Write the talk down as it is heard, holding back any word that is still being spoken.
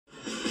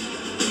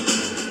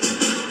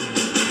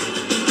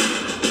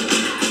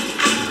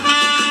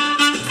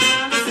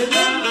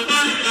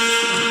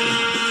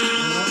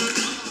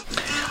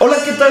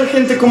tal,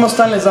 gente? ¿Cómo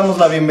están? Les damos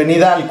la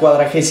bienvenida al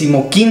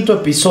 45º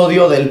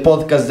episodio del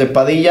podcast de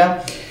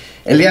Padilla.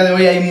 El día de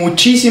hoy hay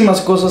muchísimas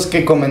cosas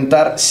que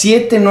comentar.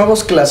 7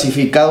 nuevos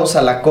clasificados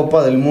a la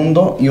Copa del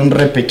Mundo y un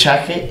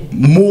repechaje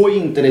muy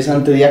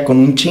interesante día con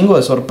un chingo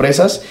de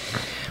sorpresas.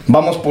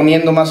 Vamos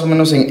poniendo más o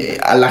menos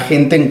a la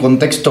gente en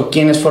contexto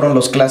quiénes fueron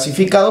los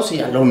clasificados y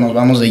ya luego nos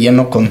vamos de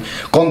lleno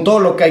con todo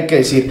lo que hay que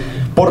decir.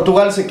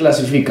 Portugal se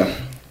clasifica.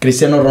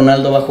 Cristiano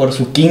Ronaldo va a jugar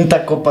su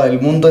 5ª Copa del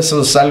Mundo.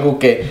 Eso es algo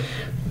que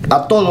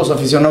a todos los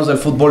aficionados del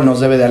fútbol nos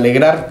debe de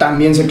alegrar.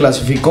 También se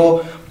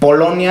clasificó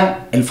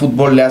Polonia. El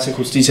fútbol le hace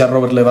justicia a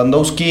Robert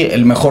Lewandowski,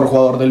 el mejor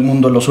jugador del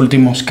mundo en los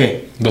últimos,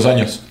 ¿qué? 2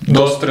 años.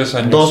 2-3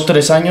 años.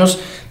 2-3 años.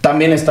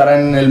 También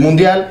estará en el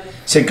Mundial.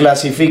 Se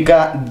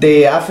clasifica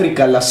de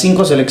África. Las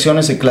 5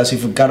 selecciones se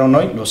clasificaron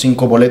hoy. Los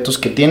 5 boletos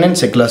que tienen.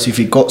 Se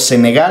clasificó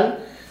Senegal,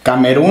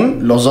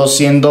 Camerún. Los dos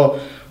siendo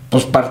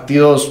pues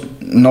partidos,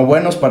 no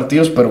buenos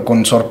partidos, pero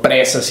con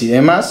sorpresas y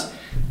demás.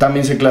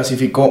 También se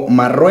clasificó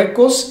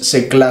Marruecos.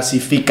 Se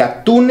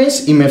clasifica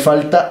Túnez. Y me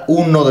falta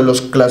uno de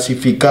los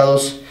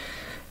clasificados.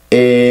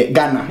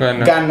 Ghana.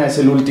 Ghana es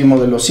el último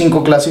de los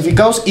 5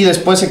 clasificados. Y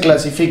después se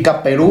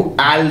clasifica Perú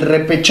al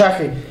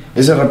repechaje.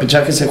 Ese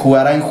repechaje se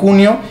jugará en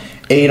junio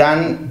e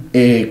irán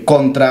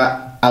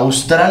contra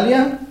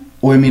Australia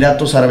o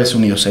Emiratos Árabes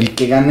Unidos, el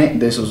que gane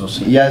de esos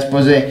dos. Y ya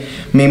después de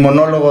mi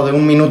monólogo de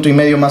 1 minuto y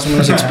medio más o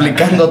menos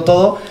explicando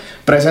todo,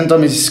 presento a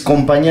mis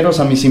compañeros,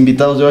 a mis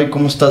invitados de hoy.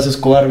 ¿Cómo estás,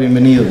 Escobar?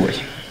 Bienvenido, güey.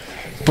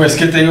 Pues,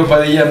 ¿qué te digo,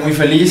 Padilla? Muy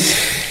feliz.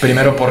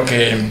 Primero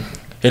porque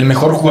el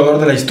mejor jugador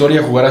de la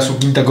historia jugará su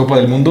 5ª Copa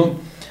del Mundo.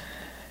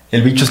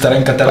 El bicho estará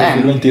en Qatar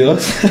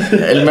 2022.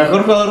 El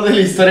mejor jugador de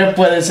la historia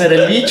puede ser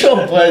el bicho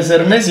o puede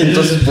ser Messi.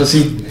 Entonces, pues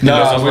sí.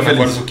 No, muy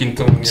feliz. Su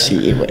 5º mundial.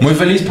 Sí, güey. Muy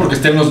feliz porque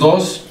estén los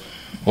dos.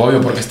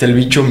 Obvio, porque esté el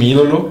bicho, mi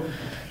ídolo.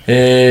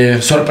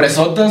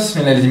 Sorpresotas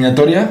en la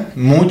eliminatoria.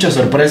 Muchas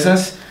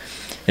sorpresas.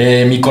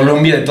 Mi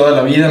Colombia de toda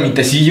la vida, mi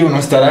Tecillo, no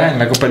estará en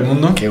la Copa del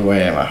Mundo. Qué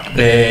hueva.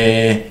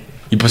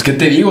 Y pues, ¿qué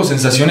te digo?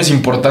 Sensaciones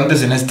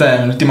importantes en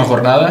esta última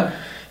jornada.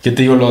 ¿Qué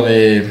te digo? Lo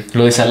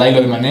de Salah y lo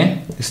de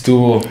Mané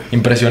estuvo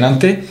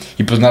impresionante.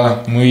 Y pues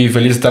nada, muy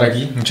feliz de estar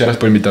aquí. Muchas gracias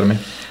por invitarme.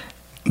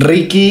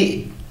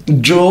 Ricky,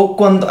 yo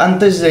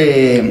antes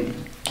de...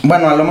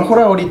 Bueno, a lo mejor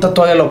ahorita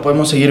todavía lo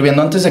podemos seguir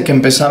viendo. Antes de que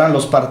empezaran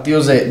los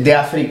partidos de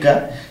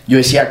África, yo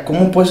decía,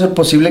 ¿cómo puede ser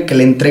posible que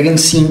le entreguen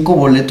 5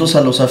 boletos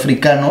a los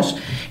africanos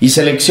y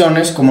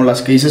selecciones como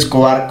las que dice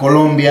Escobar,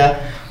 Colombia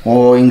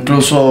o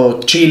incluso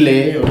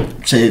Chile,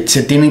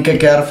 se tienen que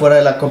quedar fuera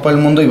de la Copa del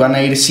Mundo y van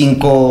a ir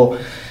 5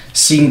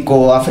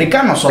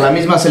 africanos o la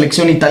misma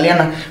selección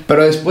italiana?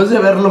 Pero después de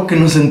ver lo que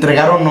nos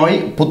entregaron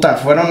hoy, puta,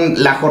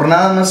 fueron la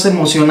jornada más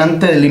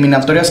emocionante de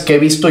eliminatorias que he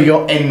visto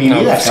yo en mi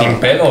vida. Sin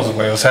pedos,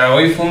 güey. O sea,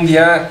 hoy fue un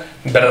día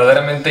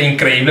verdaderamente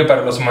increíble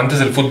para los amantes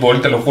del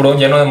fútbol, te lo juro,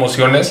 lleno de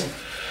emociones.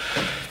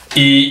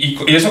 Y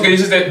eso que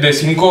dices de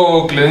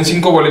que le den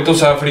 5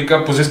 boletos a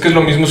África, pues es que es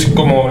lo mismo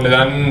como le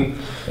dan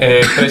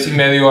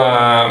 3.5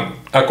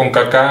 a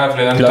CONCACAF,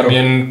 le dan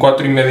también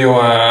 4.5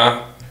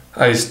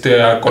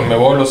 a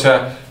CONMEBOL, o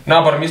sea...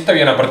 No, para mí está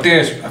bien.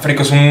 Aparte,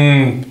 África es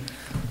un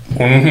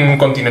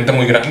continente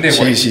muy grande,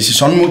 güey. Sí,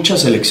 son muchas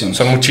selecciones.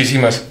 Son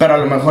muchísimas. Pero a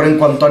lo mejor en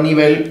cuanto a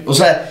nivel... O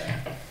sea,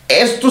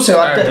 esto se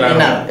va a terminar.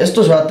 Claro.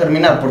 Esto se va a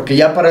terminar porque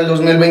ya para el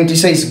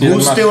 2026,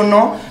 guste o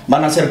no,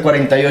 van a ser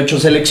 48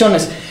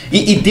 selecciones.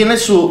 Y tiene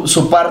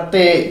su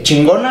parte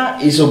chingona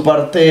y su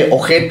parte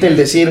ojete, el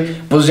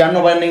decir, pues ya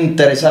no van a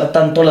interesar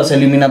tanto las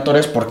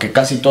eliminatorias porque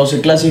casi todos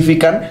se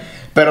clasifican.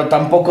 Pero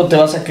tampoco te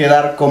vas a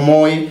quedar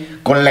como hoy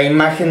con la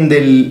imagen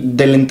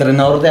del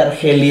entrenador de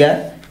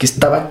Argelia que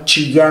estaba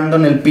chillando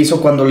en el piso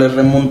cuando le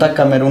remonta a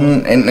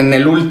Camerún en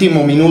el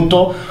último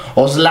minuto,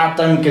 o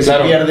Zlatan que se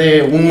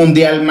pierde un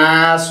mundial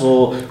más,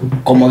 o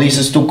como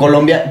dices tú,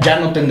 Colombia. Ya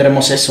no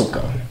tendremos eso,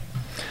 cabrón.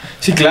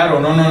 Sí, claro,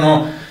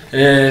 no.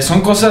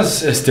 Son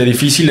cosas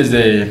difíciles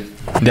de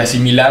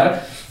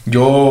asimilar.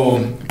 Yo,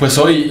 pues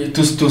hoy,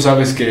 tú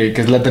sabes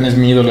que Zlatan es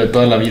mi ídolo de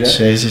toda la vida.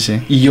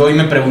 Sí. Y yo hoy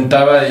me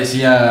preguntaba,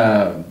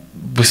 decía,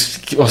 pues,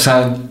 o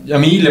sea, a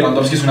mí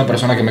Lewandowski es una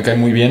persona que me cae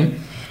muy bien.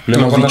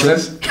 ¿Lo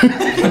conoces?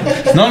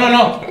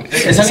 No.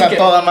 Es alguien que,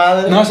 toda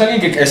madre. No, es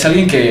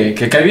alguien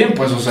que cae bien,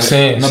 pues, o sea,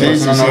 sí, una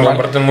persona normal.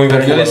 Muy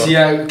pero yo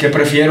decía que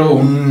prefiero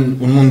un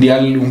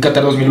mundial, un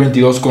Qatar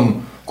 2022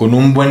 con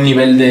un buen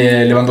nivel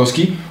de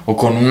Lewandowski o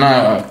con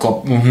una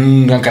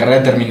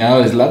carrera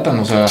terminada de Zlatan,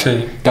 o sea,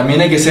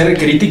 también hay que ser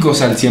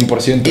críticos al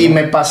 100%. Y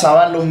me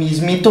pasaba lo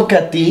mismito que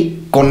a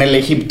ti con el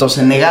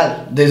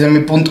Egipto-Senegal, desde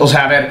mi punto, o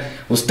sea, a ver,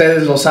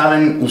 ustedes lo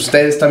saben,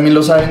 ustedes también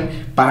lo saben,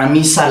 para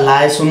mí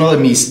Salah es uno de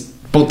mis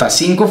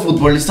 5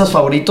 futbolistas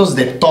favoritos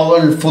de todo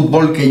el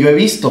fútbol que yo he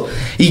visto,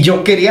 y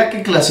yo quería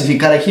que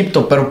clasificara a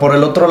Egipto, pero por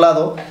el otro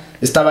lado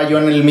estaba yo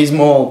en el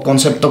mismo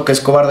concepto que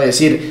Escobar de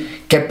decir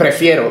que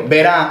prefiero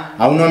ver a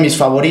uno de mis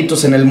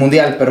favoritos en el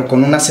Mundial, pero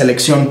con una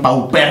selección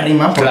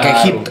paupérrima, porque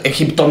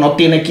Egipto no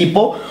tiene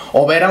equipo,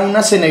 o ver a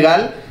una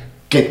Senegal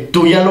que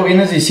tú ya lo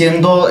vienes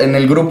diciendo en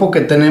el grupo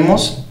que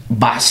tenemos,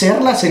 va a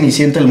ser la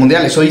cenicienta del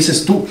Mundial. Eso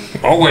dices tú.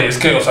 No, güey, es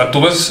que, o sea,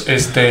 tú ves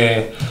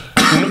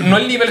no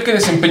el nivel que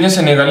desempeña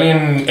Senegal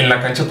en la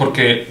cancha,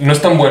 porque no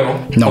es tan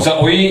bueno. No. O sea,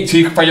 hoy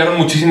sí fallaron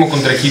muchísimo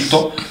contra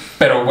Egipto,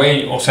 pero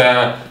güey, o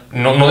sea,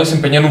 no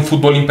desempeñan un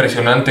fútbol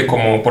impresionante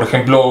como por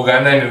ejemplo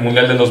Ghana en el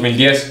Mundial del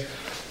 2010.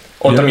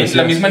 O también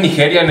la misma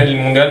Nigeria en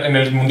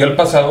el mundial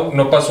pasado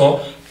no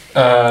pasó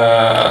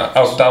a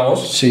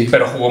octavos, sí,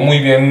 pero jugó muy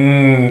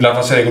bien la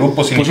fase de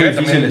grupos. Y Nigeria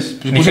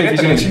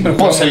también siempre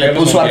jugó. Pues se le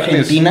puso a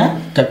Argentina.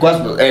 ¿Te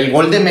acuerdas? El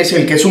gol de Messi,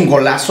 el que es un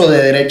golazo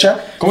de derecha,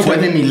 fue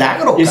de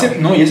milagro. Y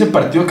ese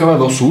partido acaba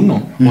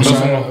 2-1. O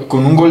sea,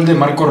 con un gol de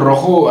Marco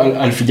Rojo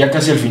ya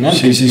casi al final,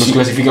 los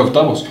clasifica a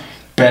octavos.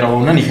 Pero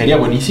una Nigeria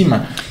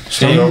buenísima.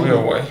 Sí,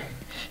 obvio, güey.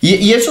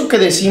 Y eso que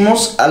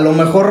decimos, a lo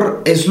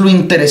mejor es lo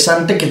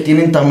interesante que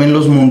tienen también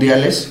los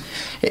mundiales.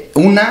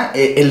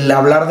 El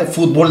hablar de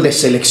fútbol de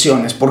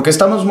selecciones, porque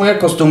estamos muy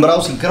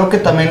acostumbrados y creo que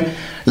también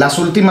las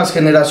últimas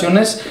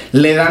generaciones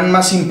le dan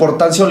más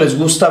importancia o les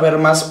gusta ver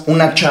más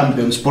una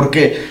Champions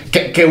porque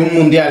que un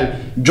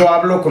mundial. Yo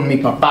hablo con mi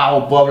papá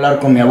o puedo hablar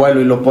con mi abuelo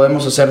y lo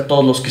podemos hacer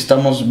todos los que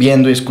estamos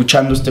viendo y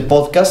escuchando este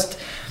podcast.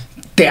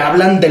 Te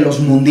hablan de los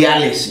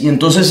mundiales y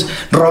entonces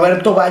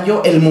Roberto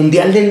Baggio el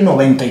mundial del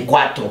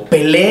 94,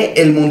 Pelé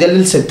el mundial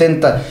del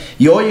 70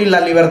 y hoy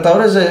las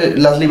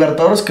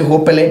Libertadores que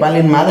jugó Pelé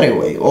valen madre,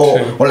 güey,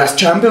 o las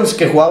Champions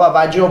que jugaba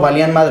Baggio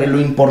valían madre. Lo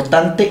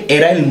importante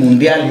era el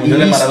mundial. El mundial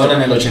de Maradona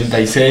en el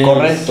 86.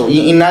 Correcto,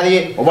 y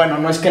nadie, bueno,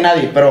 no es que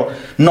nadie, pero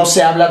no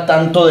se habla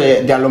tanto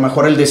de a lo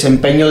mejor el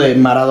desempeño de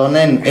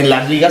Maradona en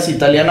las ligas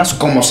italianas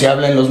como se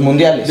habla en los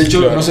mundiales. De hecho,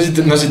 claro. no sé si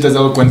te has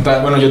dado cuenta,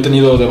 bueno, yo he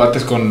tenido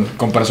debates con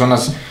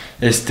personas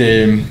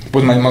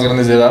pues más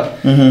grandes de edad,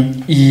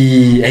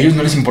 y a ellos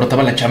no les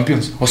importaba la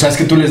Champions. O sea, es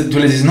que tú les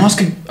dices, no, es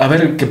que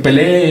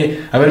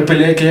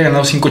Pelé que haya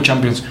ganado 5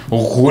 Champions o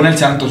jugó en el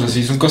Santos,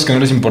 así, son cosas que no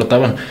les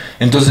importaban.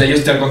 Entonces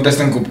ellos te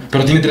contestan,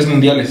 pero tiene 3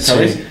 mundiales,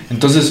 ¿sabes? Sí.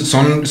 Entonces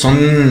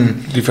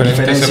son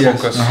diferentes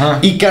épocas. Ajá.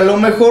 Y que a lo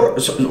mejor,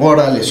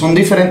 órale, son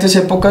diferentes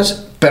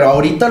épocas, pero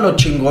ahorita lo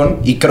chingón,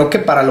 y creo que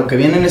para lo que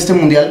viene en este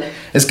mundial,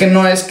 es que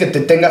no es que te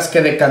tengas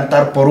que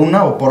decantar por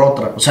una o por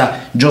otra. O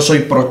sea, yo soy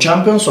pro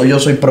Champions o yo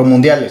soy pro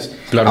mundiales.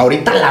 Claro.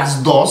 Ahorita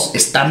las dos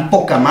están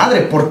poca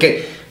madre,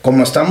 porque,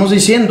 como estamos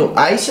diciendo,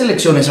 hay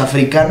selecciones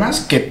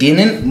africanas que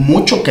tienen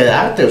mucho que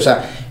darte. O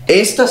sea,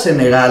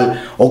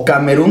 Senegal o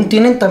Camerún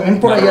tienen también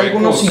por ahí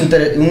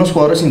unos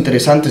jugadores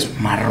interesantes.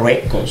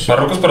 Marruecos,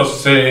 pero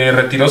se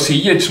retiró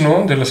Ziyech,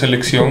 ¿no? De la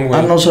selección, güey.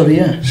 Ah, no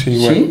sabía. Sí,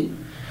 güey. ¿Sí?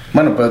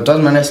 Bueno, pero de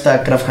todas maneras está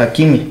Achraf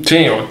Hakimi.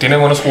 Sí, tiene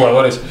buenos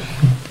jugadores.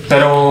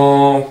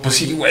 Pero, pues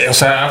sí, güey, o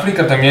sea,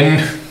 África también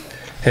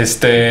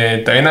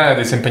ha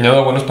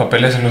desempeñado buenos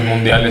papeles en los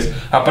mundiales.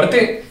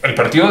 Aparte, el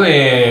partido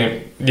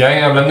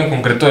ya hablando en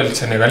concreto del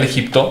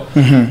Senegal-Egipto,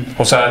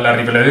 o sea,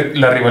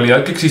 la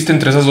rivalidad que existe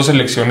entre esas dos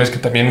selecciones que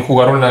también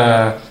jugaron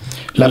la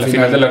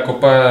final de la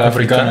Copa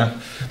Africana.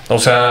 O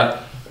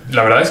sea,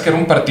 la verdad es que era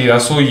un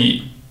partidazo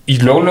y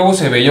luego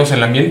se veía, o sea,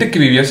 el ambiente que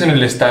vivías en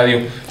el estadio,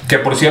 que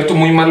por cierto,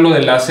 muy mal lo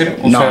del láser.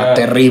 O sea,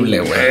 terrible,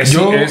 güey. Es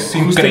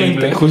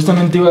increíble.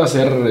 Justamente iba a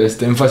hacer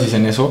énfasis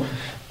en eso.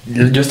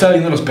 Yo estaba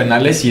viendo los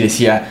penales y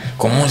decía,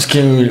 ¿cómo es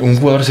que un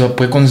jugador se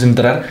puede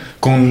concentrar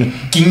con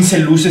 15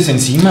 luces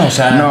encima? O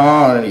sea,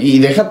 no, y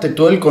déjate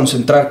tú el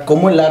concentrar.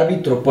 ¿Cómo el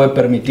árbitro puede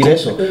permitir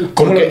eso?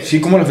 ¿Cómo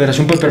la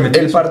federación puede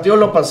permitir el eso? partido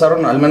lo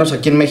pasaron, al menos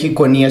aquí en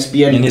México, en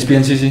ESPN. En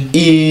ESPN, sí.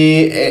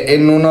 Y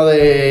en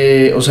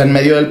en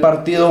medio del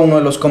partido, uno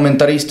de los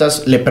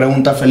comentaristas le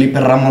pregunta a Felipe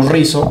Ramos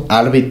Rizo,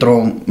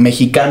 árbitro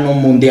mexicano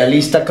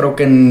mundialista, creo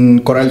que en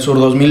Corea del Sur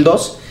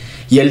 2002.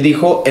 Y él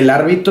dijo, el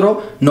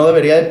árbitro no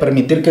debería de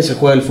permitir que se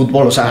juegue el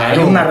fútbol. O sea, hay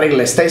una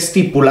regla, está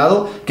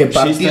estipulado que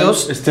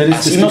partidos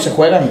así no se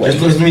juegan, güey.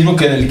 Esto es lo mismo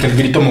que el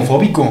grito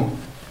homofóbico.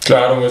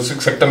 Claro, es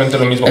exactamente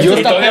lo mismo. Esto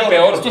está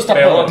peor. Esto está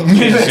peor.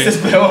 Esto es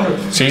peor.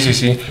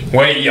 Sí.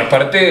 Güey, y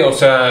aparte, o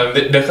sea,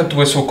 deja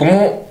tú eso.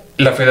 ¿Cómo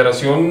la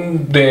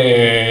federación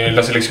de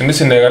la selección de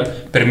Senegal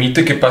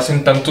permite que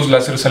pasen tantos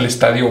láseres al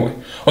estadio, güey?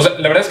 O sea,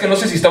 la verdad es que no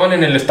sé si estaban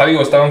en el estadio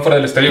o estaban fuera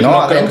del estadio.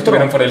 No creo que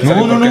estuvieran fuera del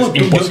estadio porque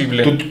es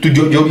imposible.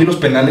 Yo vi los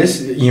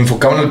penales y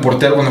enfocaban al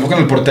portero. Cuando enfocan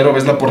al portero,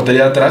 ves la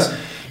portería de atrás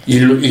y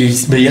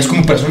veías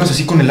como personas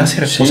así con el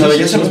láser. Sí, o sea,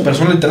 veías a las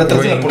personas literal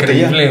atrás de la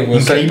portería.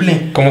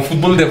 Increíble. Como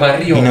fútbol de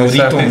barrio.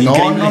 Inaudito.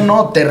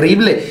 No,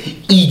 terrible.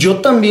 Y yo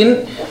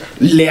también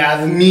le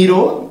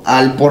admiro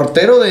al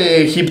portero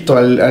de Egipto,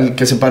 al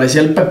que se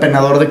parecía al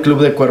pepenador de Club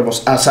de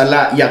Cuervos, a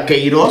Salah y a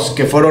Queiroz,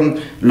 que fueron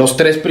los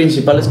 3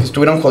 principales que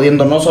estuvieron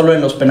jodiendo no solo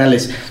en los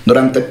penales,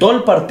 durante todo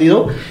el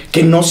partido,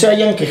 que no se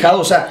hayan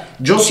quejado. O sea,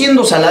 yo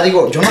siendo Salah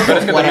digo, yo no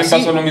puedo jugar así.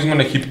 También pasó lo mismo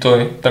en Egipto,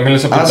 También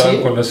les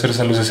apuntaban con láseres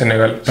a los de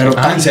Senegal. Pero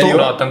 ¿en serio?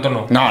 No, tanto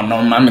no.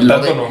 No mames.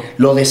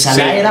 Lo de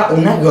Salah era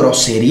una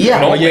grosería.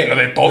 No, oye, lo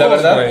de todos, la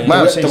verdad,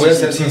 te voy a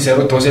ser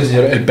sincero,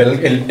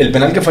 el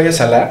penal que falla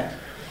Salah,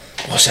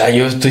 o sea,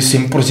 yo estoy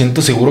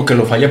 100% seguro que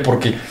lo falla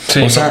porque,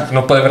 o sea,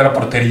 no puede ver la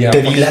portería.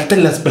 Te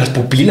dilatan las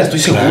pupilas, estoy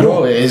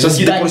seguro. Claro, o sea,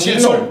 si de por sí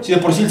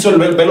el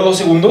sol, velo 2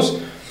 segundos,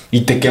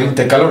 Y te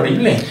cala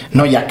horrible.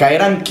 No, y acá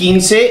eran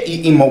 15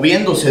 y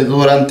moviéndose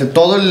durante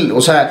todo el...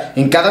 O sea,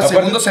 en cada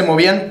segundo se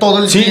movían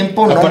todo el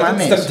tiempo, no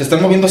mames. Te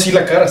están moviendo así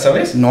la cara,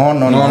 ¿sabes? No.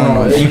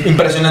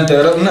 Impresionante,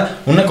 ¿verdad?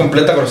 Una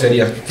completa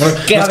grosería.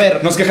 A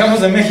ver, nos quejamos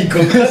de México.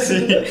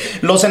 Sí.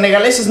 Los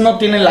senegaleses no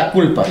tienen la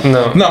culpa.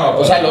 No,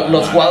 o sea,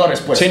 los jugadores,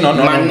 pues. Sí,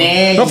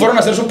 Mané. No, fueron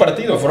a hacer su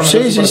partido.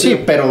 Sí,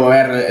 pero a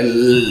ver,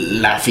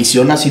 la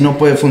afición así no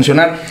puede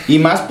funcionar. Y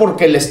más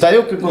porque el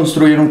estadio que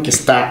construyeron, que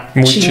está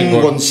muy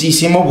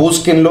chingoncísimo,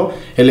 búsquenlo.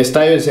 El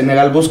estadio de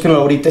Senegal,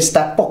 búsquenlo ahorita,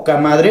 está poca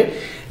madre.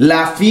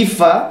 La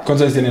FIFA...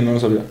 ¿Cuántos años tiene? No lo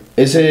sabía.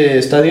 ¿Ese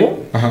estadio?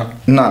 Ajá.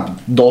 No,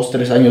 2,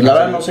 3 años. La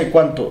verdad no sé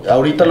cuánto.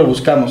 Ahorita lo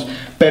buscamos.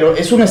 Pero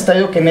es un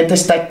estadio que neta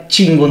está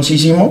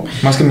chingoncísimo.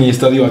 ¿Más que mi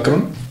estadio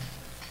Akron?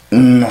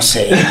 No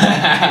sé.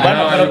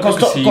 Bueno, pero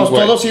costó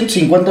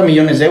 250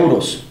 millones de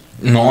euros.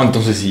 No,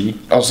 entonces sí.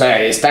 O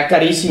sea, está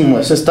carísimo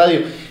ese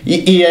estadio.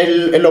 Y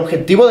el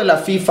objetivo de la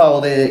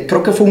FIFA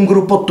creo que fue un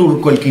grupo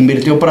turco el que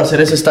invirtió para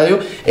hacer ese estadio,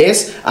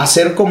 es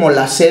hacer como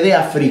la sede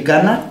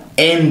africana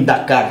en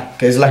Dakar,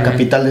 que es la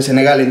capital de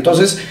Senegal.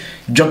 Entonces,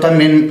 yo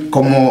también,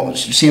 como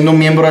siendo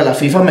miembro de la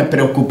FIFA, me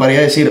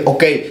preocuparía decir,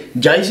 ok,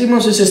 ya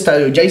hicimos ese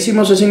estadio, ya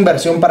hicimos esa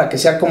inversión para que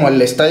sea como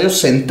el estadio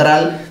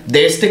central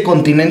de este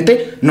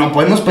continente, no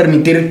podemos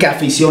permitir que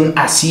afición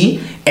así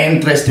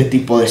entre a este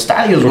tipo de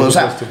estadios, güey. O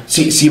sea,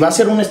 si va a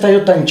ser un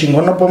estadio tan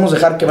chingón, no podemos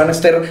dejar que van a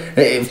estar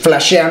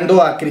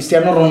flasheando a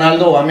Cristiano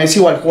Ronaldo o a Messi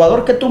o al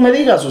jugador que tú me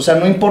digas. O sea,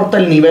 no importa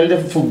el nivel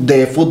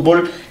de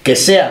fútbol que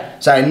sea.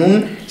 O sea, en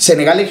un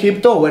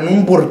Senegal-Egipto o en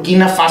un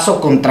Burkina Faso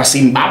contra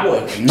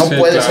Zimbabue, güey. No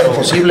puede ser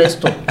posible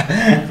esto.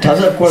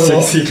 ¿Estás de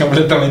acuerdo? Sí,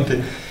 completamente.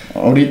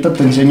 Ahorita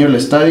te enseño el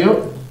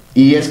estadio.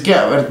 Y es que,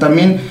 a ver,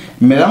 también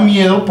me da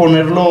miedo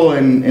ponerlo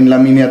en la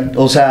miniatura.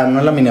 O sea, no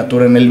en la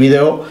miniatura, en el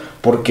video.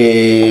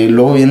 Porque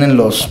luego vienen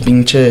los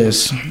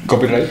pinches...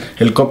 ¿Copyright?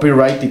 El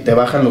copyright y te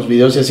bajan los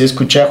videos. Y así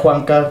escuché a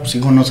Juanca, pues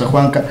síguenos a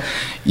Juanca.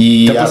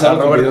 Y ¿te ha pasado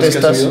a Robert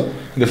Testas.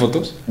 ¿De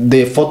fotos?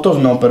 De fotos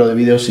no, pero de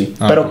videos sí.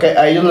 Pero que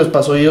a ellos les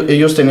pasó,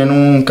 ellos tenían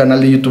un canal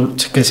de YouTube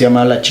que se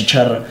llama La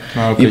Chicharra.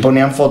 Y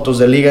ponían fotos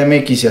de Liga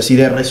MX y así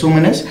de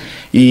resúmenes.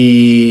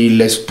 Y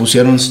les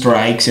pusieron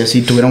strikes y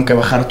así tuvieron que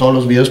bajar todos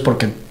los videos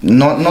porque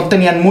no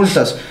tenían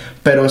multas.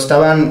 Pero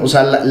estaban, o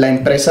sea, la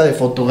empresa de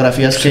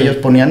fotografías que ellos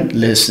ponían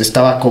les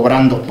estaba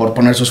cobrando por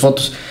poner sus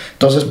fotos.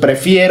 Entonces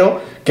prefiero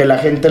que la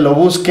gente lo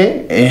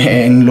busque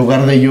en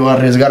lugar de yo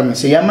arriesgarme.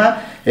 Se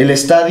llama el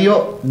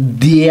estadio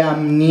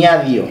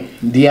Diamniadio,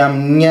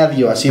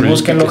 así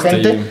búsquenlo,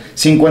 gente.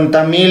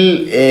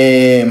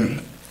 50,000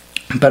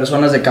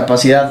 personas de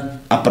capacidad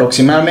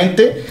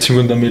aproximadamente.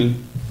 50,000.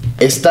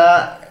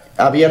 Está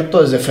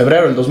abierto desde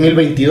febrero del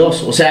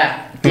 2022, o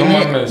sea, tiene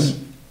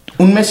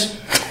un mes.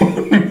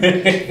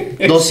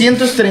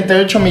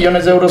 238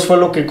 millones de euros fue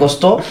lo que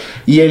costó.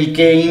 Y el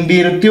que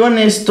invirtió en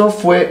esto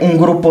fue un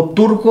grupo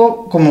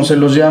turco, como se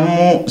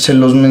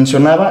los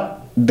mencionaba,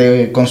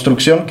 de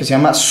construcción, que se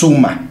llama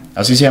Suma.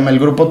 Así se llama el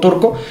grupo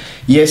turco.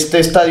 Y este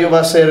estadio va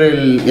a ser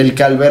el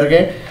que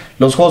albergue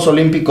los Juegos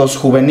Olímpicos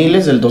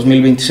Juveniles del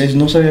 2026.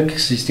 No sabía que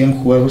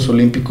existían Juegos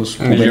Olímpicos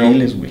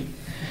Juveniles, güey.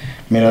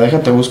 Mira,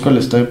 déjate busco el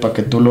estadio para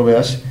que tú lo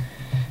veas.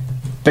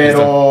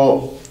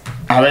 Pero,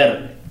 a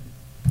ver,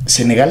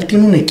 Senegal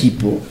tiene un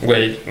equipo.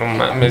 Güey, no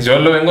mames, yo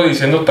lo vengo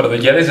diciendo, pero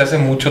ya desde hace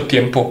mucho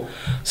tiempo.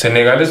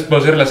 Senegal va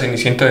a ser la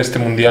cenicienta de este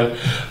mundial.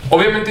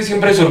 Obviamente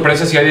siempre hay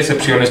sorpresas y hay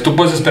decepciones. Tú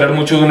puedes esperar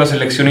mucho de una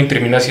selección y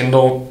termina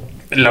siendo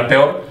la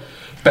peor.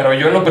 Pero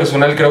yo en lo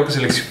personal creo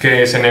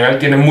que Senegal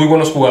tiene muy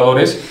buenos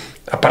jugadores.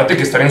 Aparte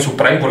que están en su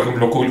prime, por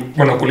ejemplo,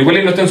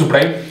 Koulibaly no está en su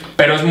prime,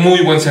 pero es muy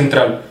buen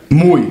central.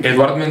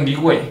 Edouard Mendy,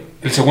 güey.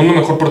 El segundo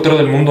mejor portero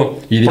del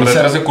mundo. Por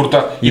detrás de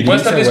Courtois. Y puede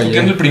estar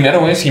discutiendo el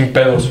primero, sin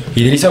pedos.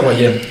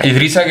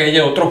 Idrissa Gueye,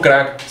 otro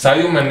crack.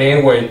 Sadio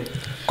Mané, güey.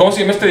 ¿Cómo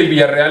se llama este de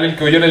Villarreal? El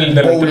que hoy era el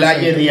de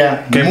Boulaye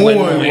Dia. Muy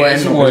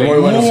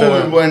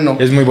bueno.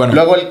 Es muy bueno.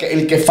 Luego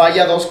el que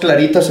falla dos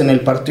claritas en el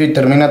partido y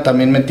termina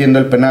también metiendo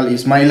el penal.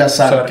 Ismail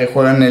Assar, que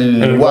juega en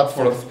el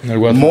Watford.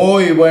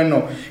 Muy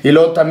bueno. Y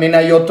luego también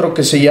hay otro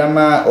que se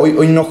llama...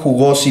 Hoy no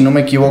jugó, si no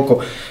me equivoco.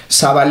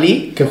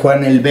 Sabalí, que juega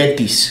en el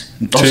Betis.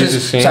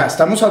 Entonces, o sea,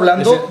 estamos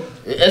hablando...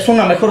 Es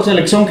una mejor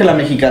selección que la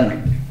mexicana.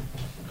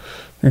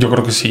 Yo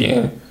creo que sí,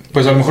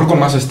 Pues a lo mejor con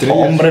más estrellas.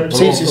 Hombre,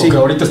 sí. Que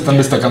ahorita están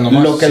destacando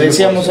más. Lo que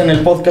decíamos en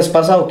el podcast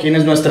pasado, ¿quién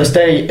es nuestra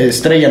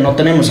estrella? No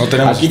tenemos.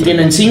 Aquí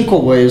tienen 5,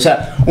 güey. O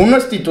sea, uno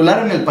es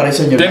titular en el Paris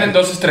Saint-Germain. Tienen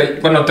 2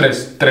 estrellas. Bueno,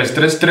 3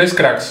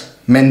 cracks.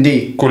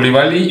 Mendy,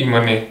 Koulibaly y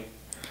Mané.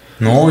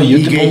 No, yo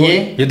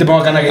te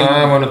pongo a Gana Gay.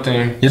 Bueno,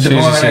 también. Yo te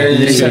pongo a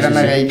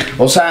Gana Gay.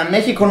 O sea,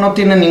 México no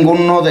tiene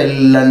ninguno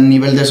del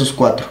nivel de esos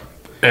 4.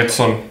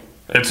 Edson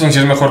sí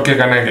es mejor que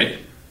Gana Gay.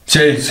 Sí.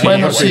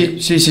 Bueno,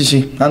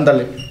 sí.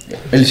 Ándale.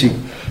 Él sí.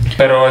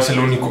 Pero es el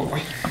único,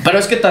 güey. Pero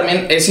es que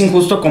también es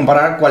injusto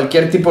comparar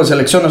cualquier tipo de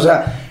selección. O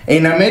sea,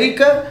 en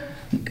América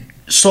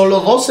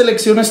solo 2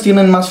 selecciones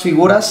tienen más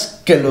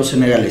figuras que los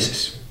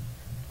senegaleses.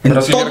 En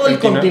todo el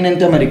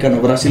continente americano,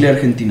 Brasil y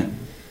Argentina.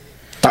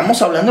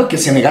 Estamos hablando que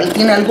Senegal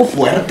tiene algo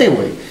fuerte,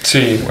 güey.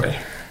 Sí, güey.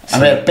 A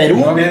ver,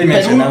 Perú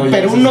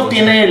no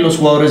tiene los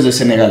jugadores de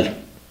Senegal.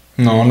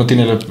 No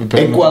tiene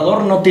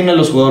Ecuador no tiene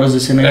los jugadores de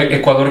Senegal.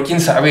 Ecuador,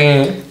 quién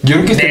sabe.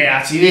 Yo creo que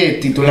así de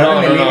titular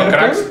en el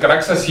Liverpool.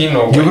 Cracks así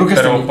no, güey. Yo creo que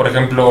pero, por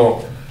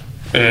ejemplo,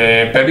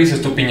 Pervis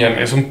Estupiñán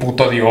es un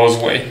puto dios,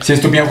 güey. Sí,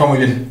 Estupiñán juega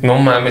muy bien. No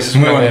mames, es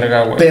una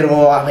verga, güey.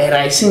 Pero, a ver,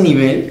 a ese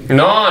nivel.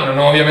 No,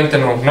 obviamente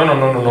no.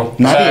 No.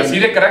 Nadie. O sea, así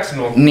de cracks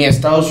no. Ni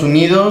Estados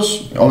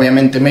Unidos,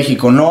 obviamente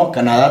México no,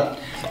 Canadá.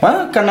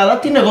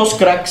 Canadá tiene 2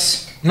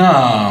 cracks.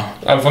 No.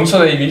 Alfonso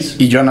Davies.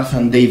 Y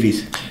Jonathan David.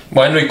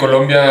 Bueno, y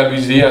Colombia,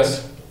 Luis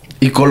Díaz.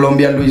 Y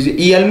Colombia, Luis Díaz.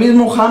 Y el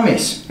mismo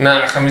James.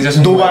 Nah, James ya es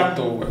un Duván,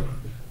 güey.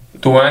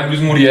 Duván,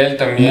 Luis Muriel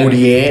también.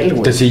 Muriel,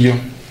 güey. Tecillo.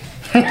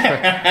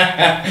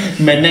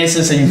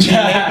 Meneses en Chile.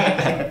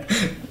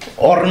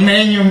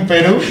 Ormeño en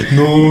Perú.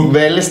 No.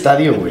 Ve el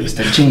estadio, güey.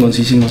 Está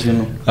chingoncísimo, ¿sí o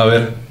no? A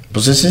ver.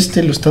 Pues es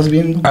lo estás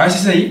viendo. Ah, ¿ese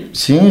es ahí?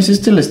 Sí,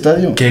 es el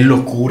estadio. ¡Qué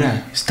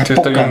locura! Está Sí,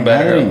 poca está bien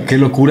madre. verga. ¡Qué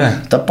locura!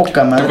 Está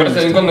poca madre. ¿Te acuerdas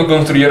también cuando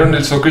construyeron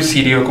el Soccer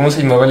City o cómo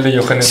se llamaba el de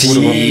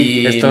Johannesburgo?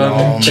 Sí, Estaba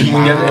no, un El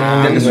mundial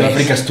de güey.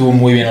 Sudáfrica estuvo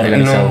muy bien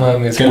organizado. No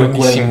mames, Qué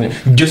locura. buenísimo.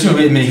 Yo si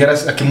me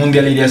dijeras a qué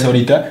mundial irías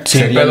ahorita,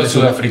 Sin sería el pedo de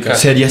Sudáfrica.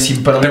 Sería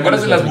sin ¿Te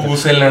acuerdas de las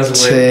bubucelas,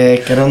 güey?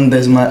 Sí, que era un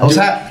desmadre. O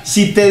sea,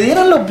 si te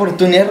dieran la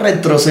oportunidad de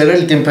retroceder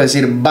el tiempo, de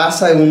decir,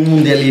 vas a un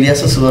mundial,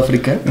 ¿irías a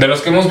Sudáfrica? De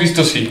los que hemos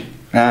visto, sí.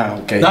 Ah,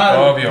 ok.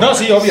 Obvio. No,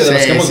 sí, obvio, de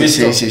los que hemos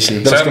visto.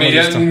 Sí. O sea, me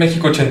iría en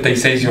México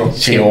 86 yo.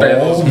 Sí, sin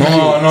pedos.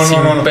 obvio.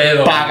 Sin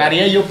pedos.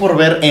 Pagaría yo por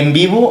ver en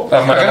vivo A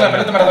Acá Maradona. la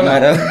pelota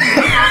Maradona.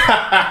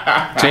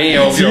 Sí,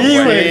 obvio, Sí,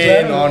 güey,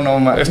 claro. claro. No,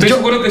 man. Estoy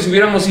seguro que si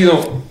hubiéramos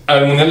ido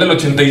al Mundial del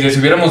 86, si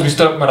hubiéramos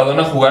visto a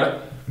Maradona jugar,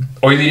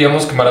 hoy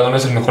diríamos que Maradona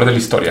es el mejor de la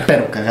historia.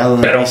 Pero cagado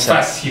de Pero risa.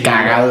 fácil.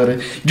 Cagado de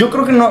risa. Yo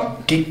creo que no.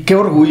 Qué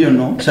orgullo,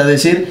 ¿no? O sea,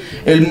 decir,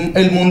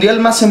 el mundial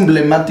más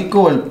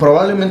emblemático,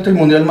 probablemente el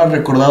mundial más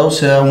recordado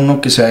sea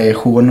uno que se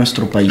jugó en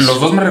nuestro país.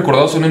 Los dos más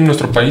recordados son en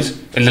nuestro país.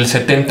 El del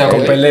 70,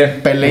 Con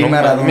güey. Pelé y No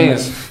Maradona.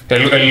 mames.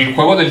 El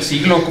juego del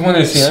siglo, ¿cómo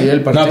decían? Sí,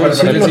 el partido No, pero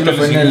del el siglo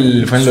fue en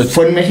el...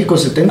 Fue en México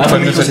 70. fue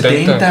en el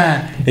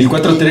 70. El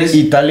 4-3.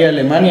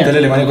 Italia-Alemania.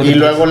 Italia-Alemania, Y 4-3.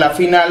 luego la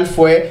final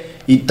fue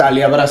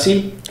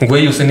Italia-Brasil.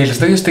 Güey, o sea, en el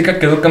Estadio Azteca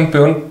quedó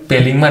campeón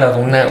Pelé y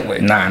Maradona,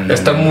 güey. Nah, no,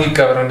 Está no. muy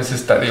cabrón ese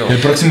estadio. El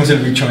próximo es el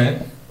bicho, ¿eh?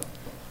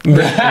 En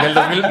el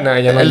 2000, nah,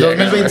 ya no El llega,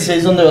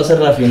 2026, ¿dónde va a ser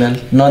la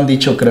final? No han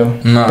dicho, creo.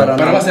 No, pero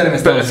va a ser en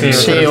Estados Sí,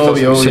 Unidos. Sí, Estados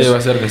obvio, Sí, obvio. va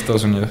a ser de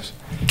Estados Unidos.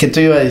 ¿Qué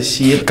te iba a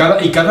decir?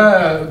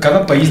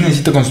 Cada país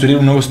necesita construir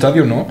un nuevo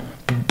estadio, ¿no?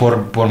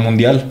 Por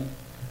mundial.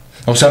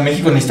 O sea,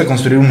 México necesita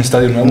construir un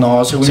estadio nuevo.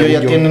 No, según yo ya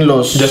tienen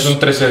los... Ya son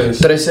 3 sedes.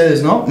 3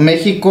 sedes, ¿no?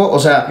 México, o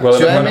sea, Guadalajara,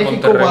 Ciudad de México,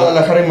 Monterrey.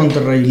 Guadalajara y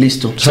Monterrey,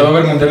 listo. Se va a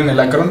ver mundial en el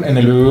Akron, en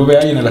el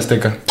BBVA y en el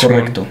Azteca.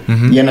 Correcto.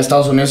 Ujú. Y en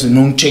Estados Unidos en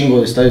un chingo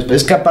de estadios.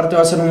 Es que aparte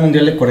va a ser un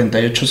mundial de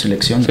 48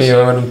 selecciones. Sí, va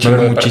a haber un Va a chingo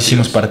haber de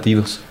muchísimos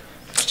partidos.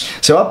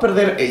 Se va a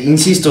perder,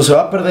 insisto, se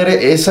va a perder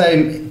esa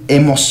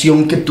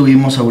emoción que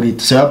tuvimos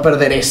ahorita. Se va a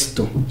perder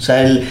esto. O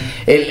sea,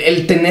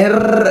 el tener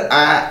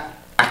a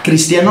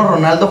Cristiano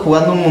Ronaldo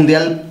jugando un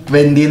mundial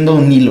vendiendo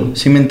un hilo.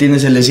 ¿Sí me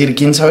entiendes? El decir,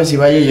 quién sabe si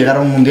vaya a llegar a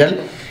un mundial.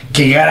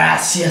 Que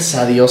gracias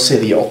a Dios se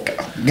dio,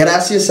 cabrón.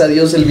 Gracias a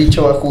Dios el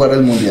bicho va a jugar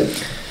el mundial.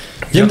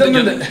 Y entrando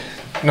en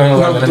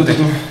adelante.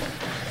 tú.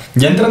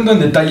 Ya entrando en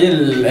detalle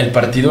el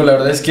partido, la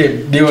verdad es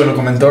que, digo, lo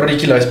comentó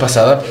Ricky la vez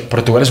pasada,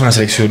 Portugal es una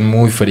selección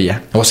muy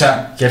fría. O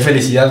sea, qué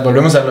felicidad,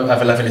 volvemos a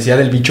la felicidad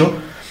del bicho,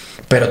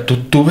 pero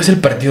tú ves el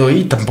partido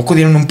ahí, tampoco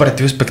dieron un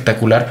partido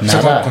espectacular. O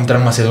sea, Nada. contra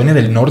Macedonia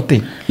del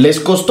Norte.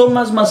 Les costó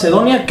más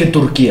Macedonia que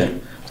Turquía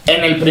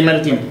en el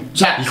primer tiempo. O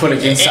sea, Híjole,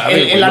 quién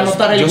sabe. el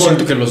anotar el yo gol.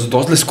 siento que los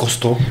dos les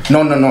costó.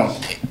 No.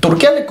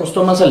 Turquía le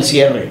costó más al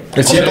cierre.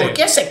 El cierre. Con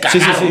Turquía se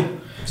cagaron.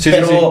 Sí,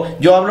 pero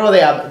yo hablo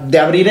de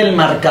abrir el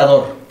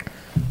marcador.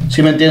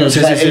 ¿Sí me entiendes? O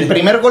sea, el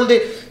primer gol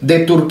de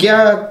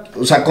Turquía,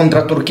 o sea,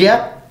 contra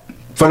Turquía,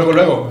 Fue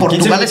luego. 15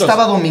 Portugal minutos.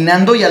 estaba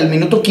dominando y al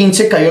minuto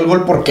 15 cayó el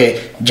gol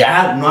porque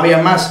ya no había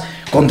más.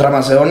 Contra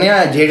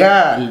Macedonia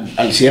llega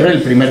al cierre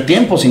del primer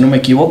tiempo, si no me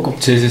equivoco.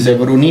 Sí. De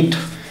Brunito.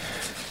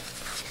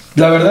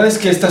 La verdad es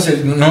que esta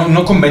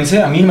no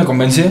convence, a mí me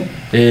convence.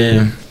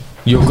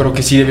 Yo creo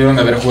que sí debieron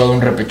de haber jugado un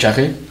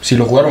repechaje. Si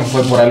lo jugaron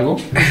fue por algo.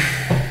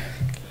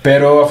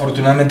 Pero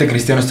afortunadamente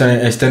Cristiano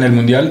está en el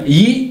Mundial.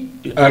 Y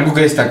algo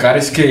que destacar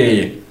es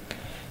que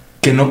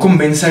no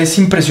convenza es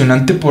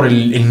impresionante por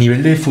el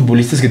nivel de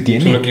futbolistas que Es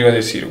tiene. lo que iba a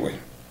decir, güey.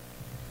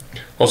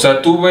 O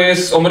sea, tú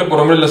ves hombre por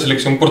hombre la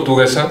selección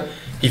portuguesa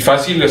y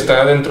fácil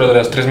está dentro de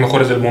las 3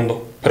 mejores del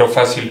mundo. Pero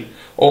fácil.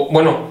 O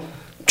bueno,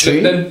 Sí.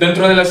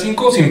 dentro de las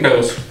 5 sin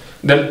pedos.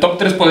 Del top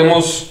 3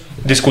 podemos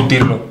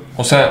discutirlo.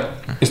 O sea,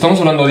 estamos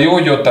hablando de Diego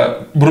Jota,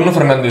 Bruno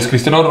Fernández,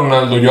 Cristiano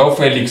Ronaldo, Joao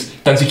Félix.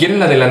 Tan siquiera en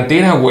la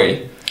delantera,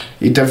 güey.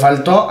 Y te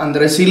faltó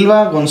Andrés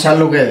Silva,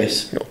 Gonzalo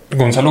Guedes.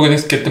 Gonzalo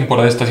Guedes, ¿qué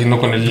temporada está haciendo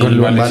con el Con el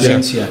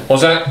Valencia. O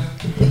sea,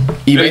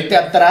 Y vete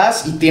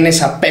atrás y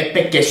tienes a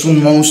Pepe, que es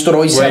un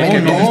monstruo y Güey, sabe que que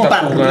no no está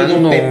partido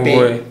jugando, Pepe.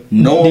 güey.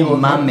 No Digo,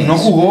 mames. No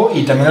jugó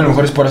y también a lo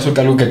mejor es por eso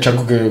que algo que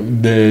Chaco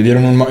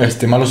dieron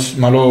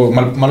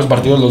malos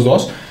partidos los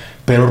dos.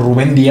 Pero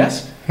Rubén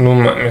Díaz No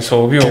mames,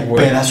 obvio, Qué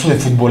güey. pedazo de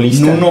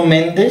futbolista. Nuno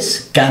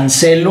Méndez,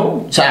 Cancelo,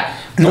 o sea,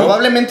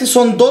 probablemente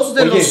son dos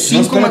de los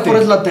 5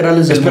 mejores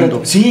laterales del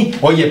mundo. Sí,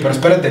 oye, pero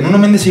espérate, Nuno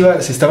Méndez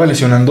se estaba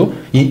lesionando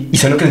y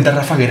salió a calentar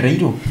Rafa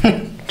Guerreiro.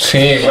 Sí,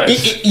 güey.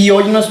 Y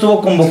hoy no estuvo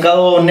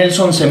convocado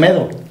Nelson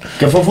Semedo,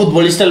 que fue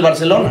futbolista del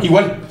Barcelona.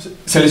 Igual,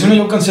 se lesionó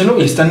yo Cancelo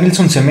y está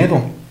Nelson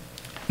Semedo.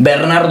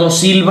 Bernardo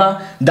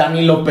Silva,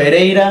 Danilo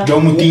Pereira,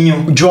 Joao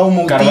Moutinho,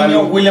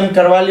 Carvalho, William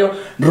Carvalho,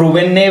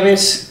 Rubén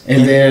Neves,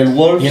 el del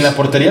Wolves. Y en la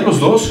portería los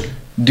dos.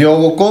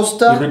 Diogo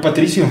Costa. Y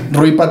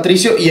Rui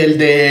Patricio. Y el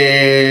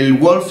del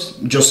Wolves,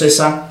 José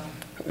Sa.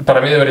 Para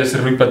mí debería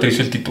ser Rui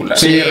Patricio el titular.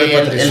 Sí, Rui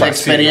Patricio. el de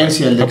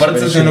experiencia. El de Aparte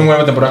está haciendo una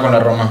buena temporada con la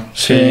Roma.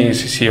 Sí,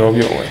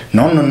 obvio, güey.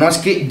 No, es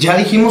que ya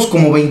dijimos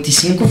como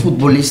 25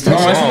 futbolistas.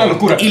 No, es una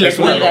locura. Y les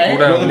cuelga,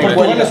 locura, Lo de güey.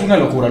 Portugal es una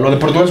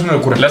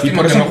locura. Lástima Y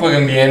por que eso no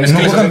jueguen bien. Es no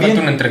que les hace juegan falta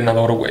bien. un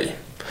entrenador, güey.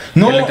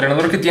 No. El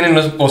entrenador que tienen no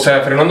es... O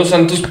sea, Fernando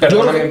Santos,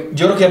 perdóname.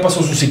 Yo creo que ya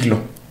pasó su ciclo.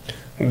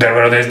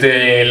 Pero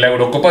desde la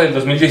Eurocopa del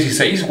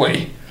 2016,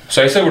 güey. O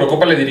sea, esa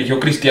Eurocopa le dirigió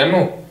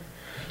Cristiano.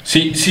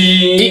 Sí.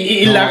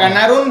 Y la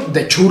ganaron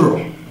de churro.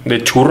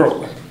 De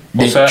churro,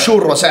 güey.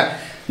 O sea,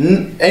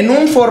 en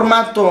un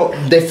formato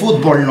de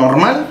fútbol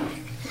normal,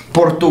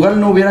 Portugal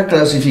no hubiera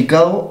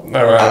clasificado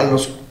a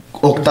los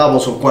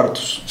octavos o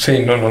cuartos. Sí,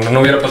 no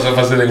hubiera pasado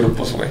fase de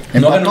grupos, güey.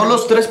 Empató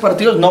los 3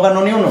 partidos, no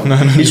ganó ni uno.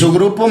 Y su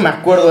grupo, me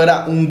acuerdo,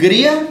 era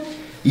Hungría,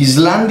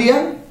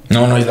 Islandia.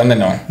 No, Islandia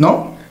no.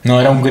 ¿No? No,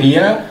 era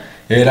Hungría,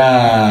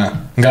 era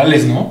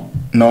Gales, ¿no?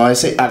 No,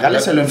 a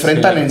Gales se lo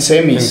enfrentan en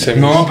semis.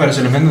 No, pero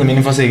se lo enfrentan también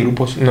en fase de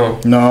grupos.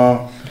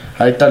 No,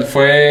 ahí tal.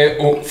 Fue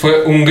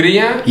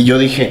Hungría. Y yo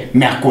dije,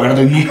 me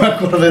acuerdo, y no me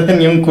acordé de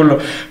ni un culo.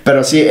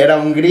 Pero sí, era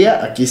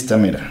Hungría, aquí está,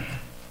 mira.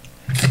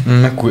 No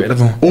me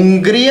acuerdo.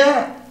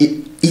 Hungría,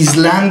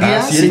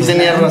 Islandia, sí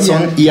tenías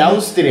razón, y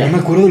Austria. No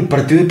me acuerdo del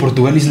partido de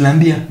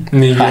Portugal-Islandia.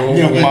 Ni yo,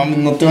 Ay, no, güey. mames,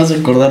 no te vas a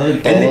acordar de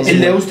todos. ¿El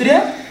de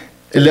Austria?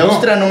 El de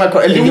Austria no me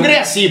acuerdo. El de El de-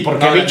 Hungría sí,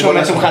 porque No, el bicho el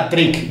mete un golazo.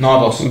 hat-trick. No,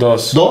 dos.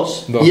 Dos.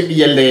 ¿Dos? Dos.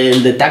 Y el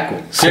de taco.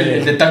 Sí,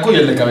 el de taco y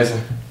el de cabeza.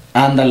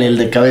 Ándale, el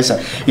de cabeza.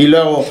 Y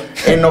luego,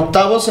 en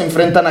octavos se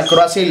enfrentan a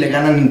Croacia y le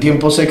ganan en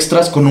tiempos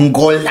extras con un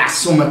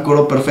golazo, me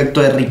acuerdo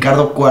perfecto, de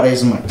Ricardo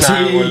Quaresma.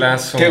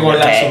 Golazo. Qué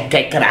golazo.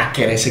 Qué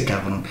cracker ese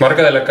cabrón.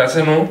 Marca de la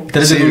casa, ¿no?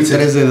 3 Sí, de dulce.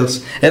 3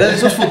 dedos. Era de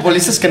esos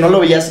futbolistas que no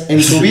lo veías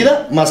en su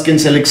vida más que en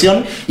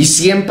selección y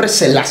siempre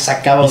se la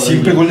sacaba. Y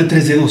siempre gol de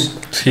 3 dedos.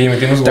 Sí,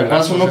 metiendo los ¿Te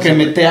acuerdas golazos. uno que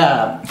mete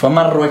fue a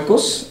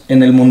Marruecos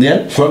en el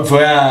Mundial?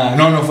 Fue a...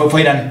 No,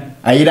 fue a Irán.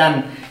 A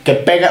Irán. Que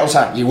pega, o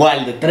sea,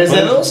 igual, de 3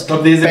 Bueno, dedos,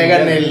 top 10 del pega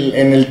mundial.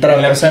 en el En la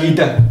travesaño.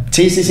 orillita.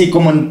 Sí,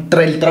 como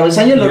entre el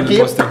travesaño y la Y el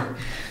horquilla. poste.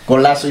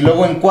 Golazo. Y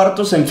luego en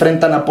cuartos se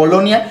enfrentan a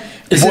Polonia,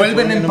 Ese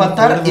vuelven a Polonia no me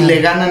empatar acuerdo. y le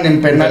ganan en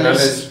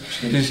penales.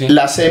 Sí.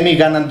 La semi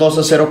ganan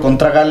 2-0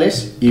 contra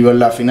Gales y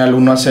la final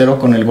 1-0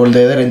 con el gol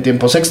de Eder en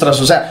tiempos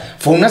extras. O sea,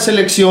 fue una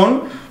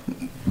selección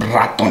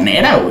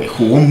ratonera, güey.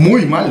 Jugó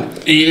muy mal.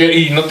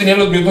 Y no tenían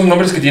los mismos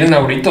nombres que tienen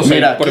ahorita. O sea,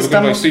 Mira, por aquí ejemplo,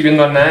 estamos. estoy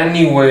viendo a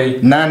Nani, güey.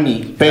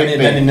 Nani, Pepe,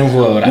 Nani no es un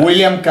jugador.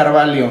 William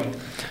Carvalho,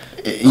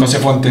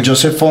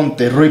 José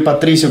Fonte, Rui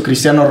Patricio,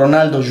 Cristiano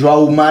Ronaldo,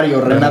 Joao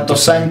Mario, Renato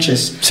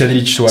Sánchez,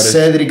 Cedric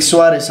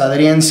Suárez.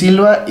 Adrián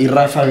Silva y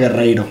Rafa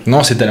Guerreiro.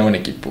 No, sí tenía buen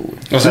equipo, güey.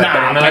 O sea, Nah,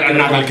 pero nada que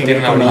ver con el que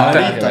tienen con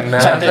ahorita. ahorita.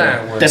 O sea,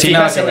 Nada, güey. te Sí,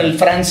 fijas nada que en ver. el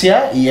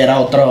Francia y era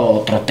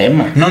otro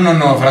tema.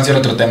 No, Francia era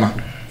otro tema.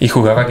 Y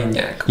jugaba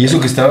Guiñac. Y eso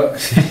que estaba...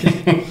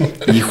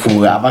 Y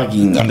jugaba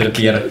Guiñac. André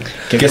Pierre.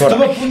 Qué Que estuvo a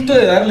coraje. punto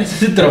de darle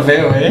ese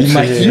trofeo,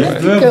 Imagínate,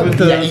 Estuvo a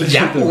punto de darle y ese ya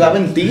trofeo. jugaba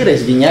en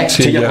Tigres, Guiñac.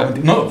 Sí, ya.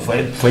 No,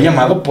 fue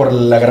llamado por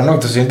la gran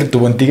actuación que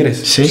tuvo en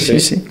Tigres.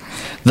 Sí.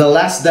 The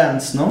Last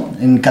Dance, ¿no?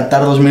 En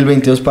Qatar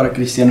 2022 para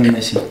Cristiano y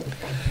Messi.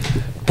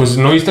 Pues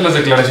no viste las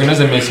declaraciones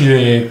de Messi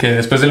de que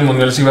después del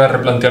Mundial se iba a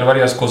replantear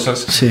varias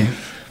cosas. Sí.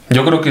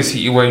 Yo creo que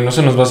sí, güey. No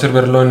se nos va a hacer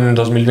verlo en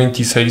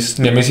 2026,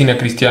 ni a Messi ni a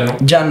Cristiano.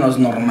 Ya no es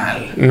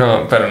normal.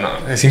 No, pero no,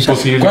 es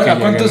imposible. que lleguen,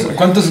 güey.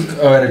 ¿Cuántos?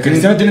 A ver,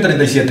 Cristiano tiene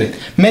 37.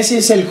 Messi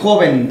es el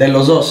joven de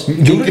los dos.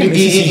 Yo creo que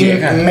Messi sí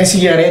llega.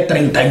 Messi llegaría a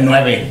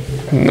 39.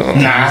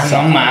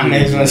 No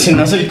mames, Messi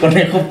no es el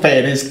Conejo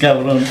Pérez,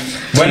 cabrón.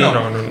 Bueno, Sí,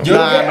 no. yo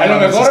creo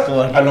que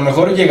no, a lo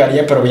mejor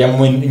llegaría, pero ya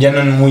no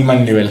en muy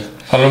mal nivel.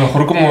 A lo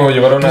mejor como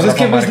llevaron Pues a es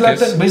que Rafa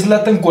Márquez. ves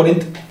Zlatan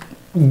 40.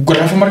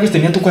 Rafa Márquez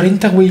tenía tu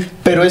 40, güey.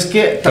 Pero es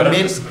que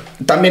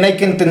también hay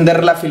que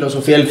entender la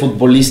filosofía del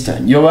futbolista.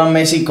 Yo veo a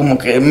Messi como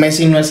que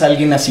Messi no es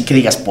alguien así que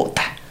digas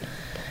puta.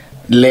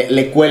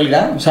 Le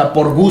cuelga, o sea,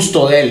 por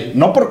gusto de él,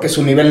 no porque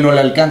su nivel no le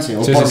alcance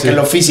o porque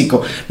lo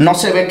físico. No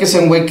se ve que es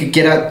un güey que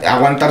quiera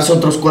aguantarse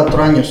otros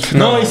 4 años.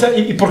 No,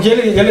 y porque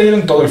ya le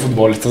dieron todo el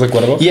fútbol, ¿estás de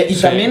acuerdo? Y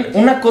también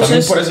una cosa También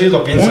es por eso ellos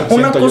lo piensan,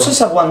 una siento cosa yo.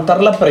 es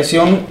aguantar la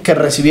presión que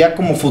recibía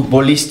como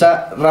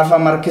futbolista Rafa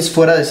Márquez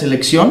fuera de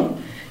selección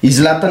y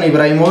Zlatan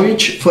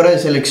Ibrahimovic fuera de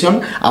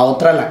selección, a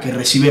otra la que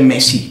recibe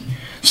Messi.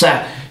 O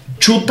sea,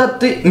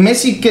 chútate,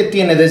 Messi que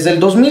tiene desde el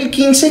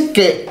 2015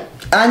 que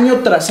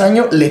año tras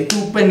año le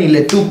tupen y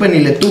le tupen y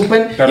le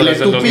tupen. Pero y le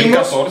desde el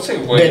tupimos 2014,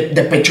 güey.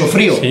 de pecho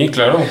frío. Sí,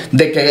 claro.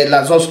 De que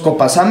las 2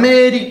 Copas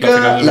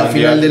América, la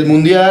final del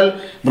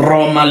Mundial,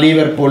 Roma,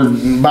 Liverpool,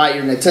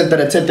 Bayern,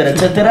 etcétera, etcétera,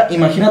 etcétera.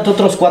 Imagínate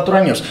otros 4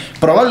 años.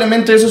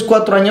 Probablemente esos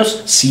 4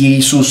 años,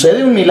 si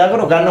sucede un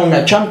milagro, gana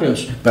una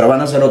Champions. Pero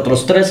van a ser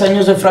otros 3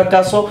 años de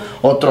fracaso,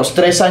 otros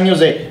 3 años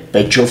de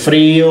pecho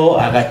frío,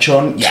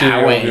 agachón.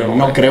 Ya, güey,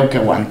 no creo que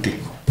aguante.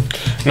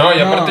 No, y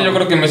aparte yo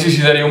creo que Messi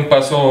sí daría un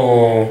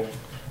paso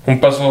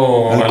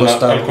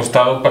al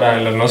costado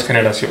para las nuevas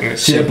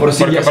generaciones. Sí, de por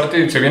sí. Porque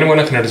aparte se viene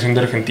buena generación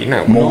de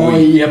Argentina. No,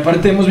 y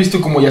aparte hemos visto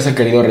cómo ya se ha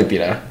querido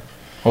retirar.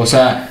 O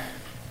sea,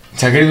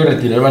 se ha querido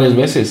retirar varias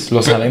veces,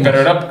 lo sabemos. Pero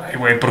era,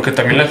 güey, porque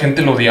también la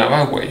gente lo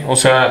odiaba, güey. O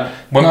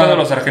sea, buen pedo de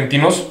los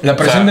argentinos. La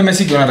presión de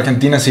Messi con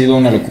Argentina ha sido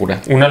una locura.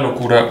 Una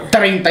locura, güey.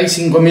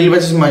 35,000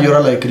 veces mayor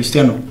a la de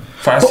Cristiano.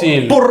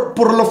 Fácil.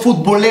 Por lo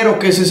futbolero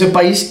que es ese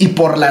país y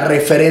por la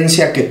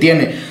referencia que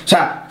tiene. O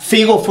sea,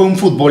 Figo fue un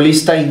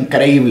futbolista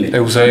increíble.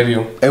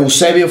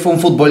 Eusebio fue un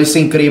futbolista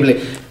increíble.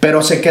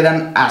 Pero se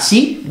quedan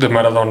así de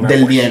Maradona.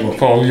 Del Diego.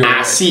 Obvio.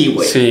 Así,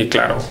 güey. Sí,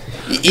 claro.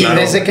 Y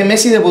desde que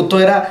Messi debutó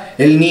era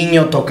el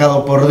niño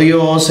tocado por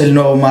Dios, el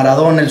nuevo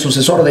Maradona, el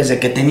sucesor, desde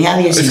que tenía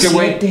 17. Es que,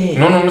 güey,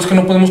 no, es que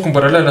no podemos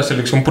compararle a la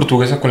selección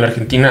portuguesa con la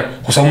Argentina.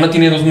 O sea, una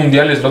tiene 2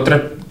 mundiales, la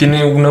otra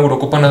tiene una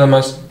Eurocopa nada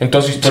más en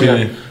toda su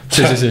historia.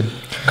 Sí.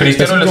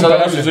 Cristiano les ha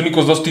dado sus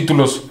únicos 2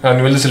 títulos a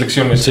nivel de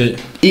selecciones. Sí.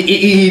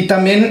 Y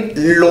también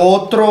lo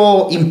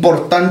otro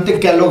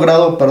importante que ha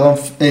logrado,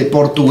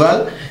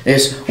 Portugal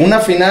es una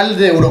final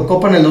de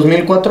Eurocopa en el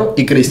 2004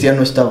 y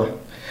Cristiano estaba.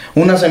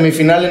 Una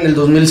semifinal en el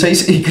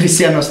 2006 y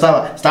Cristiano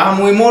estaba. Estaba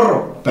muy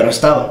morro, pero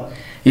estaba.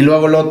 Y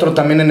luego el otro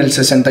también en el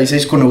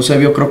 66 con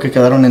Eusebio, creo que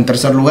quedaron en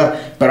tercer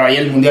lugar. Pero ahí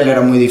el mundial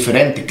era muy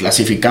diferente.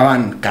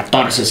 Clasificaban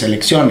 14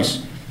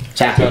 selecciones. O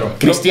sea, claro.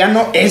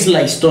 Cristiano es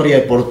la historia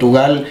de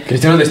Portugal.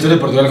 Cristiano es la historia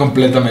de Portugal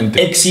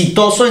completamente.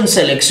 Exitoso en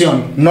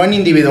selección, no en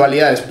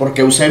individualidades,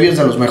 porque Eusebio es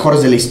de los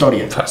mejores de la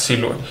historia.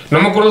 Fácil, güey.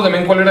 No me acuerdo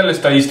también cuál era la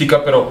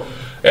estadística, pero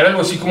era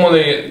algo así como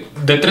de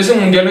 13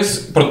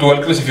 mundiales,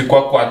 Portugal clasificó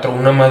a 4,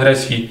 una madre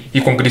así.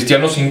 Y con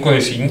Cristiano 5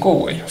 de 5,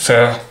 güey. O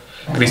sea,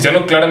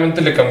 Cristiano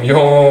claramente le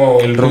cambió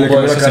el rumbo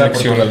a esa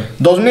selección.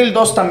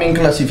 2002 también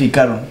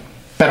clasificaron,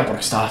 pero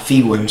porque estaba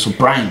Figo en su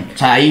prime. O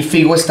sea, ahí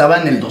Figo estaba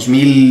en el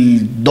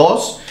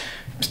 2002,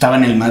 estaba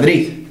en el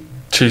Madrid.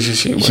 Sí,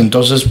 güey.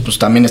 Entonces, pues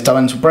también estaba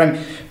en su prime.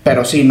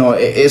 Pero sí, no,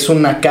 es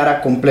una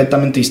cara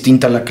completamente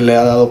distinta a la que le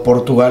ha dado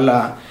Portugal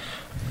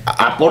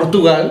a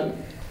Portugal.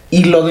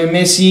 Y lo de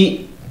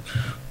Messi,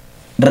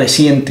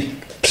 reciente.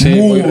 Sí,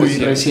 muy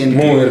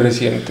reciente. Muy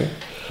reciente.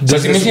 O sea,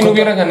 si Messi no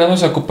hubiera ganado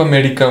esa Copa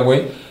América,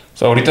 güey, o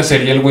sea, ahorita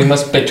sería el güey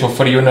más pecho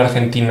frío en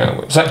Argentina,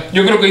 güey. O sea,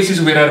 yo creo que ahí sí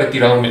se hubiera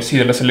retirado Messi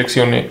de la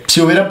selección,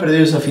 Si hubiera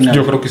perdido esa final.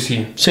 Yo creo que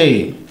sí.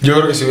 Sí. Yo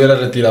creo que se hubiera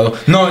retirado.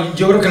 No,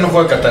 yo creo que no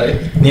juega Qatar,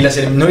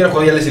 no hubiera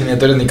jugado ya las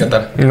eliminatorias ni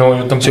Qatar. No, yo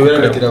tampoco. Se hubiera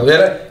retirado.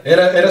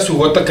 Era su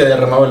gota que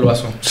derramaba el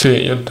vaso.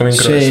 Sí, yo también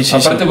creo eso.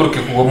 Aparte porque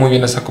jugó muy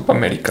bien esa Copa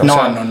América.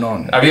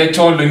 No. Había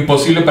hecho lo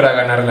imposible para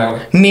ganarla,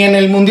 güey. Ni en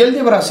el Mundial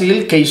de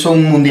Brasil, que hizo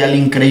un mundial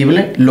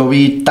increíble, lo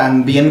vi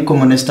tan bien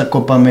como en esta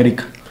Copa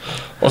América.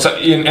 O sea,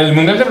 y en el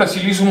Mundial de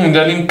Brasil hizo un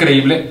mundial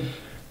increíble,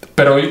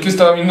 pero hoy que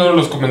estaba viendo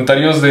los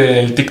comentarios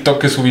del TikTok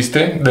que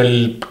subiste,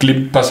 del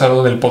clip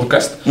pasado del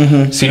podcast,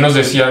 sí nos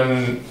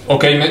decían,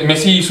 ok,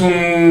 Messi hizo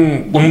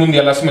un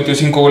mundialazo, metió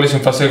 5 goles en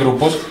fase de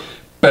grupos,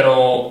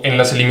 pero en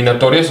las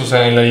eliminatorias, o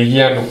sea, en la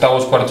liguilla, en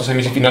octavos, cuartos,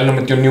 semifinal, no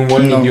metió ni un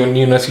gol, ni dio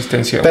ni una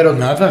asistencia. Pero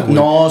nada, güey.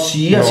 No,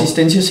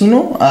 asistencia sí,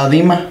 ¿no? A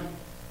Dima.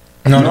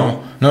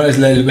 No, es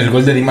el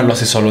gol de Dima lo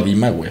hace solo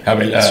Dima, güey.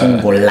 Es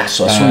un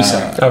golazo a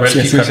Suiza. A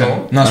Bélgica, Suiza.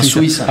 ¿no? A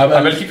Suiza. A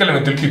Bélgica le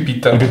metió el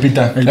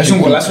pipita. Es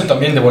un golazo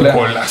también de volea.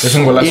 Es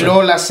un golazo. Y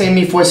luego la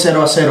semi fue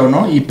 0-0,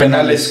 ¿no? Y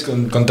penales.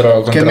 Contra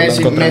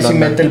Messi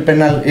mete el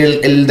penal.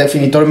 El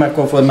definitorio, me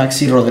acuerdo, fue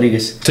Maxi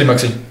Rodríguez. Sí,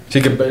 Maxi. Sí,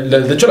 que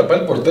de hecho la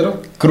para el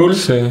portero. Krul,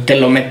 que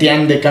lo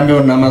metían de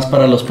cambio nada más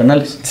para los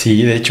penales.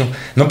 Sí, de hecho.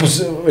 No,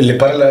 pues le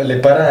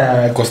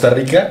para a Costa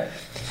Rica.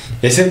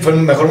 Ese fue el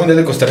mejor mundial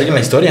de Costa Rica en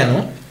la historia,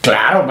 ¿no?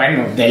 Claro,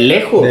 bueno, de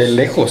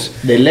lejos.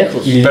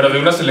 Pero de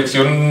una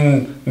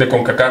selección de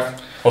CONCACAF.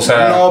 O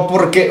sea. No,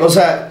 porque, o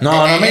sea,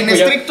 en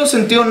estricto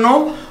sentido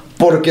no,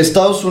 porque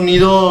Estados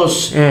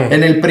Unidos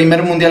en el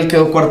primer mundial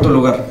quedó 4º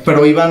lugar.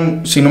 Pero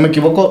iban, si no me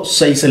equivoco,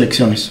 6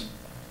 selecciones.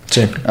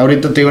 Sí.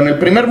 Ahorita te digo, en el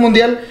primer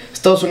mundial,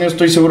 Estados Unidos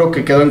estoy seguro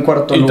que quedó en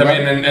 4º lugar. Y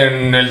también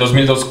en el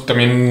 2002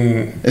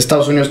 también.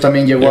 Estados Unidos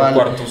también llegó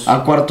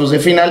a cuartos de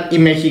final y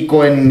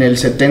México en el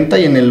 70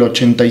 y en el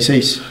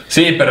 86.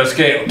 Sí, pero es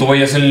que tú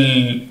veías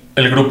el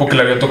grupo que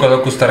le había tocado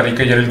a Costa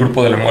Rica y era el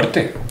grupo de la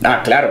muerte.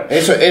 Ah, claro,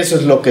 eso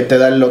es lo que te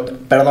da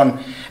perdón,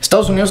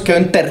 Estados Unidos quedó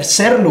en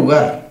tercer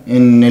lugar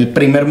en el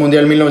primer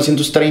mundial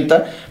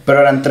 1930,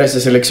 pero eran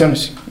 13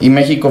 selecciones. Y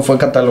México fue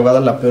catalogada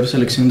la peor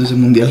selección de ese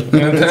mundial.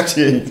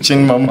 Sí,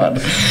 sin mamar.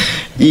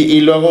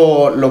 Y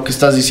luego lo que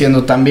estás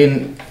diciendo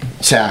también,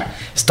 o sea,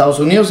 Estados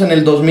Unidos en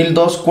el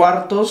 2002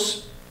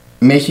 cuartos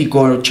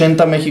México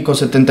 80, México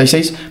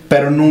 76,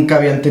 pero nunca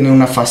habían tenido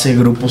una fase de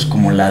grupos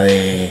como la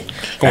de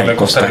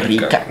Costa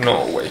Rica.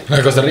 No, güey. La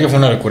de Costa Rica fue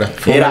una locura.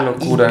 Era una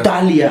locura.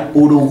 Italia,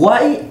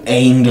 Uruguay e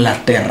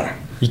Inglaterra.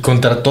 Y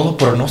contra todo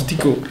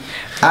pronóstico.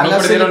 A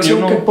la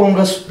selección que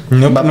pongas...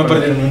 No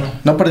perdieron uno.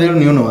 No perdieron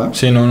ni uno, ¿eh?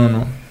 Sí, no.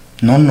 No.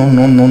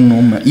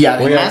 Y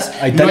además,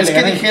 no es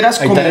que dijeras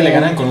como... A Italia le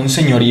ganan con un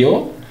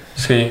señorío.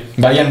 Sí.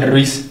 Brian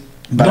Ruiz.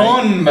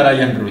 Don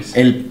Brian Ruiz.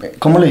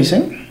 ¿Cómo le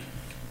dicen?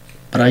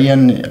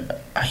 Brian...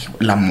 Ay,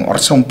 la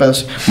morsa, un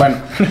pedazo. Bueno.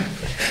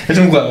 Es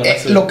un jugador.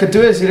 Lo que te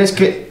iba a decir es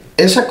que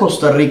esa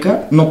Costa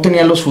Rica no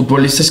tenía los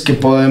futbolistas que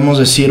podemos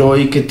decir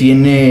hoy que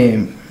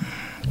tiene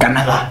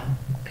Canadá.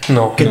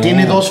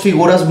 Tiene 2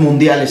 figuras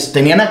mundiales.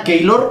 Tenían a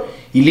Keylor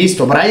y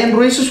listo. Brian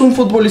Ruiz es un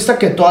futbolista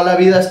que toda la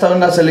vida ha estado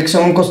en la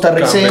selección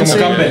costarricense.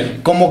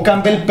 Como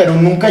Campbell, pero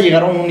nunca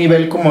llegaron a un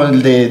nivel como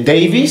el de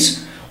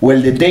Davis o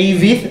el de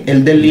David,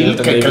 el de Lille,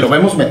 que lo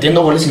vemos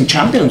metiendo goles en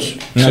Champions.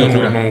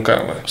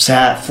 Nunca, güey. O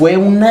sea, fue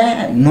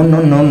una...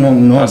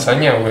 No.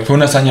 Hazaña, güey. Fue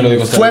una hazaña lo de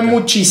Costa Rica. Fue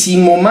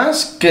muchísimo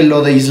más que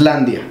lo de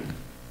Islandia.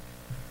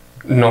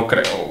 No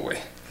creo, güey.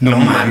 No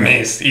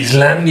mames.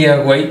 Islandia,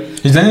 güey.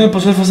 Islandia no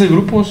pasó de fase de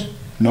grupos.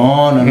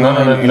 No, en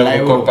la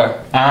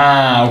Eurocopa.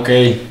 Ah, ok.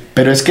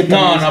 Pero es que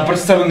No, por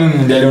eso está hablando de un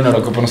mundial y una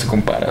Eurocopa no se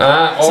compara.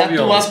 Ah, obvio. O sea,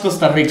 tú vas a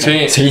Costa Rica.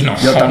 Sí, no.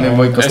 Yo también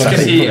voy a Costa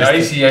Rica. Es que sí,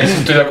 ahí sí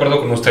estoy de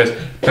acuerdo con ustedes.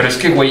 Pero es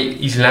que,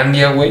 güey,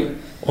 Islandia, güey,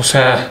 o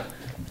sea,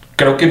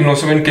 creo que no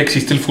saben que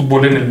existe el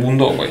fútbol en el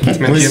mundo, güey. ¿Me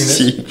entiendes?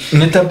 Sí.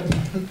 Neta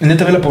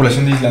ve la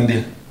población de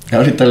Islandia.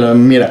 Ahorita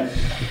mira.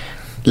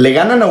 Le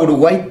ganan a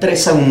Uruguay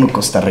 3-1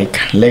 Costa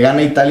Rica. Le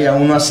gana Italia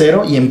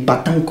 1-0 y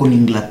empatan con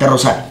Inglaterra. O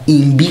sea,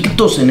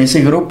 invictos en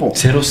ese grupo.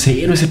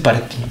 0-0 ese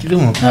partido.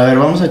 A ver,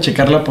 vamos a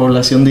checar la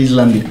población de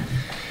Islandia.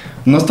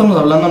 No estamos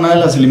hablando nada de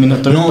las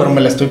eliminatorias, pero me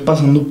la estoy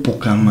pasando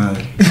poca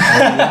madre.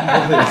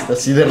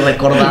 Así de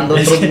recordando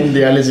otros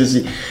mundiales y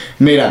así.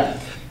 Mira,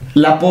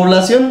 la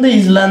población de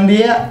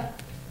Islandia...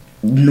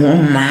 No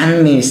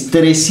mames,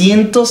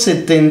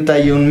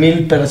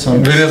 371,000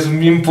 personas. Pero son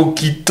bien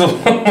poquitos,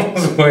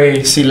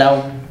 güey.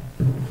 Silao.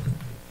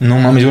 No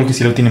mames, yo creo que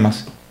Silao tiene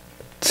más.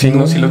 Sí,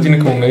 sí lo tiene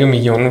como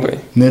 500,000, güey.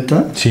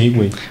 ¿Neta? Sí,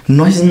 güey.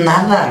 No es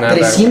nada.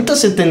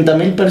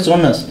 370,000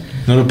 personas.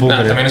 No lo puedo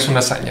creer. También es una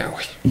hazaña,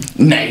 güey.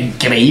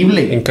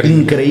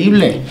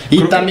 Increíble.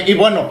 Y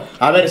bueno,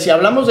 a ver, si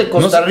hablamos de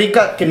Costa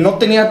Rica, que no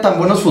tenía tan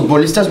buenos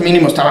futbolistas,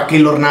 mínimo estaba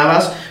Keylor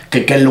Navas,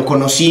 que lo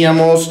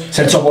conocíamos.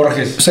 Celso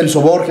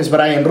Borges,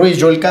 Brian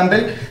Ruiz, Joel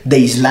Campbell. De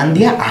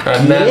Islandia, ¿a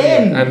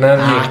quién? A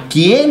nadie. ¿A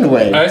quién,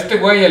 güey? A este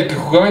güey, el que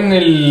jugaba en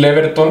el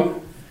Everton.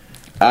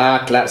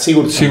 Ah, claro,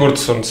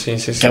 Sigurdsson, sí.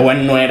 Qué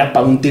bueno, no era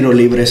para un tiro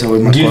libre ese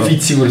güey.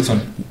 Gylfi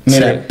Sigurdsson.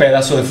 Mira,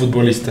 pedazo de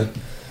futbolista.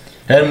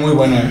 Era muy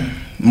bueno,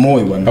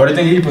 Muy bueno.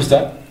 Ahorita en equipo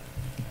está.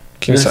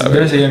 ¿Quién sabe?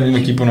 Debe seguir en el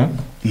mismo equipo, ¿no?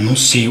 No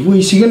sé,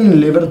 güey. ¿Siguen en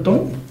el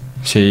Everton?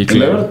 Sí,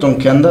 claro. El Everton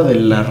que anda de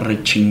la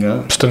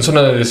rechingada. Pues está en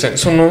zona de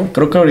descenso, ¿no?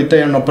 Creo que ahorita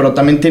ya no, pero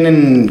también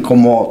tienen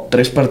como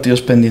 3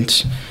 partidos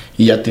pendientes.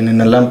 Y ya tienen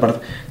a Lampard.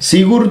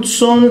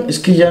 Sigurdsson, es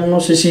que ya no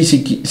sé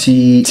si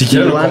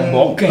quiero lo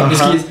convoquen.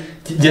 Es que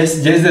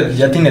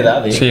ya tiene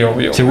edad, Sí,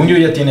 obvio. Según yo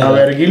ya tiene edad. A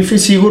ver, Gylfi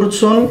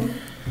Sigurdsson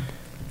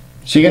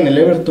sigue en el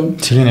Everton.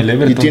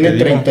 Y tiene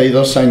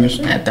 32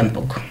 años.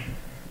 Tampoco.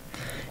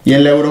 Y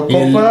en la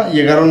Eurocopa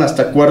llegaron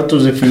hasta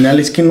cuartos de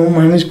final. Es que no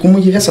mames, ¿cómo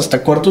llegas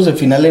hasta cuartos de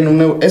final en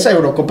una... Esa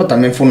Eurocopa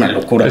también fue una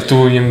locura.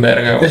 Estuvo bien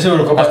verga, güey. Esa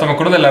Eurocopa, hasta me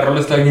acuerdo de la rola,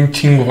 estaba bien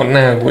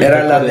chingona, güey.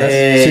 Era la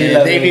de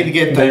David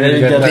Guetta.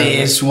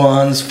 This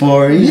one's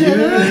for you.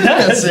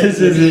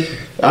 Sí.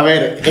 A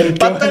ver,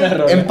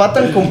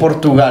 empatan con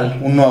Portugal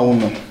 1-1.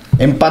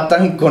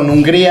 Empatan con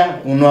Hungría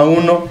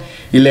 1-1.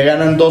 Y le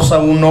ganan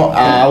 2-1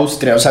 a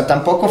Austria. O sea,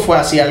 tampoco fue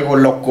así algo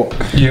loco.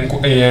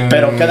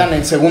 Pero quedan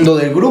en segundo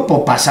del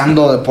grupo,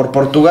 pasando por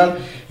Portugal.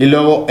 Y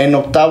luego en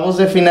octavos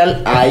de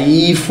final,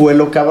 ahí fue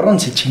lo cabrón.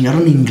 Se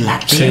chingaron a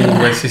Inglaterra. Sí,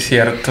 güey, sí es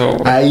cierto.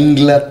 A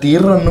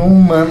Inglaterra, no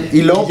mames.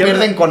 Y luego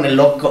pierden con el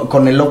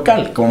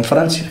local, con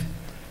Francia.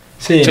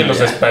 Sí, los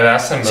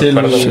despedazan, me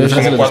acuerdo.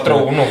 Como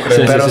 4-1,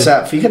 creo. Pero, o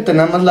sea, fíjate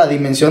nada más la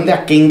dimensión de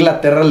a qué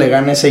Inglaterra le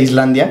gana esa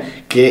Islandia.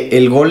 Que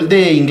el gol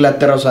de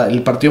Inglaterra, o sea,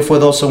 el partido fue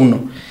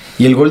 2-1.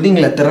 Y el gol de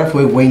Inglaterra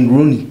fue Wayne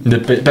Rooney.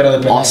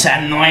 O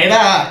sea, no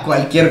era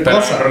cualquier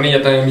cosa. Pero Rooney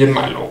ya también bien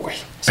malo, güey. O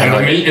sea,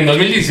 en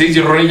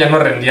 2016 Rooney ya no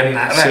rendía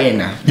nada. Sí,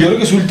 no. Yo creo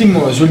que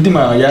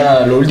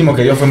lo último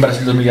que dio fue en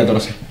Brasil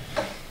 2014.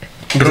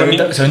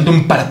 Se aventó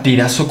un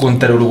partidazo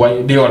contra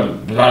Uruguay. Digo,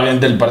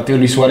 obviamente el partido de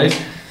Luis Suárez.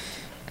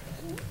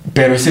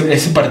 Pero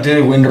ese partido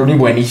de Wayne Rooney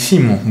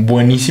buenísimo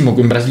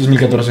en Brasil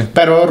 2014.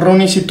 Pero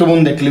Rooney sí tuvo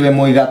un declive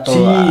muy gato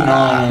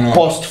no.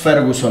 Post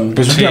Ferguson.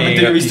 Pues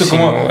últimamente he visto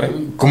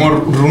como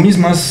Rooney es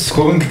más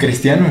joven que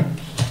Cristiano.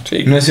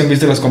 Sí. No sé si han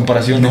visto las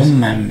comparaciones. No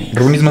mames.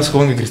 Rooney es más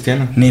joven que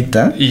Cristiano.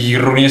 ¿Neta? Y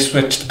Rooney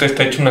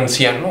está hecho un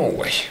anciano,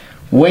 güey.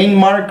 Wayne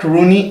Mark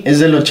Rooney es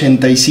del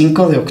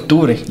 85 de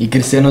octubre y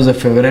Cristiano es de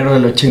febrero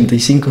del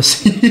 85.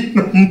 Sí,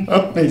 no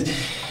mames.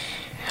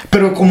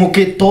 Pero como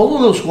que todos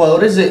los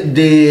jugadores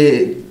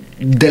de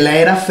de la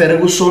era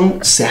Ferguson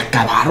se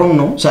acabaron,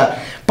 ¿no? O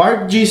sea,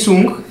 Park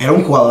Ji-sung era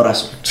un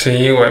jugadorazo.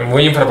 Sí, güey,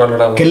 muy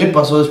infravalorado. ¿Qué le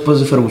pasó después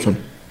de Ferguson?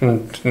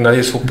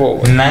 Nadie supo,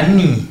 güey.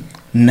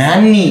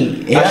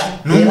 Nani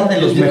era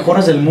de los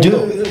mejores del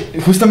mundo.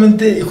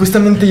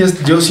 Justamente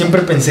yo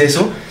siempre pensé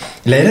eso.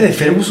 La era de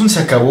Ferguson se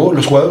acabó,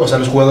 los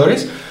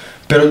jugadores,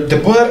 pero te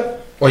puedo dar,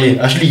 oye,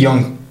 Ashley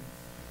Young,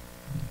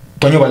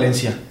 Toño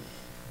Valencia,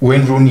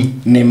 Wayne Rooney,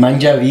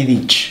 Nemanja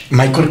Vidic,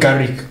 Michael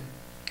Carrick,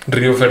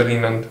 Río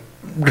Ferdinand,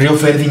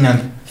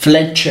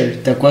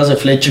 Fletcher, ¿te acuerdas de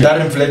Fletcher?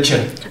 Darren Fletcher,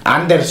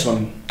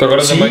 Anderson. ¿Te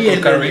acuerdas de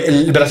Michael Carrick?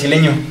 El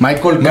brasileño.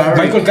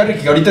 Michael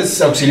Carrick, que ahorita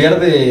es auxiliar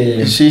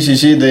de...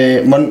 Sí,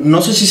 bueno,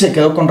 no sé si se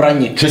quedó con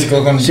Rangnick. Sí, se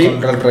quedó con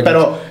Rangnick.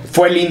 Pero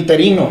fue el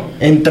interino.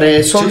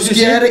 Entre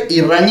Solskjaer y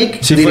Rangnick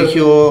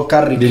dirigió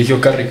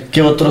Carrick.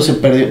 ¿Qué otro se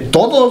perdió?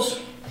 Todos.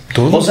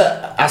 O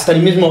sea, hasta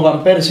el mismo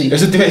Van Persie.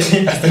 Eso te iba a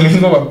decir, hasta el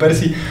mismo Van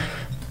Persie.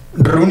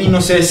 Rooney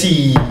no sé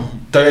si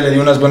todavía le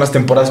dio unas buenas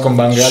temporadas con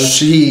Van Gaal.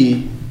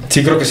 Sí,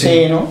 creo que sí.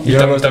 Sí, ¿no? Y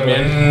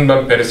también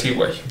Van Persie,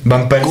 güey.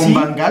 ¿Van Persie? ¿Con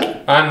Van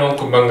Gaal? Ah, no,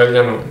 con Van Gaal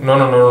ya no.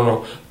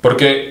 No.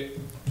 Porque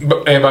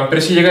Van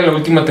Persie llega en la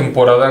última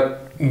temporada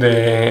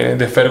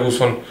de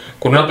Ferguson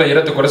con una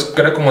playera, ¿te acuerdas?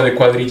 Que era como de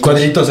cuadritos.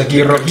 Cuadritos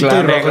aquí, rojito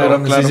y rojo.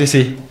 Claro.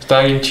 Sí.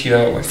 Estaba bien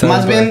chida, güey.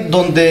 Más bien,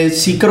 donde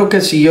sí creo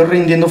que siguió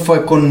rindiendo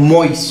fue con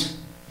Moyes.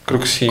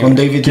 Creo que sí. Con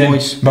David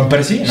Moyes. ¿Van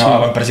Persie? No, Sí.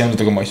 Van Persie no le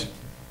tocó Moyes.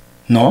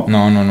 ¿No?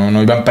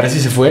 No. Y Van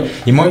Persie se fue.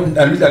 Y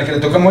al que le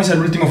tocó a Moyes al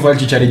último fue al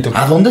Chicharito.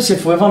 ¿A dónde se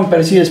fue Van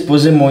Persie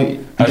después de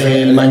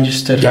del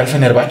Manchester? Ya al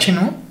Fenerbahce,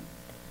 ¿no?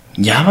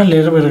 Ya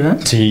valer, ¿verdad?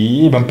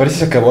 Sí, Van Persie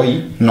se acabó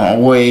ahí. No,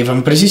 güey,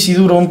 Van Persie sí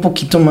duró un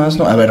poquito más,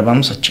 ¿no? A ver,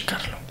 vamos a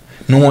checarlo.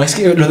 No, es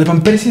que lo de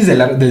Van Persie es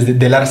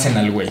del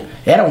Arsenal, güey.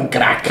 Era un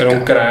crack.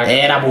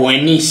 Era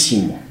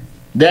buenísimo.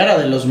 Era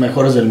de los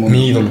mejores del mundo.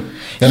 Mi ídolo.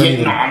 No,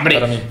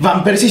 hombre.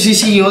 Van Persie sí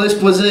siguió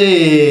después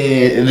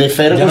de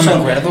Ferguson. Ya no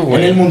me acuerdo,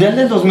 güey. En el Mundial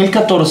del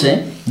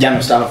 2014 ya no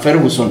estaba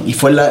Ferguson. Y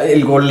fue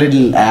el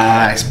gol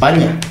a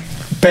España.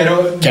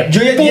 Pero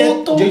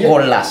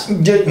golazo.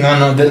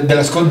 De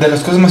las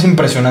cosas más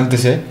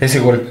impresionantes, ese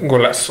gol.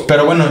 Golazo.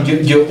 Pero bueno,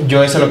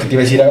 yo eso es lo que te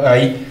iba a decir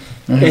ahí.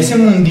 Ese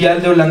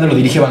Mundial de Holanda lo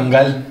dirige Van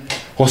Gaal.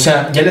 O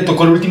sea, ya le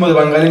tocó el último de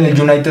Van Gaal en el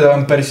United a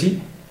Van Persie.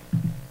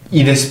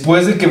 Y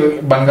después de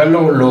que Van Gaal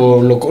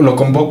lo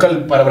convoca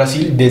para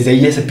Brasil, desde ahí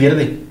ya se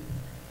pierde.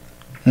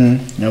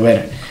 A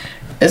ver,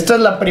 esta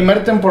es la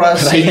primera temporada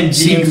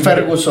sin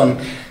Ferguson.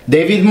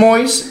 David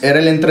Moyes era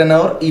el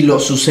entrenador y lo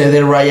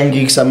sucede Ryan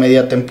Giggs a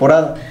media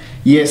temporada.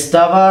 Y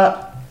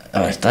estaba...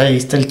 ahí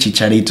está el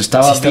Chicharito.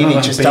 Estaba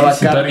Vidic, estaba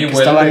Carrick,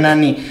 estaba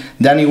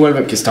Danny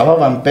Welbeck, que estaba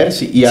Van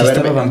Persie. Y a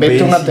ver,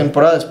 vete una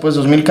temporada después,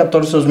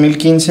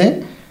 2014-2015,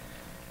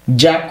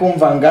 ya con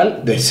Van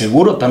Gaal, de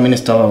seguro también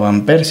estaba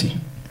Van Persie.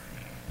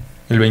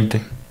 El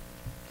 20.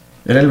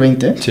 ¿Era el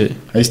 20? Sí.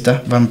 Ahí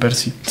está, Van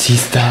Persie. Sí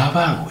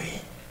estaba, güey.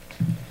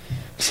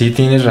 Sí,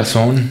 tienes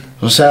razón.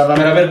 O sea,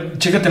 Pero a ver,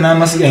 chécate nada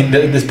más.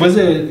 Después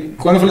de...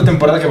 ¿Cuándo fue la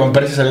temporada que Van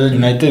Persie salió del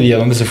United y a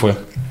dónde se fue?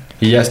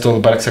 Y ya es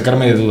todo, para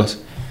sacarme de dudas.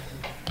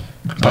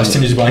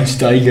 Bastian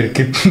Schweinsteiger,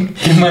 qué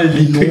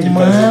maldito.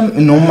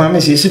 No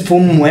mames, ese fue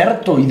un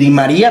muerto. Y Di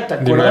María, ¿te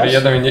acuerdas? Di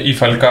María también, y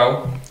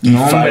Falcao.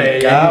 No,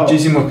 hombre,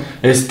 muchísimo.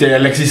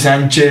 Alexis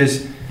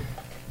Sánchez.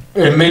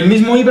 El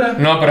mismo Ibra.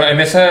 No, pero en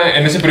ese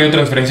periodo de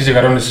transferencias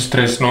llegaron esos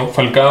tres, ¿no?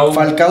 Falcao,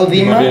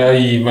 Dima María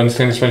y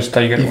Bastian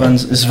Schweinsteiger.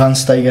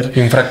 Y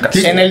un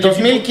fracaso. En el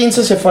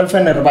 2015 se fue al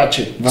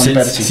Fenerbahce, Van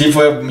Persie. Sí,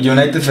 fue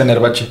United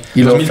Fenerbahce.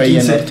 Y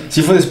 2015.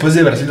 Sí, fue después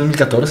de Brasil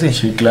 2014.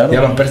 Sí, claro. Ya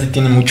Van Persie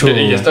tiene mucho...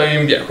 Ya estaba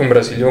bien viejo en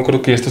Brasil. Yo me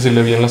acuerdo que se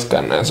le veían las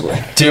canas, güey.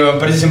 Sí, Van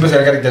Persie siempre se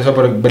había caracterizado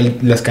por ver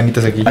las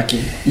canitas aquí.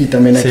 Aquí. Y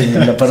también aquí,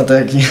 en la parte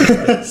de aquí.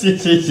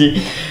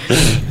 Sí.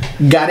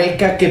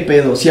 Gareca, ¿qué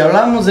pedo? Si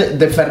hablábamos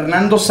de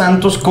Fernando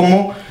Santos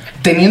como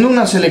teniendo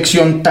una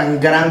selección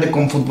tan grande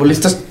con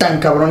futbolistas tan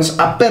cabrones,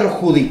 ha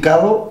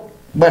perjudicado,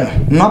 bueno,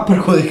 no ha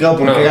perjudicado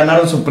porque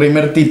ganaron su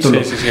primer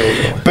título, sí,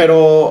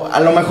 pero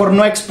a lo mejor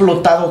no ha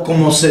explotado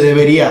como se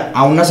debería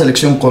a una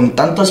selección con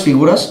tantas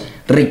figuras.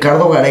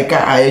 Ricardo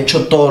Gareca ha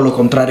hecho todo lo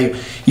contrario.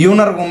 Y un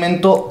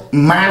argumento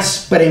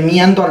más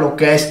premiando a lo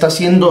que está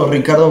haciendo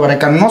Ricardo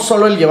Gareca, no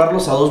solo el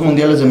llevarlos a 2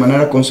 mundiales de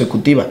manera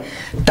consecutiva,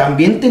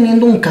 también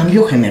teniendo un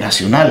cambio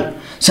generacional.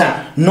 O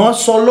sea, no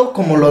solo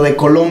como lo de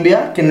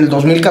Colombia, que en el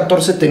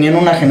 2014 tenían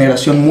una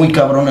generación muy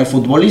cabrona de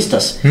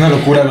futbolistas. Una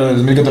locura lo del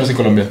 2014 en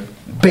Colombia.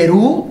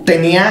 Perú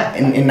tenía,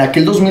 en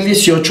aquel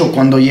 2018,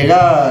 cuando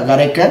llega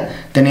Gareca,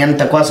 tenían,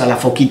 ¿te acuerdas? A la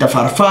Foquita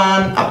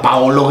Farfán, a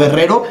Paolo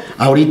Guerrero.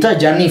 Ahorita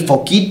ya ni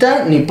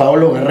Foquita ni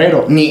Paolo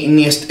Guerrero.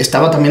 Ni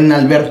estaba también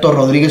Alberto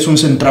Rodríguez, un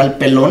central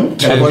pelón,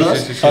 ¿te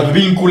acuerdas? Sí.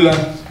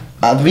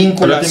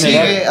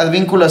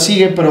 Advíncula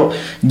sigue, pero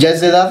ya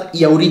es de edad.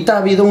 Y ahorita ha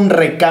habido un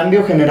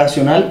recambio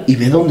generacional. ¿Y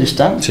ve dónde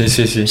están? Sí.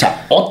 O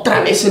sea,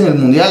 otra vez en el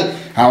Mundial.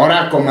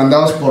 Ahora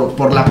comandados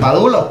por la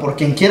Padula o por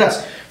quien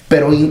quieras.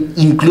 Pero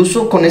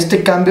incluso con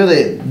este cambio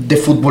de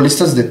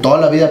futbolistas de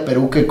toda la vida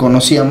Perú que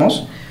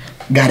conocíamos,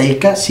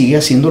 Gareca sigue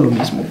haciendo lo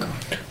mismo, cabrón.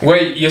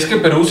 Güey, y es que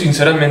Perú,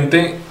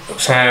 sinceramente, o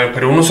sea,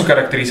 Perú no se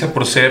caracteriza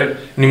por ser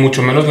ni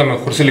mucho menos la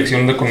mejor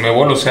selección de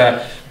CONMEBOL. O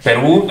sea,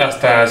 Perú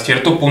hasta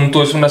cierto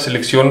punto es una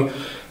selección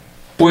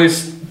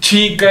pues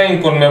chica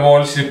en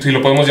CONMEBOL, si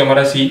lo podemos llamar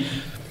así,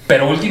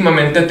 pero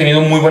últimamente ha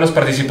tenido muy buenas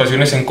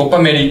participaciones en Copa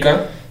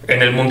América,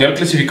 en el Mundial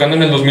clasificando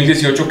en el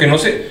 2018, que no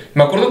sé,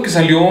 me acuerdo que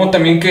salió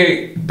también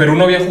que Perú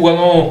no había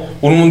jugado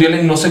un Mundial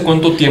en no sé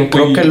cuánto tiempo.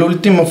 Creo que el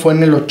último fue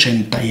en el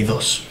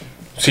 82.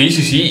 Sí,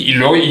 y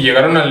luego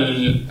llegaron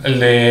al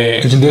de...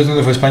 ¿El 82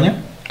 dónde fue España?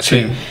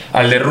 Sí,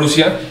 al de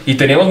Rusia, y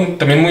teníamos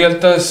también muy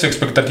altas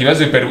expectativas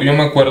de Perú, yo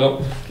me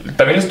acuerdo.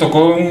 También les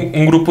tocó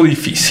un grupo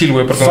difícil,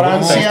 güey, porque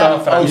Francia,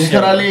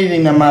 Australia y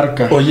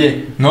Dinamarca.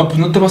 Oye, no, pues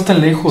no te vas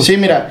tan lejos. Sí,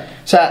 mira,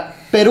 o sea,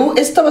 Perú,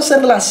 esta va a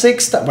ser la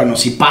sexta, bueno,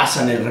 si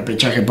pasan el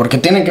repechaje, porque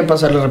tienen que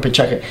pasar el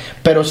repechaje,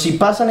 pero si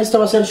pasan, esta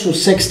va a ser su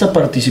sexta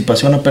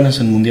participación apenas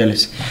en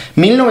mundiales.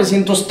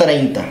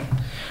 1930,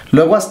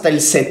 luego hasta el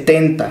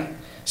 70,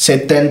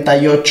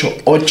 78,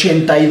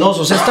 82,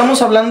 o sea,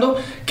 estamos hablando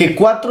que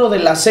 4 de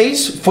las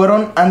 6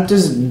 fueron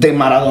antes de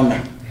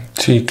Maradona.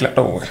 Sí,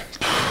 claro, güey.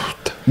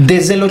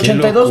 Desde el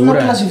 82 no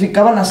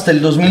clasificaban hasta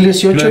el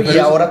 2018 y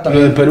ahora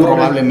también lo de Perú,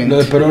 probablemente.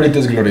 Lo de Perú ahorita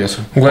es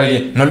glorioso.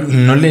 Güey,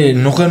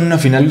 ¿no juegan una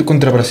final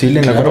contra Brasil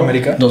en la Copa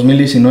América?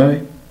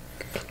 2019.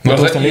 No,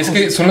 o sea, y es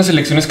que son las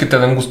elecciones que te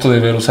dan gusto de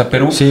ver. O sea,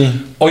 Perú.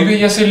 Sí. Hoy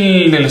veías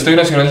el Estadio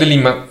Nacional de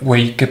Lima,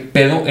 güey. Qué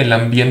pedo el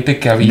ambiente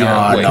que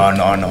había, güey.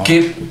 No.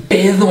 Qué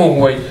pedo,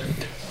 güey.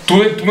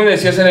 Tú me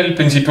decías en el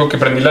principio que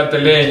prendí la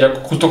tele ya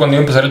justo cuando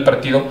iba a empezar el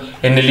partido,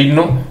 en el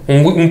himno,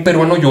 un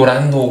peruano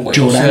llorando, güey.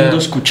 Llorando, o sea,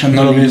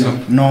 escuchando. No lo vi eso.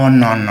 No,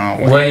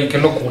 güey. Güey, qué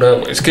locura,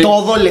 güey. Es que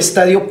todo el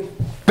estadio,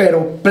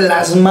 pero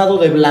plasmado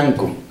de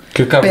blanco.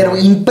 Qué cabrón. Pero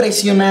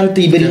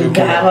impresionante, y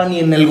brincaban,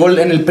 y en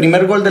el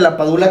primer gol de la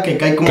Padula que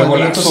cae como qué al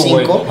golazo, 5.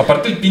 güey.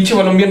 Aparte el pinche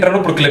balón bien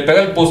raro porque le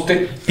pega al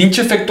poste,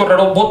 pinche efecto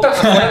raro, bota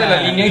afuera de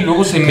la línea y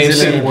luego se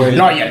mete, güey.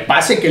 No, y el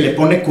pase que le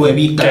pone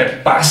Cuevita. Qué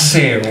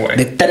pase, güey.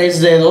 De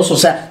 3 dedos, o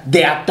sea,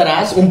 de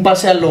atrás, un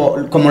pase a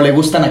lo como le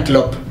gustan a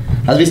Klopp.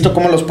 ¿Has visto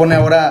cómo los pone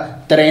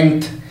ahora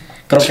Trent?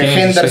 Creo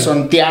que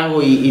Henderson,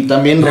 Thiago y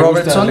también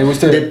Robertson, le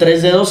gusta. de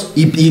 3 dedos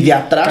y de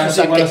atrás, o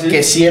sea,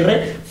 que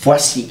cierre, fue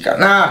así,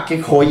 qué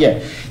joya.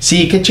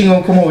 Sí, qué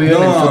chingón cómo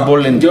viven el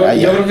fútbol yo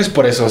creo que es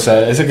por eso, o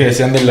sea, ese que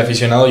decían del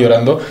aficionado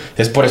llorando,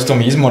 es por esto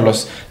mismo,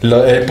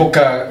 la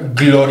época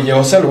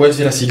gloriosa, lo voy a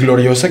decir así,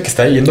 gloriosa, que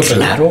está yendo.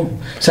 Claro, o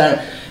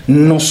sea,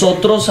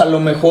 nosotros a lo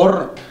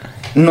mejor...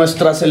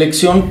 Nuestra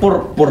selección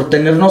por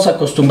tenernos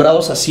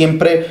acostumbrados a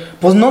siempre,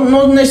 pues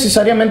no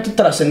necesariamente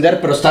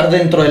trascender, pero estar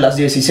dentro de las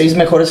 16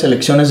 mejores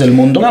selecciones del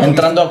mundo,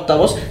 entrando a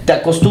octavos, te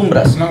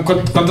acostumbras. No,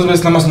 ¿cuántas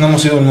veces nada más no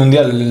hemos ido a un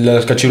mundial? ¿La de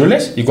los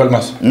cachirules? ¿Y cuál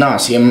más? No,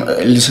 sí,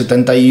 el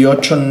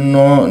 78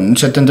 no,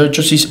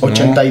 78 sí,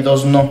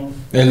 82 no.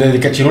 El de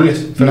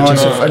cachirules. No,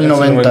 ese fue el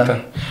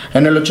 90.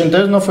 En el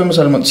 82 no fuimos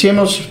al mundial. Sí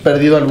hemos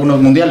perdido algunos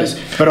mundiales,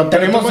 pero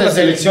tenemos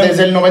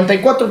desde el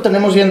 94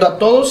 tenemos yendo a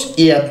todos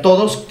y a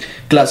todos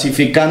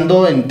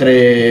clasificando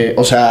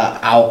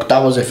a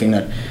octavos de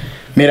final.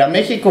 Mira,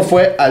 México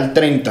fue al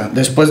 30,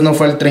 después no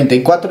fue al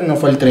 34 y no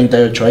fue al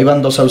 38. Ahí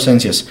van 2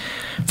 ausencias.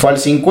 Fue al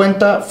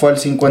 50, fue al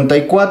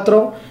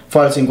 54,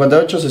 fue al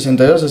 58,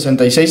 62,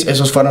 66.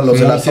 Esos fueron los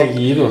de la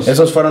Tota.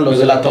 Esos fueron los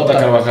de la Tota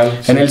Carvajal.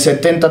 En el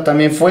 70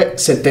 también fue,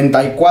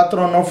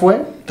 74 no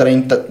fue,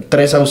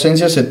 3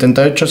 ausencias,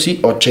 78 sí,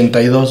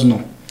 82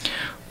 no.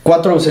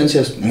 4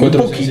 ausencias, muy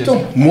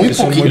poquito.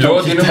 Y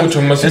luego tiene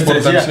mucho más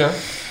importancia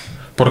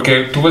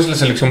porque tú ves la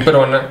selección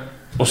peruana,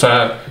 o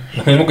sea,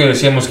 lo mismo que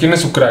decíamos, ¿quién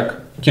es su crack?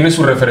 ¿Quién es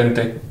su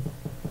referente?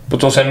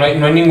 Pues, o sea, no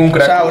hay ningún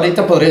crack. O sea,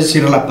 ahorita podrías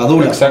decir la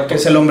Padula, exacto, que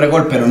es el hombre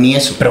gol, pero ni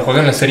eso. Pero juega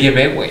en la Serie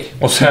B, güey.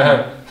 O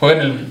sea,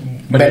 juega en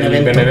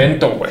el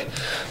Benevento, güey.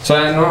 O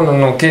sea,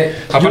 no, ¿qué?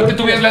 Aparte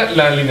tú ves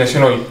la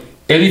alineación hoy.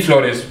 Eddie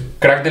Flores,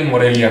 crack del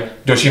Morelia.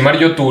 Yoshimar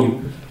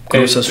Yotun,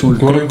 Cruz Azul.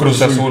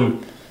 Cruz Azul.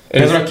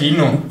 Pedro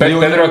Aquino.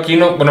 Pedro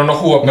Aquino, bueno, no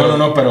jugó.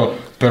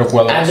 Pero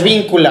jugador.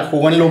 Advíncula,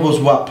 jugó en Lobos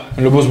WAP.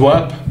 Lobos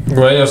WAP.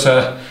 Güey, o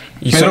sea...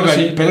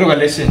 Pedro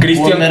Galese.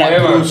 Cristian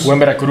Cuevas. Buen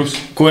Veracruz.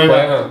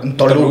 Cueva. En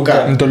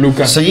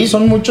Toluca. Sí,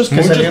 son muchos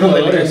que salieron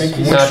del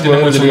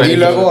MX. Y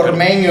luego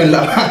Ormeño en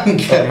la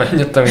banca.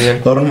 Ormeño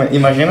también.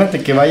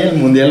 Imagínate que vaya al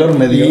Mundial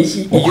Ormedio.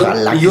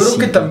 Ojalá. Y yo creo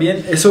que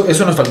también, eso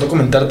nos faltó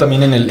comentar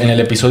también en el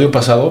episodio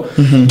pasado.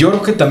 Yo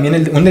creo que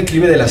también un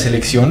declive de la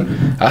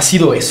selección ha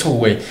sido eso,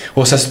 güey.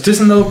 O sea, si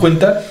ustedes han dado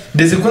cuenta,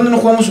 ¿desde cuándo no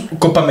jugamos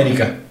Copa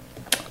América?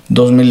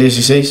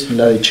 2016,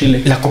 la de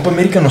Chile. La Copa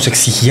América nos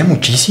exigía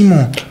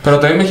muchísimo. Pero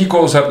también México,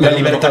 o sea, la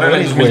Libertadores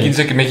en el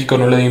 2015 que México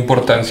no le dio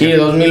importancia. Sí,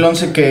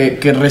 2011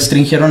 que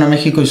restringieron a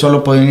México y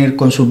solo podían ir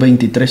con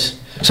sub-23.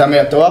 O sea,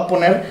 mira, te voy a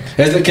poner...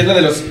 ¿Qué es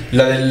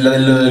la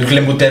del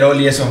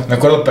Clembuterol y eso? Me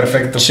acuerdo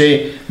perfecto.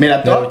 Sí,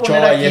 mira, te voy a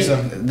poner aquí,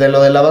 de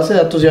lo de la base de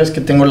datos, ya ves que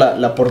tengo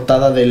la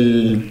portada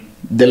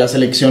de la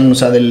selección, o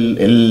sea,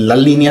 la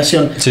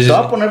alineación. Te voy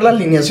a poner la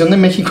alineación de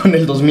México en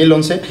el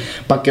 2011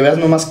 para que veas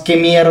nomás qué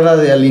mierda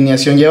de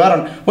alineación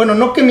llevaron. Bueno,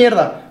 no qué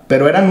mierda,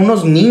 pero eran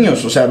unos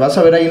niños, o sea, vas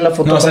a ver ahí en la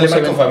foto. No, sale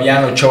Marco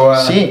Fabián,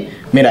 Ochoa. Sí,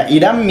 mira,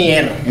 Irán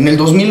Mier, en el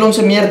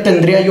 2011 Mier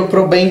tendría yo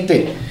creo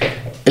 20.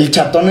 El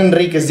Chatón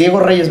Enríquez, Diego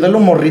Reyes, ve lo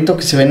morrito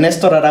que se ve,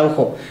 Néstor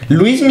Araujo,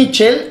 Luis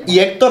Michel y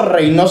Héctor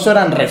Reynoso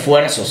eran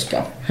refuerzos,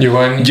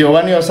 cabrón.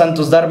 Giovanni Dos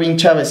Santos, Darwin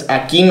Chávez,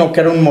 Aquino,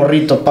 que era un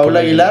morrito, Paula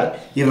Aguilar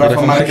y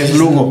Rafa Márquez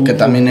Lugo, que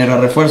también era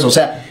refuerzo. O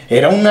sea,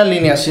 era una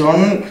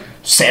alineación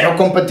cero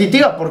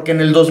competitiva, porque en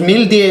el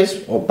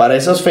 2010, o para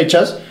esas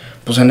fechas,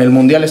 pues en el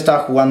Mundial estaba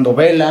jugando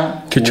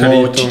Vela,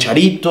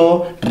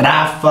 Chicharito,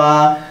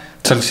 Rafa...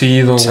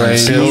 Salcido,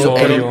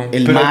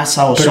 el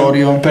Maza,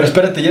 Osorio. Pero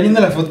espérate, ya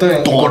viendo la foto de...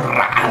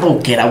 Torrado,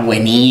 que era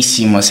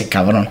buenísimo ese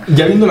cabrón.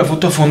 Ya viendo la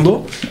foto a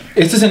fondo,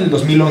 este es en el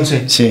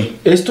 2011. Sí.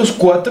 Estos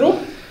 4, o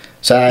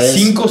sea,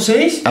 5,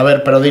 6... A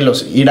ver, pero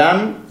dilos.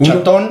 Irán,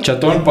 Chatón,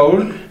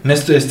 Paul,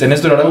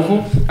 Néstor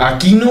Araujo,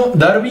 Aquino,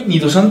 Darwin y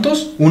Dos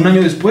Santos, un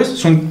año después,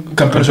 son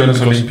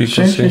campeones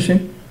olímpicos.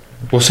 Sí.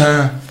 O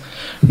sea...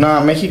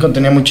 No, México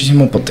tenía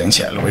muchísimo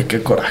potencial, güey.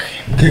 Qué coraje.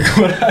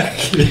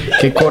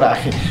 Qué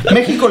coraje.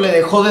 México le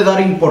dejó de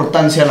dar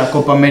importancia a la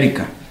Copa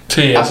América.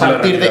 Sí,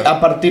 a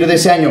partir de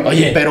ese año.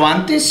 Oye, pero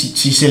antes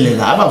sí se le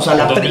daba. O sea, en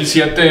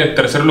 2007,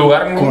 tercer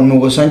lugar, ¿no? Con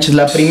Hugo Sánchez.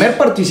 La primera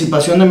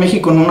participación de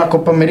México en una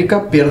Copa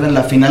América pierde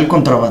la final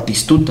contra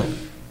Batistuta.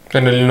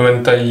 En el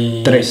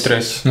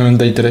 93.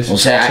 O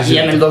sea, y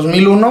en el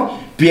 2001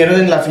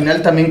 pierden la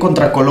final también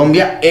contra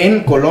Colombia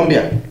en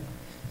Colombia.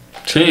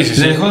 Sí.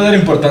 Le dejó de dar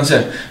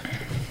importancia.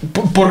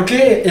 ¿Por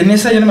qué en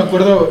esa, ya no me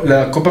acuerdo,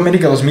 la Copa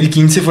América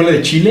 2015 fue la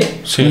de Chile?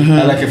 Sí.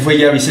 A la que fue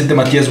ya Vicente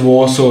Matías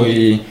Bozo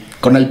y...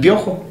 Con el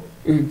Piojo.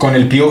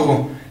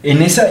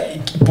 En esa,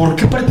 ¿por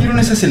qué partieron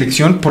esa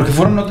selección? Porque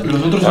fueron los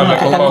otros... La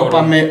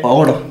Copa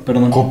Oro.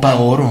 Copa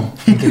Oro.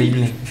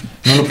 Increíble.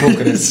 No lo puedo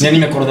creer. Ya ni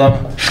me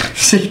acordaba.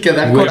 Sí, que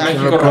da coraje.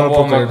 México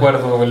robó, me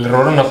acuerdo. El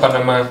error a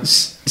Panamá.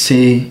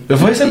 Sí. ¿Pero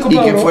fue esa Copa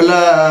Oro? Y que fue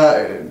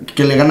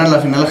que le gana la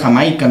final a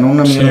Jamaica, ¿no?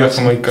 Una mierda. Sí,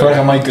 a Jamaica. Fue a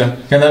Jamaica.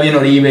 Que andaba bien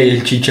Oribe y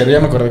el Chicharo, ya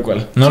me acuerdo de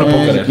cuál. No lo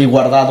puedo creer. Y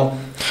Guardado.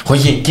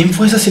 Oye, ¿quién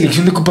fue esa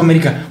selección de Copa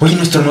América? Oye,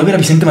 nuestro 9 era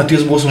Vicente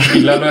Matías Bozo.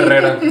 Y Lalo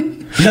Herrera.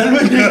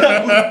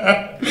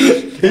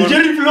 El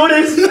Jerry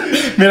Flores.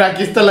 Mira,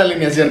 aquí está la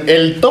alineación.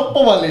 El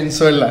Topo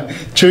Valenzuela,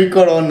 Chuy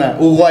Corona,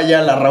 Hugo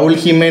Ayala, Raúl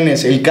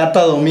Jiménez, el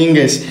Cata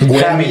Domínguez,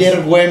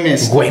 Javier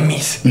Güemes.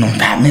 No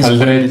mames.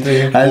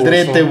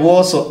 Aldrete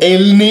Bozo.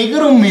 El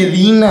Negro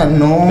Medina,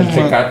 no. El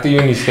Tecate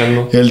iba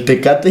iniciando. El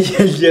Tecate y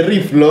el Jerry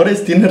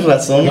Flores, tienes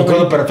razón. Me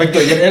acuerdo perfecto.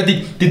 Era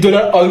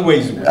titular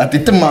always. A ti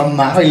te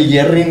mamaba el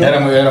Jerry, ¿no? Era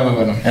muy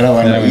bueno.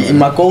 Y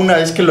me acuerdo una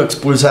vez que lo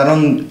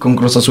expulsaron con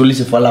Cruz Azul y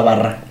se fue a la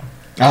barra.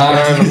 No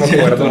me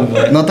acuerdo.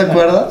 ¿No te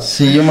acuerdas?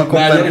 Sí, yo me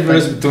acuerdo. Jerry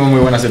Flores tuvo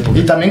muy buenas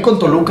épocas. Y también con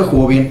Toluca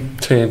jugó bien.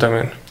 Sí,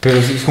 también.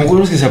 Pero son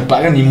juegos que se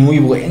apagan y muy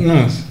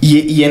buenos.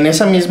 Y en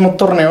ese mismo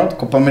torneo,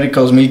 Copa América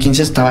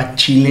 2015, estaba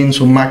Chile en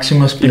su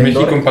máximo esplendor. Y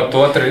México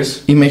empató a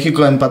 3. Y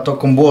México empató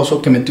con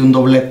Bozo, que metió un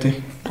doblete.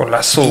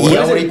 Golazo, Y güey.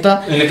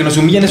 ahorita... En la que nos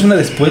humillan es una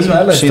después,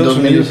 ¿verdad? La de Sí, Estados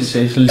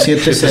 2016, el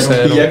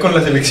 7-0. Y ya con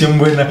la selección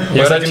buena. Y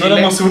O ahora sea, que Chile. no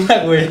damos una,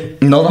 güey.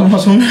 No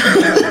damos una.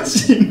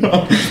 Sí,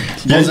 no.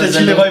 Ya está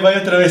Chile, bye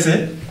otra vez,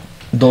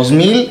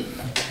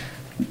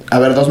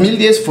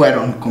 2010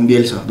 fueron con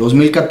Bielsa.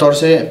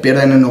 2014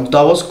 pierden en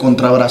octavos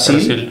contra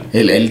Brasil.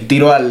 El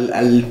tiro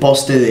al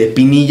poste de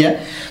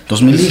Pinilla.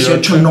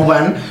 2018 no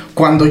van.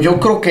 Cuando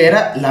yo creo que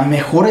era la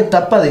mejor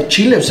etapa de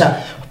Chile. O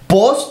sea,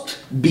 post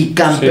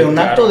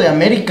bicampeonato de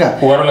América.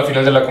 Jugaron la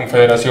final de la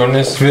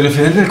Confederaciones. La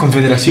final de la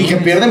Confederación. Y que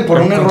pierden por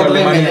un error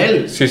de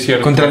Medel. Sí,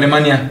 cierto. Contra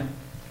Alemania.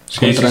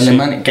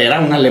 Alemania. Que era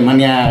una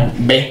Alemania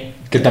B.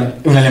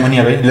 Una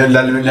Alemania B.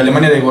 La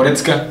Alemania de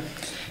Goretzka.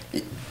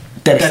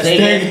 Ter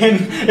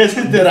Stegen,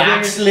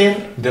 Draxler,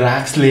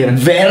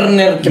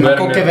 Werner, que me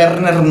acuerdo que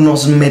Werner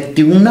nos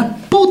metió una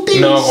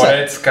putiza. No,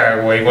 Goretzka,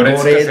 güey.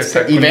 Goretzka se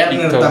sacó y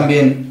Werner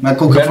también. Me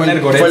acuerdo que fue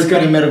el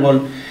primer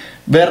gol.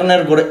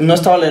 ¿No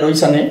estaba Leroy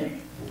Sané?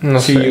 No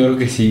sí, sé. yo creo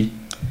que sí.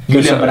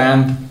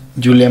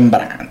 Julian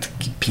Brandt.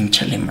 Qué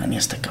pinche Alemania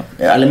está cabrón.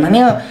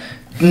 Alemania,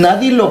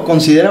 nadie lo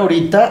considera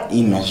ahorita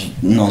y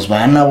nos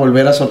van a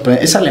volver a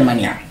sorprender. Es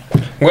Alemania.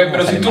 Güey,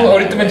 pero si tú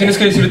ahorita me tienes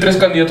que decir 3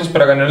 candidatos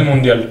para ganar el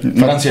Mundial.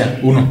 Francia,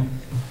 1.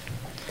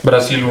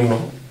 Brasil, 1.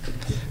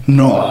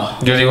 No.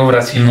 Yo digo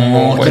Brasil.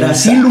 No, güey.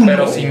 Brasil 1.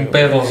 Pero sin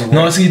pedos, güey.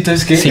 No, sí,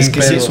 entonces ¿qué? Sin Es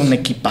que sí pedos. es un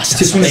equipazo.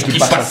 Sí, es un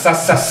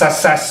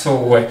equipazazazazo,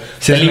 güey.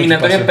 Sí, es un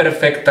Eliminatoria equipazo.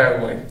 perfecta,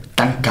 güey.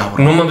 Tan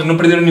cabrón. No mames, no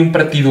perdieron ni un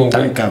partido,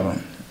 Tan güey.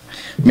 cabrón.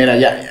 Mira,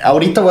 ya,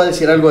 ahorita voy a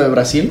decir algo de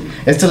Brasil.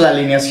 Esta es la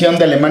alineación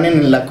de Alemania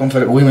en la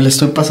conferencia. Uy, me la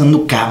estoy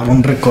pasando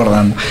cabrón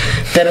recordando.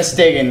 Ter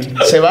Stegen,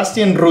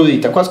 Sebastián Rudi.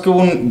 ¿Te acuerdas que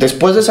hubo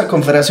después de esa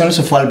confederación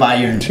se fue al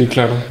Bayern? Sí,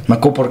 claro. Me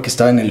acuerdo porque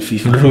estaba en el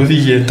FIFA.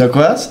 Rudiger. ¿Te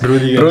acuerdas?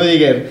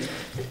 Rudiger.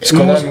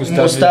 ESCOBAR,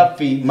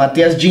 Mustafi,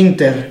 Matías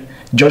Ginter,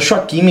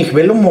 Joshua Kimmich,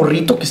 ve lo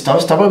morrito que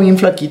estaba bien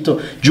flaquito.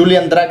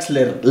 Julian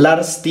Draxler,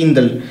 Lars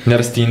Tindl,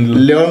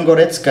 León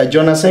Goretzka,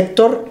 Jonas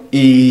Héctor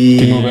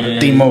y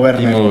Timo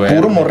Werner.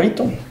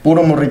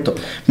 Puro morrito.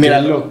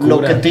 Mira,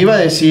 lo que te iba a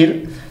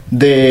decir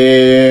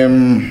de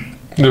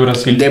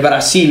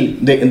Brasil,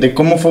 de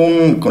cómo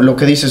fue lo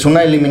que dices,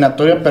 una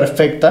eliminatoria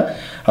perfecta.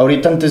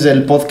 Ahorita antes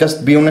del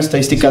podcast vi una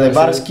estadística de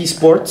Barsky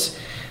Sports.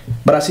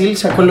 Brasil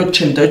sacó el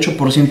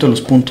 88% de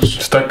los puntos.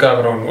 Está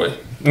cabrón, güey.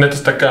 Neta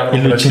está cabrón.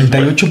 El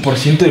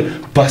 88%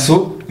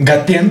 pasó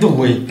gateando,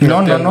 güey.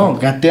 No,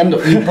 gateando.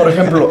 Y por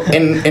ejemplo,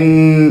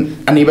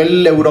 a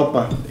nivel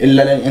Europa,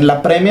 en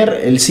la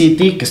Premier, el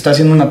City, que está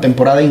haciendo una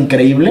temporada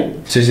increíble,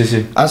 Sí.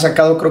 ha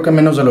sacado creo que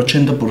menos del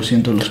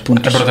 80% de los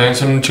puntos. Pero también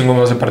son un chingo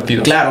más de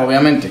partidos. Claro,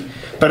 obviamente.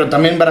 Pero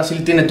también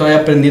Brasil tiene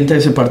todavía pendiente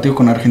ese partido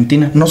con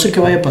Argentina. No sé qué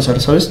vaya a pasar,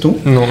 ¿sabes tú?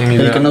 No, ni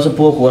idea. El que no se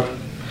pudo jugar.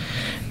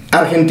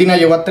 Argentina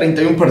llegó a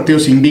 31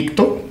 partidos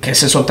invicto, que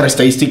esa es otra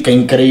estadística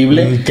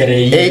increíble.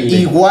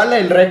 Iguala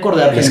el récord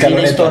de Argentina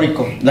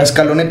histórico. La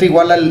escaloneta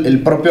iguala el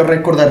propio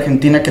récord de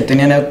Argentina que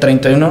tenían el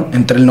 31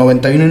 entre el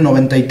 91 y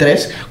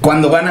 93,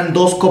 cuando ganan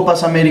 2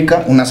 Copas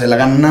América, una se la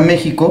ganan a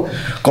México,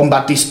 con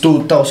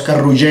Batistuta,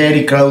 Oscar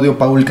Ruggeri, Claudio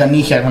Paul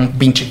Canigia, un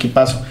pinche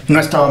equipazo. No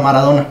estaba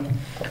Maradona.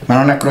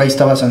 Maradona creo ahí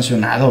estaba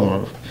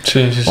sancionado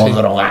o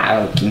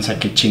drogado, quién sabe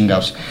qué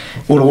chingados.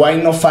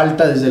 Uruguay no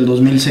falta desde el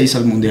 2006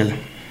 al Mundial.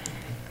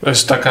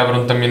 Está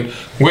cabrón también.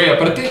 Güey,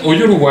 aparte,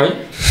 hoy Uruguay,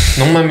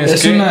 no mames.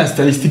 Es una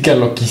estadística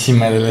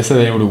loquísima de esa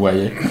de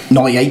Uruguay,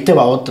 No, y ahí te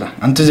va otra,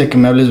 antes de que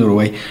me hables de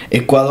Uruguay.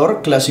 Ecuador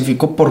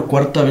clasificó por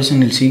 4ª vez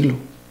en el siglo.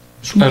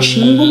 Es un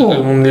chingo.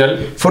 El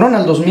Mundial. Fueron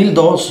al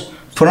 2002,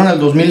 fueron al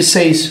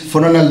 2006,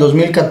 fueron al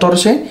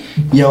 2014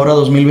 y ahora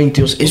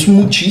 2022. Es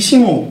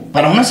muchísimo.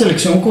 Para una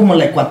selección como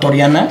la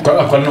ecuatoriana.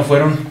 ¿A cuál no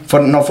fueron?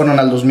 No fueron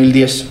al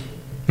 2010.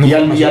 Y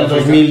al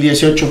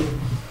 2018.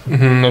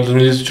 No, al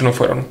 2018 no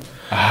fueron.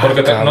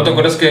 Porque ¿no te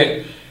acuerdas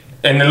que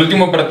en el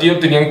último partido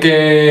tenían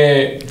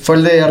que... Fue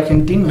el de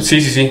Argentina. Sí.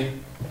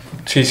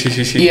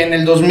 Y en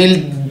el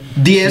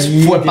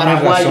 2010 fue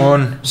Paraguay.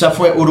 Razón. O sea,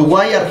 fue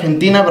Uruguay,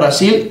 Argentina,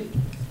 Brasil,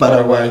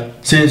 Paraguay.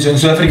 Sí, en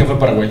Sudáfrica fue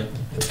Paraguay.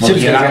 Sí,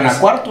 llegaron a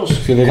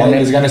cuartos.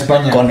 Les gana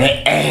España. Con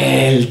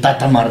el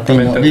Tata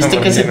Martino. ¿Viste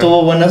que se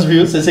tuvo buenas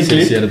views ese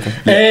clip? Sí, cierto.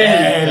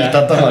 El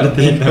Tata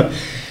Martino.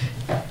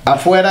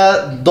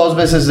 Afuera 2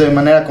 veces de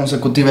manera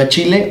consecutiva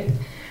Chile.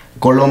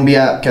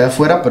 Colombia queda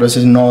fuera, pero ese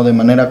es no de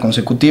manera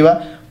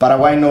consecutiva.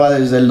 Paraguay no va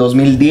desde el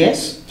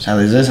 2010, o sea,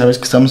 desde esa vez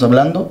que estamos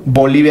hablando.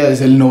 Bolivia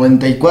desde el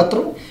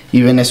 94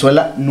 y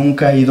Venezuela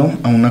nunca ha ido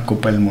a una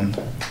Copa del Mundo.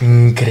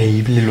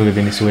 Increíble lo de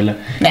Venezuela.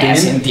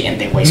 Se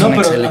entiende, güey, es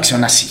una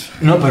selección así.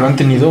 No, pero han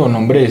tenido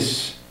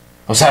nombres,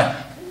 o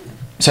sea,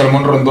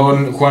 Salomón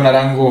Rondón, Juan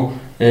Arango.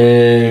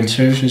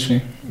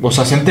 Sí. O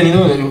sea, se han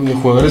tenido de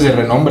jugadores de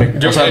renombre.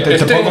 O sea, te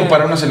puedo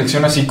comparar una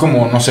selección así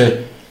como, no sé,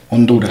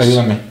 Honduras.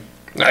 Ayúdame.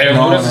 Ay,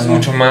 Honduras es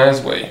mucho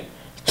más, güey.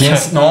 ¿Quién?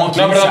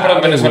 Perdón,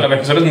 Venezuela.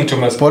 Venezuela es mucho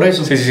más. Por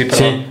eso. Sí, perdón.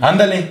 Sí,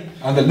 ándale.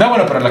 No,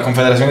 bueno, pero la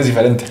confederación es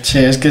diferente. Sí,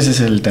 es que ese es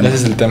el tema.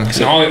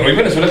 Sí. No, hoy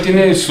Venezuela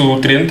tiene su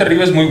tridente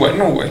arriba, es muy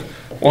bueno, güey.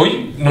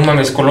 Hoy, no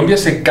mames, Colombia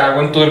se cagó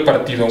en todo el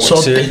partido,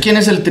 güey. ¿Quién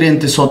es el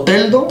tridente?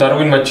 Soteldo,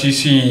 Darwin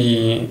Machís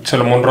y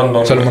Salomón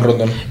Rondón.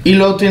 Y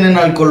luego tienen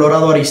al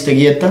Colorado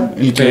Aristeguieta,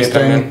 el que está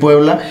también en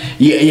Puebla.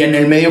 Y en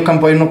el medio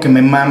campo hay uno que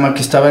me mama, que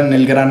estaba en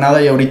el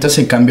Granada y ahorita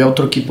se cambió a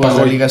otro equipo de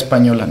la Liga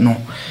Española. No,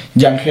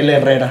 Yangel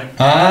Herrera.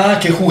 Ah,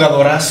 qué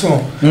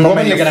jugadorazo. No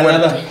me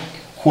Granada.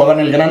 Jugaba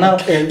en el Granada.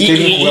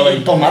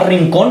 Y Tomás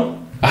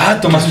Rincón.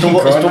 Tomás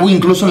estuvo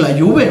incluso en la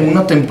Juve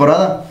una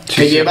temporada.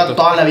 Que lleva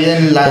toda la vida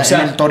en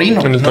el Torino.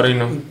 En el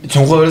Torino.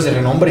 Son jugadores de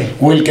renombre.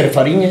 Wilker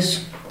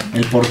Fariñez,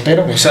 el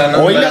portero. O sea,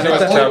 hoy le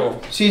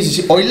atajó.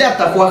 Sí. Hoy le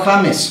atajó a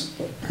James.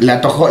 Le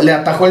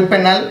atajó el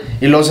penal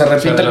y luego se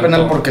repite el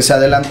penal porque se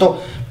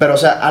adelantó. Pero, o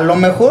sea, a lo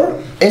mejor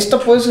esta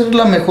puede ser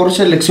la mejor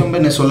selección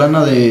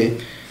venezolana de,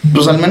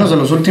 pues al menos de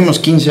los últimos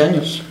 15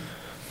 años.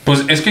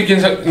 Pues es que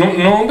quién sabe.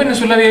 No,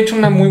 Venezuela había hecho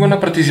una muy buena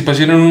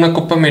participación en una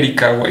Copa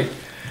América, güey.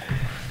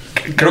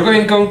 Creo que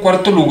habían quedado en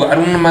 4º lugar,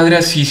 una madre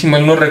así, si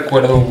mal no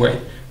recuerdo, güey.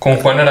 Con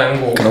Juan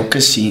Arango. Creo que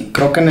sí.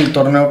 Creo que en el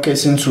torneo que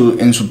es en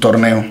su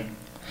torneo.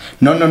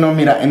 No,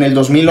 mira, en el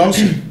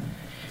 2011.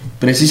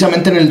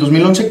 Precisamente en el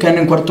 2011 quedan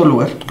en 4º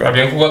lugar.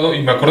 Habían jugado,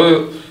 y me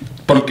acuerdo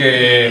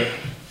porque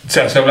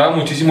se hablaba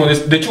muchísimo de...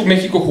 De hecho,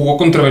 México jugó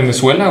contra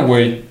Venezuela,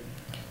 güey.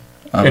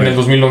 En el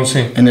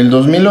 2011. En el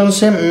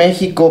 2011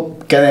 México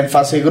queda en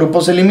fase de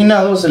grupos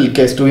eliminados. El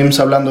que estuvimos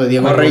hablando de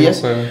Diego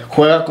Reyes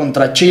juega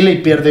contra Chile y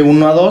pierde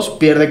 1-2.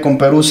 Pierde con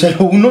Perú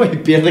 0-1 y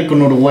pierde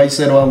con Uruguay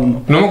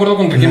 0-1. No me acuerdo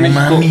contra quién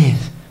México.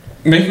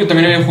 México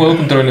también había jugado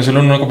contra Venezuela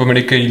en una Copa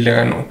América y le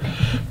ganó.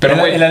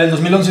 Pero en la del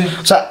 2011.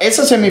 O sea,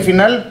 esa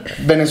semifinal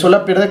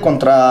Venezuela pierde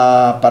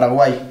contra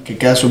Paraguay, que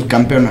queda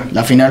subcampeona.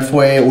 La final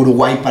fue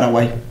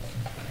Uruguay-Paraguay.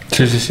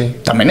 Sí.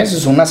 También eso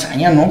es una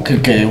hazaña, ¿no?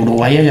 Que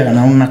Uruguay haya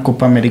ganado una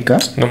Copa América.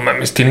 No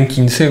mames, tienen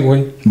 15,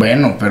 güey.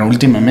 Bueno, pero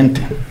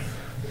últimamente.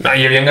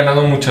 Y habían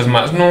ganado muchas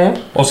más, ¿no?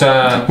 O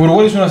sea...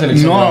 Uruguay es una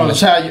selección. No, grande. O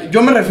sea,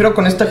 yo me refiero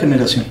con esta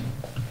generación.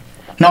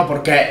 No,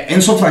 porque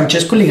Enzo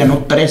Francesco le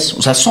ganó 3.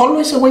 O sea,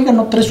 solo ese güey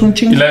ganó 3, un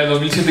chingo. ¿Y la de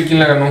 2007 quién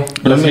la ganó?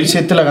 ¿Brasil?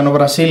 2007 la ganó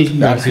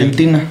Brasil,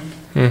 Argentina.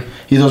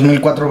 Y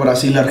 2004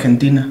 Brasil,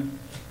 Argentina.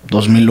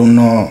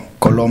 2001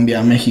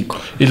 Colombia, México.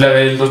 ¿Y la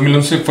del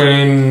 2011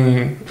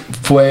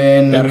 fue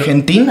en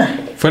Argentina?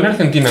 Fue en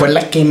Argentina. Fue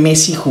la que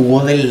Messi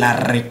jugó de la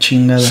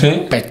rechingada.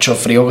 ¿Sí? Pecho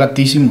frío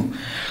gatísimo.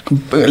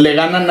 Le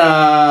ganan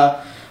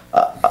a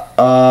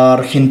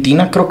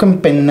Argentina, creo que en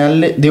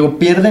penales,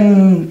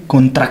 pierden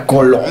contra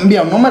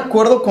Colombia, no me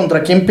acuerdo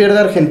contra quién pierde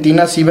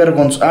Argentina, así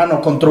vergonzoso.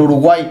 No, contra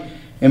Uruguay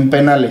en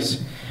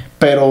penales,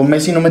 pero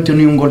Messi no metió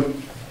ni un gol.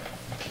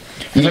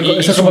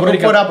 Esa Copa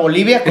América era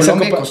Bolivia,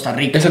 Colombia y Costa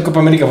Rica. Esa Copa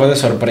América fue de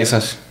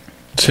sorpresas.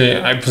 Sí,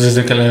 pues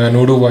desde que le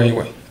ganó Uruguay,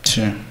 güey.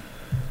 Sí.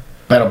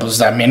 Pero pues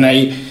también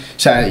hay, o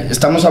sea,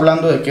 estamos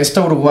hablando de que este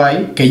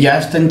Uruguay, que ya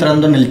está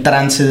entrando en el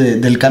trance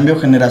del cambio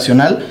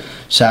generacional,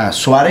 o sea,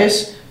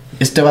 Suárez,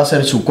 va a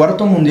ser su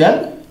cuarto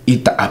mundial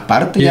y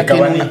aparte ya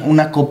Cavani tiene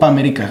una Copa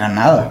América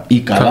ganada.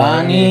 Y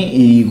Cavani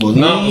y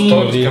Godín. No, pues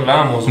todos los que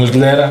hablábamos.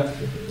 Muslera.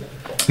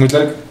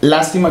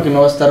 Lástima que no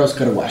va a estar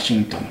Oscar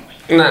Washington,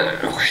 güey. Nah,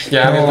 güey,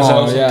 ya había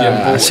pasado su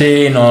tiempo.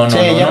 Sí, no.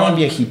 Ya era un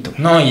viejito.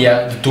 No, y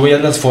ya tú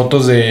veías las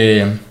fotos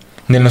de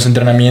los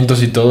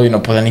entrenamientos y todo y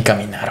no podía ni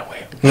caminar, güey.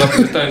 No,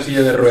 pues está en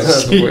silla de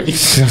ruedas, güey.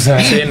 Sí. O sea,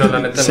 no, la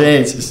neta sí,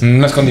 no. Sí. En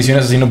unas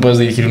condiciones así no puedes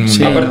dirigir un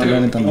mundial.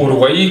 Aparte,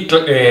 Uruguay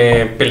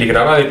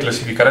peligraba de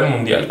clasificar al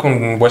mundial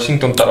con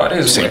Washington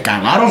Tavares, güey. Se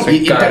cagaron.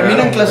 Y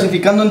terminan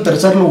clasificando en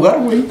tercer lugar,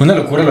 güey. Una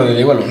locura lo de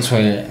Diego Alonso,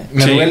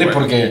 Me duele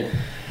porque...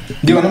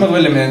 no me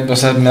duele, me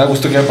da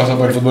gusto que haya pasado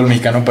por el fútbol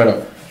mexicano,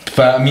 pero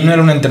para mí no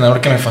era un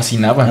entrenador que me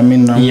fascinaba. A mí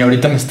no. Y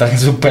ahorita me está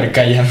súper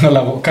callando la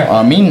boca.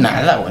 A mí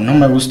nada, güey, no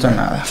me gusta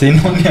nada. Sí,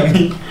 no, ni a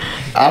mí.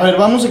 A ver,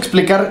 vamos a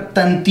explicar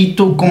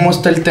tantito cómo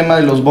está el tema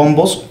de los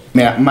bombos.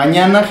 Mira,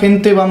 mañana,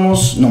 gente,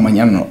 vamos... No,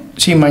 mañana no.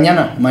 Sí,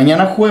 mañana.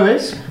 Mañana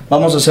jueves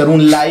vamos a hacer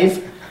un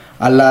live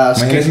a las...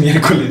 Mañana es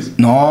miércoles.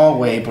 No,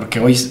 güey, porque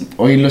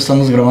hoy lo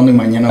estamos grabando y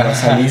mañana va a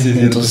salir. Sí,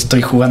 entonces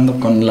estoy jugando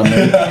con la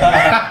mente.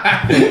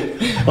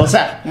 O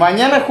sea,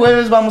 mañana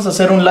jueves vamos a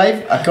hacer un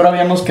live. ¿A qué hora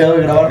habíamos quedado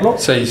de grabarlo?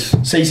 6.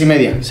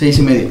 6:30.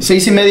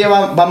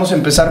 6:30 vamos a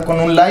empezar con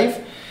un live.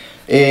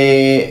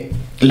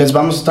 Les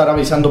vamos a estar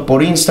avisando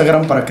por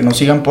Instagram para que nos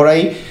sigan por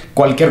ahí.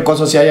 Cualquier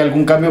cosa, si hay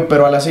algún cambio.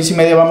 Pero a las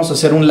 6:30 vamos a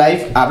hacer un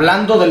live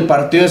hablando del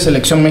partido de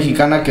selección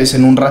mexicana, que es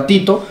en un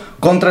ratito,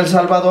 contra El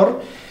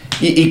Salvador.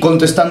 Y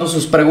contestando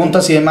sus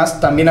preguntas y demás.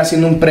 También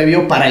haciendo un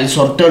previo para el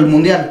sorteo del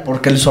mundial.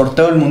 Porque el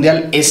sorteo del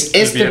mundial es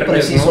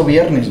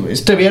viernes, güey.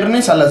 Este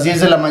viernes a las 10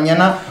 de la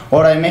mañana,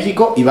 hora de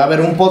México. Y va a haber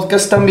un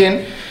podcast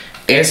también.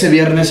 Ese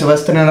viernes se va a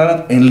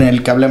estrenar, en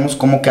el que hablemos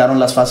cómo quedaron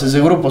las fases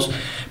de grupos.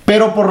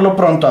 Pero por lo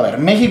pronto, a ver,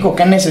 ¿México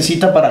qué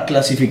necesita para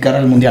clasificar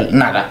al mundial?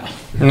 Nada,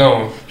 güey.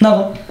 No.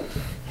 Nada.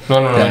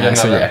 No, ya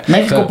nada.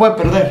 México puede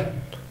perder.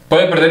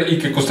 Puede perder y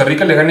que Costa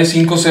Rica le gane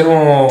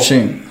 5-0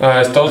 sí.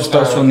 a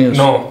Estados Unidos.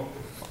 No.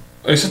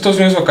 ¿Es Estados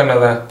Unidos o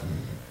Canadá?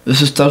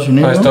 Es Estados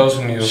Unidos. Estados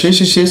Unidos. Sí,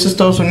 es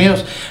Estados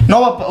Unidos. No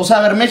va, o sea,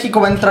 a ver,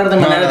 México va a entrar de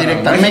manera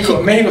directa.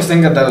 México está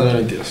en Qatar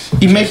 2022.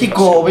 Y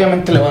México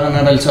obviamente le va a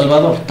ganar a El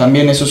Salvador.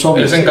 También eso es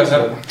obvio. ¿Es en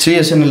Qatar? Sí,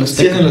 es en el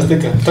Azteca. Sí, es en el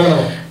Azteca.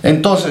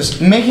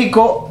 Entonces,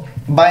 México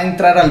va a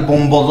entrar al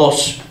bombo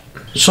 2.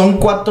 Son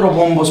 4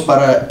 bombos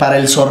para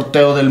el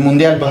sorteo del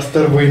mundial. Va a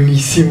estar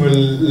buenísimo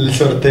el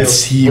sorteo.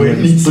 Sí,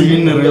 estoy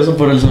bien nervioso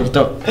por el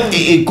sorteo.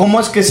 ¿Y cómo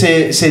es que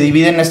se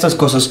dividen estas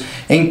cosas?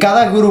 En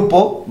cada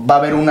grupo va a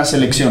haber una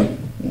selección.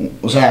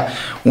 O sea,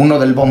 uno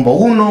del bombo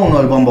 1, uno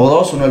del bombo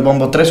 2, uno del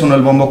bombo 3, uno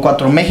del bombo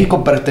 4.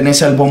 México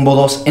pertenece al bombo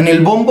 2. En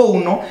el bombo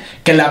 1,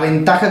 que la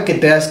ventaja que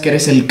te da es que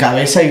eres el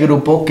cabeza de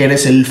grupo, que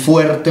eres el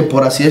fuerte,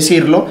 por así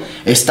decirlo,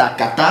 está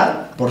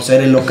Qatar, por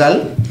ser el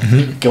local.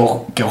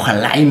 Que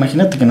ojalá,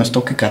 imagínate que nos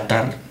toque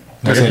Qatar.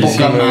 Qué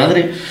poca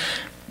madre.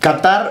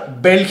 Qatar,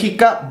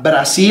 Bélgica,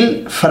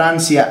 Brasil,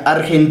 Francia,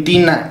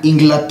 Argentina,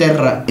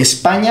 Inglaterra,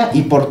 España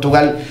y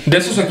Portugal. ¿De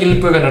esos a quién le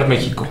puede ganar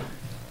México?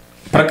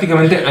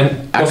 Prácticamente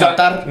a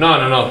Qatar.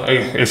 No,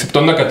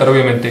 exceptuando a Qatar,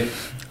 obviamente.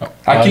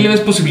 ¿A quién le ves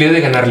posibilidad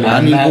de ganarle?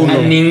 A ninguno. A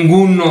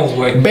ninguno,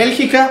 güey.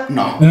 Bélgica,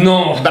 no.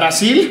 No.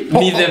 Brasil,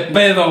 ni de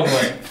pedo,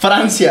 güey.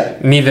 Francia,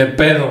 ni de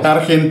pedo.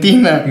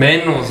 Argentina,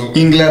 menos, güey.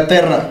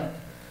 Inglaterra,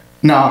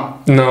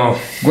 no.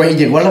 Güey,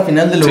 llegó a la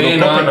final de la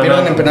Eurocopa y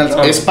pierden en penales.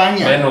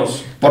 España,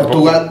 menos.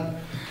 Portugal.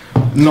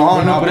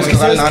 No, pero es que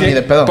sabes que ni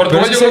de pedo.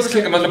 Portugal yo creo que es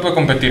el que más le puede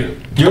competir.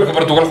 Yo creo que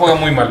Portugal juega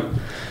muy mal.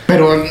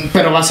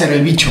 Pero va a ser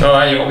el bicho.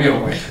 Ay, obvio,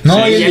 güey.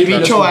 No, sí, y el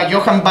bicho a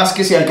Johan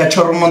Vázquez y al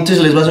Cachorro Montes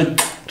les va a hacer...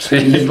 Sí.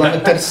 Les va a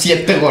meter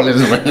 7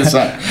 goles, güey. O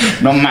sea,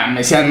 no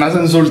mames, si además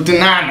insulten.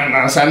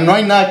 No. O sea, no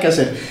hay nada que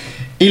hacer.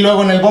 Y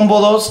luego en el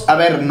bombo 2, a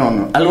ver,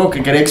 algo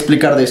que quería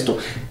explicar de esto.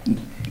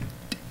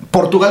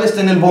 Portugal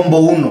está en el bombo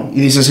 1.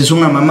 Y dices, es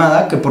una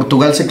mamada que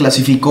Portugal se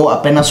clasificó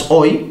apenas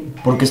hoy.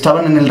 Porque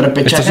estaban en el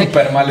repechaje. Está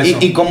súper mal eso.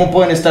 ¿Y cómo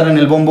pueden estar en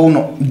el bombo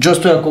 1? Yo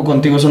estoy de acuerdo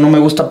contigo, eso no me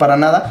gusta para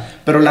nada.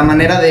 Pero la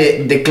manera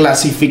de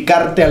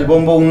clasificarte al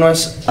bombo 1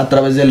 es a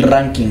través del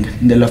ranking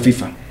de la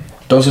FIFA.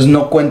 Entonces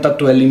no cuenta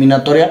tu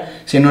eliminatoria,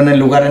 sino en el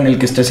lugar en el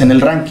que estés en el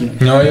ranking.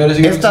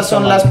 Estas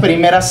son las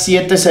primeras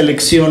 7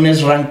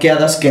 selecciones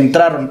rankeadas que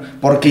entraron,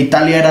 porque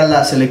Italia era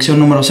la selección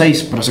número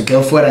 6, pero se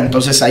quedó fuera.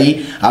 Entonces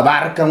ahí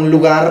abarca un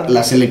lugar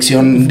la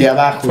selección de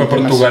abajo. Fue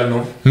Portugal,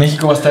 ¿no?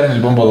 México va a estar en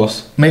el bombo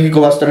 2. México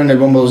va a estar en el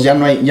bombo 2, ya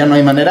no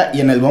hay manera.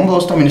 Y en el bombo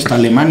 2 también está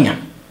Alemania.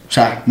 O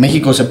sea,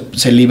 México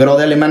se libró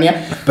de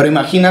Alemania, pero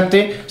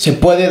imagínate, se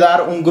puede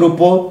dar un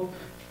grupo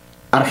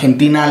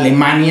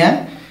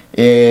Argentina-Alemania.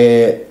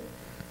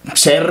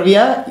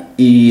 Serbia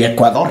y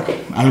Ecuador,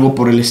 algo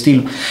por el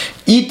estilo.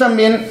 Y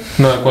también...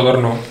 No, Ecuador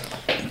no.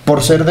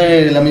 Por ser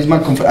de la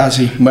misma conferencia... Ah,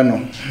 sí,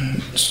 bueno.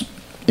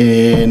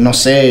 No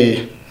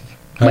sé...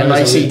 Bueno,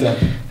 ahí sí.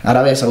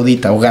 Arabia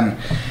Saudita o Ghana.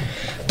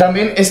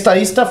 También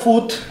Estadista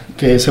Food,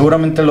 que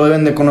seguramente lo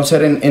deben de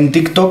conocer en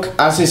TikTok,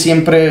 hace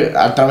siempre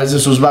a través de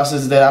sus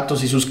bases de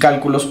datos y sus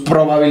cálculos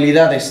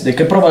probabilidades. ¿De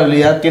qué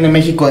probabilidad tiene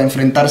México de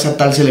enfrentarse a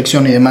tal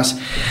selección y demás?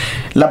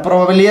 Las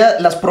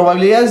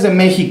probabilidades de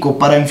México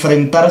para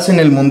enfrentarse en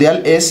el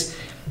Mundial es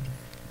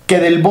que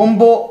del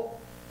bombo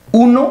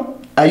 1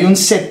 hay un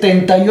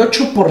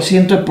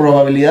 78% de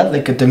probabilidad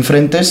de que te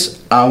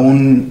enfrentes a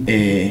un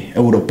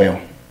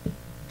europeo.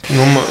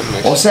 No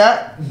mames. O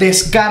sea,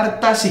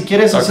 descarta, si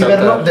quieres así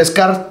verlo,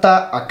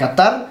 descarta a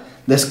Qatar,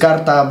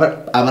 descarta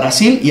a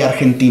Brasil y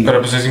Argentina.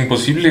 Pero pues es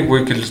imposible,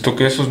 güey, que les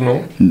toque esos, ¿no?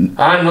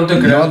 Ah, no te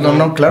creas.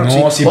 No, claro.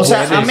 No, sí. sí O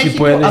sea, puede, a México, sí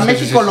puede, a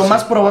México lo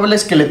más probable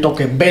es que le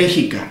toque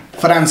Bélgica,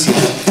 Francia,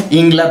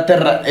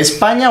 Inglaterra,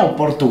 España o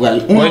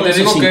Portugal. Oye, te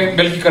digo que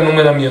Bélgica no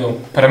me da miedo.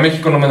 Para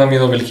México no me da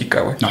miedo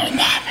Bélgica, güey. No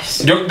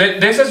mames. Yo,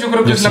 de esas yo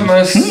creo que es la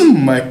más...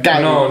 Me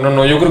cago.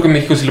 No, yo creo que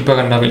México sí le puede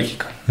ganar a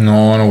Bélgica.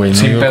 No, güey.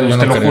 Sin pedos,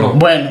 te lo juro.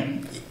 Bueno,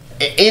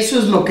 eso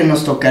es lo que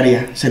nos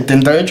tocaría.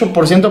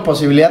 78% de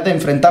posibilidad de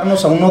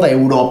enfrentarnos a uno de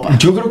Europa.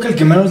 Yo creo que el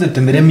que menos le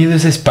tendría miedo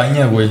es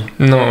España, güey.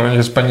 No,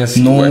 España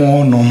sí, No, güey.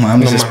 no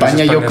mames.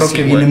 España yo creo sí,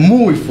 que güey. viene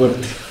muy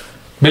fuerte.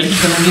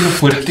 Bélgica no viene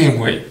fuerte,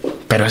 güey.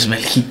 Pero es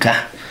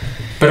Bélgica.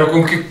 Pero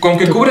con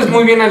que cubres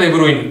muy bien a De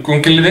Bruyne,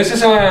 con que le des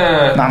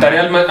esa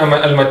tarea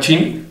al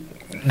machín,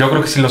 yo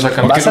creo que sí lo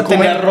sacan. Vas a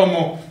tener a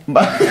Romo.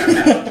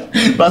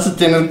 Vas a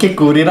tener que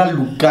cubrir a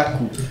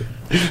Lukaku.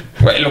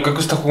 Güey, Lukaku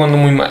está jugando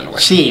muy mal,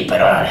 güey. Sí,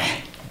 pero...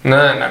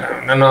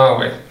 No,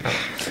 güey.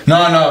 No.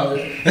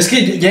 Es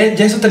que ya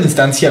es otra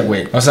instancia,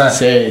 güey. O sea,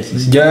 sí.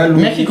 ya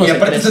México y se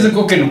aparte crece. estás de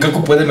acuerdo que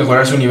Lukaku puede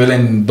mejorar su nivel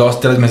en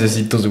 2-3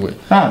 mesecitos, güey.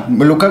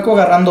 Lukaku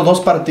agarrando 2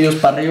 partidos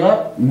para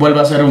arriba,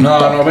 vuelve a ser un...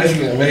 No,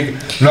 Bélgica.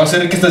 No sé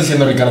qué estás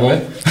diciendo, Ricardo,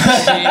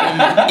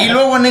 Sí. Y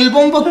luego en el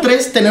bombo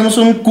 3 tenemos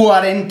un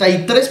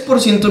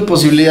 43% de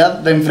posibilidad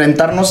de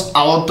enfrentarnos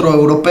a otro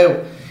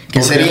europeo,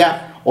 que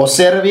sería o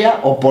Serbia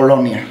o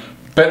Polonia.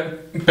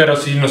 Pero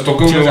si nos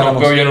toca un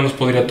europeo, ya no nos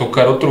podría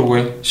tocar otro,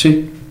 güey.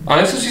 Sí.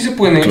 Eso sí se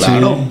puede.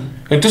 Claro. Sí.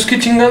 Entonces, ¿qué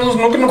chingados?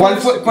 ¿No? Que no ¿Cuál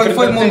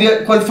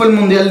fue el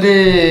mundial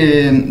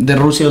de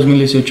Rusia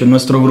 2018?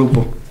 Nuestro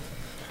grupo.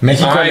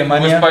 México,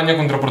 Alemania. España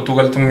contra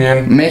Portugal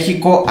también.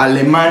 México,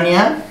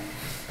 Alemania,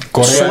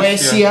 Corea,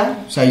 Suecia.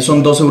 O sea, ahí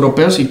son 2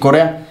 europeos y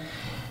Corea.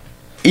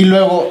 Y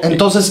luego,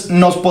 entonces,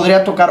 nos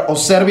podría tocar o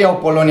Serbia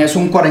o Polonia. Es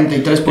un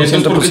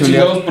 43% de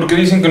posibilidad. ¿Por qué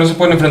dicen que no se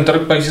pueden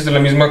enfrentar países de la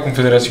misma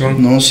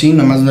confederación? No, sí,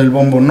 nada más en el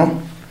bombo no.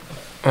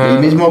 El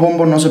mismo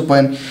bombo no se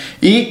pueden.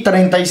 Y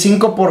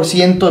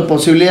 35% de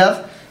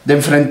posibilidad de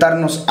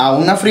enfrentarnos a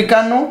un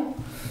africano,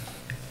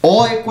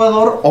 o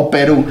Ecuador o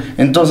Perú.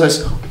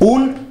 Entonces,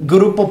 un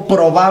grupo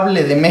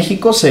probable de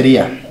México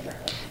sería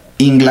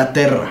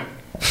Inglaterra,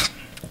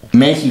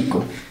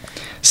 México,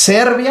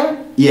 Serbia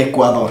y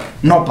Ecuador.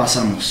 No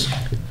pasamos.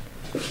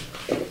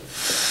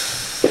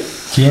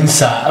 ¿Quién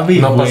sabe,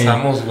 No güey?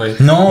 pasamos, güey.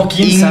 No,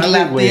 ¿quién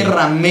sabe, güey?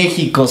 Inglaterra,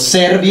 México,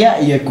 Serbia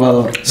y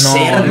Ecuador. No,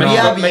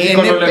 Serbia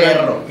México viene no le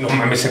perro. gana. No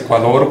mames,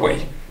 Ecuador, güey.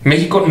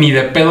 México ni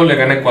de pedo le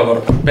gana a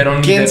Ecuador. Pero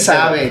ni ¿Quién de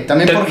sabe? pedo.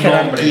 También por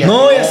jerarquía.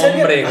 No, y a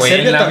Serbia, Hombre, güey,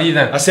 en la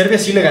vida. A Serbia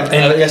sí le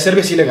ganan. Y a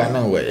Serbia sí le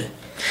ganan, güey.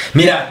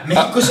 Mira,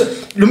 México es...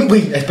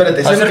 Güey,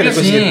 espérate. A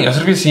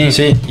Serbia sí.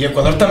 Sí, y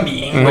Ecuador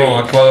también, güey. No,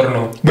 Ecuador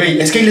no.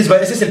 Güey, es que ahí les va,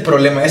 ese es el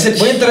problema.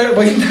 Voy a entrar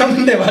a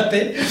un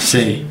debate.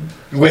 Sí.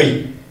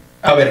 Güey,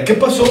 a ver, ¿qué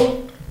pasó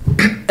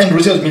en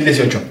Rusia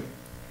 2018?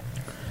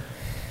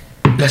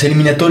 Las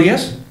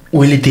eliminatorias,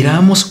 güey, le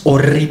tirábamos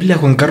horrible a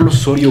Juan Carlos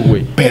Osorio,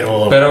 güey.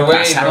 Pero güey,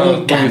 pasaron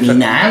no,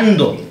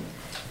 caminando.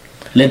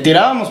 Le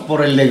tirábamos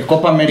por el de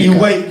Copa América. Y,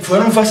 güey,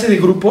 fueron fase de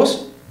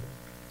grupos.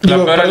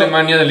 La peor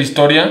Alemania de la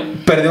historia.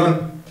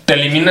 Perdón.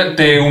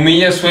 Te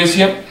humilla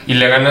Suecia y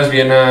le ganas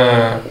bien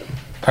a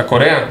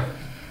Corea.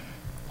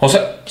 O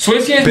sea,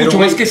 Suecia es mucho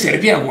más que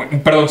Serbia, güey.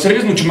 Perdón, Serbia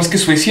es mucho más que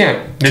Suecia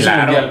de ese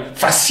mundial.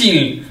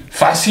 Fácil.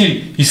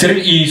 Y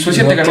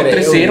Suecia te ganó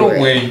 3-0,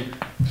 güey.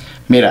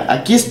 Mira,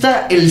 aquí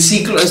está el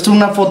ciclo. Esto es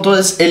una foto,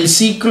 es el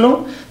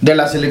ciclo de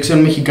la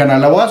selección mexicana.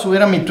 La voy a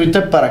subir a mi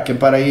Twitter para que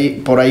por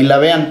ahí la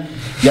vean.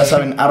 Ya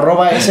saben,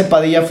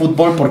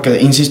 @SPadillaFútbol,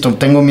 porque, insisto,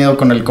 tengo miedo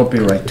con el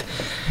copyright.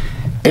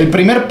 El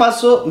primer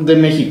paso de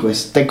México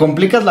es: te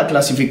complicas la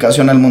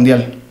clasificación al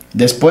mundial.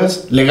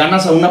 Después, le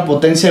ganas a una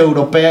potencia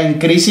europea en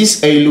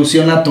crisis e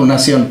ilusiona a tu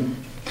nación.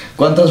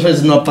 ¿Cuántas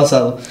veces no ha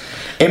pasado?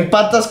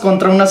 Empatas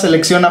contra una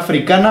selección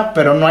africana,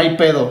 pero no hay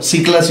pedo,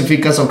 sí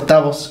clasificas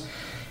octavos.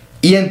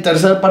 Y en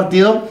tercer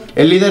partido,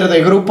 el líder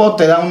de grupo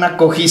te da una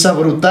cojiza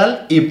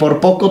brutal y por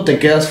poco te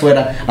quedas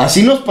fuera.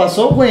 Así nos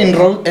pasó, güey,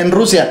 en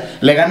Rusia.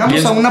 Le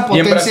ganamos a una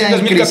potencia en crisis. Y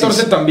en Brasil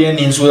 2014 también,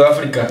 y en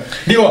Sudáfrica.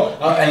 Digo,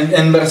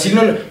 en Brasil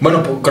no...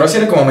 Bueno, Croacia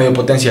era como medio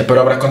potencia,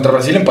 pero contra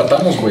Brasil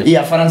empatamos, güey. Y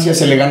a Francia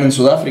se le gana en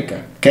Sudáfrica,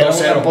 que era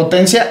una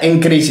potencia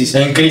en crisis.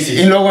 En crisis.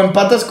 Y luego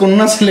empatas con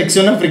una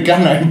selección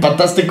africana,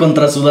 empataste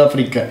contra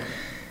Sudáfrica.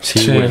 Sí,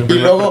 Y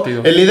luego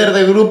el líder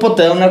de grupo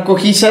te da una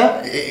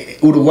cojiza,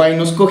 Uruguay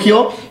nos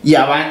cogió y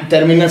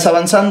terminas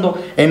avanzando.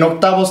 En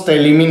octavos te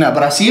elimina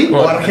Brasil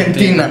o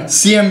Argentina,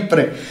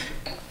 siempre.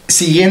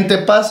 Siguiente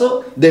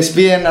paso,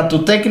 despiden a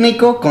tu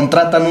técnico,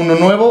 contratan uno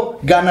nuevo,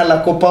 gana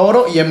la Copa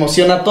Oro y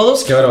emociona a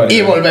todos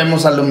y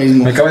volvemos a lo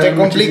mismo. Te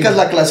complicas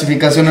la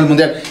clasificación al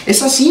Mundial.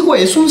 Es así,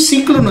 güey, es un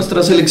ciclo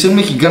nuestra selección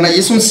mexicana y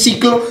es un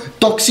ciclo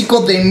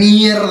tóxico de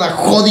mierda,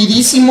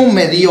 jodidísimo,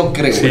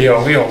 mediocre, güey. Sí,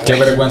 obvio. Qué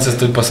vergüenza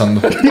estoy pasando.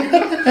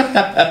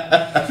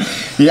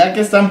 Ya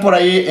que están por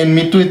ahí en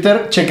mi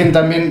Twitter, chequen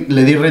también,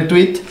 le di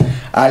retweet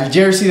al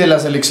jersey de la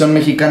selección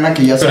mexicana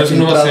que ya se ha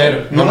filtrado. No va a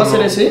ser. ¿No va a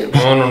ser ese?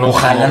 No.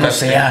 Ojalá no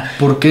sea.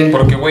 ¿Por qué?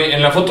 Porque, güey,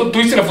 en la foto, ¿tú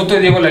viste la foto de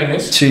Diego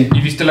Lainez? Sí.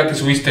 ¿Y viste la que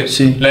subiste?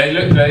 Sí. La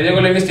de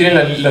Diego Lainez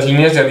tiene las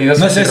líneas de Adidas.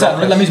 No es esa, rojas.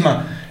 no es la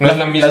misma. No es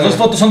la misma. Las dos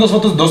fotos son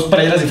dos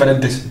playeras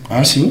diferentes.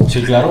 Ah, ¿sí?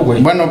 Sí, claro,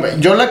 güey. Bueno,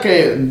 yo la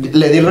que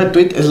le di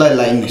retweet es la de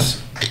Lainez.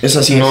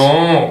 Esa sí es.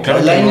 No, claro.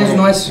 La de Lainez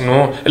no es.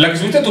 No. ¿La que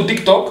subiste a tu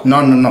TikTok?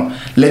 No.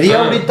 Le di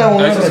ahorita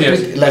una esa sí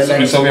retweet. es. La de Esa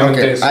Lainez. obviamente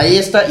Okay. es. Ahí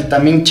está. Y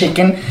también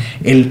chequen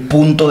el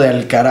punto de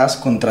Alcaraz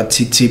contra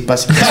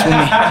Tsitsipas.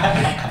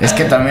 Es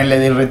que también le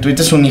di retweet.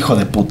 Es un hijo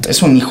de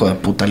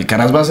puta.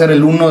 Alcaraz va a ser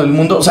el 1 del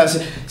mundo. O sea,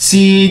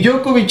 si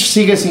Djokovic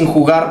sigue sin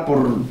jugar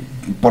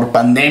por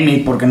pandemia y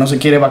porque no se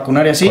quiere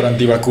vacunar y así, Por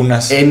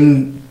antivacunas.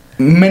 en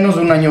menos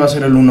de un año va a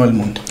ser el 1 del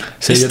mundo.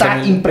 Sí,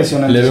 está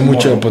impresionante. Le veo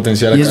mucho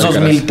potencial a Y es Alcaraz.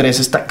 2003,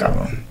 está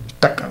cabrón.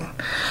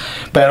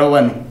 Pero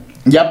bueno,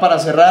 ya para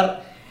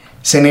cerrar,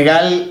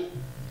 Senegal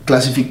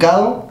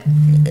clasificado.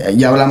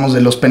 Ya hablamos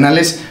de los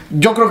penales.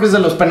 Yo creo que es de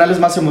los penales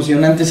más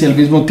emocionantes y al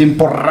mismo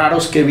tiempo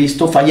raros que he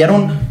visto.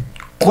 Fallaron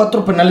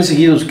 4 penales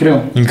seguidos,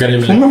 creo.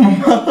 Increíble. Fue una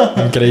mamada.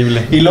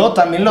 Increíble. Y luego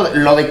también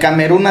lo de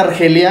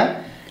Camerún-Argelia.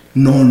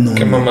 No.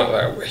 Qué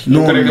mamada, güey. No,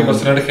 Yo quería que no.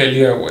 pasara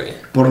Argelia,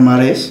 güey. Por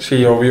Mares.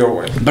 Sí, obvio,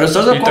 güey. Pero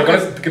estás de ¿Y te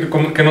acuerdo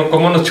acuerdas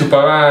cómo nos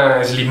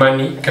chupaba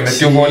Slimani? Que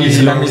metió gol y sí,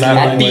 se lo a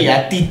anularon, güey.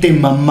 A ti te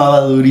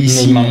mamaba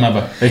durísimo. Me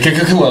mamaba. ¿Qué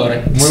jugador,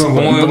 Muy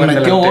buen Metió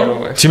delantero, gol.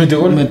 güey. Sí,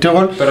 metió gol. Metió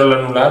gol. Pero lo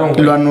anularon,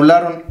 güey. Lo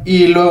anularon.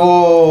 Y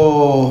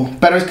luego...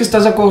 Pero es que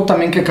estás de acuerdo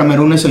también que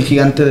Camerún es el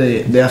gigante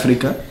de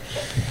África.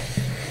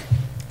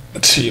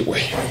 Sí,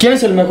 güey. ¿Quién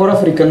es el mejor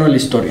africano de la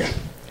historia?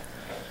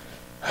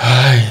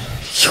 Ay,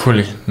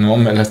 híjole. No,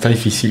 me la está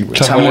difícil, güey.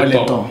 Samuel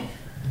Eto'o.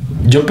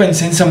 Yo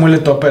pensé en Samuel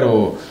Eto'o,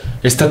 pero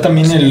está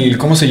también el...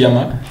 ¿Cómo se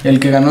llama? ¿El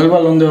que ganó el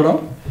Balón de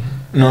Oro?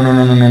 No.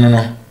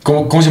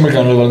 ¿Cómo se llama el que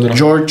ganó el Balón de Oro?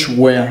 George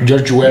Weah.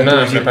 George Weah. No, te voy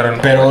a decir. pero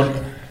no. Pero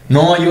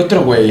no, hay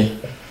otro, güey.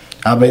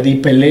 Abedi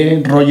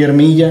Pelé, Roger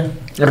Milla.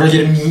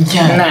 Roger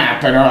Milla. Nah,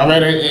 pero a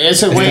ver,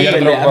 ese güey Está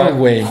peleado,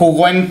 güey.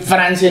 jugó en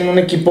Francia en un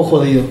equipo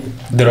jodido.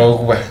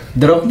 Drogba.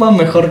 Drogba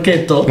mejor que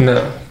Eto'o.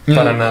 No,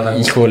 para nada.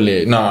 Güey.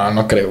 Híjole,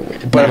 no creo, güey.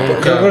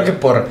 Nunca. Yo creo que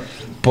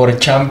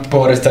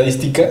por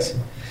estadísticas.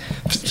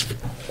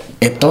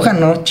 Eto'o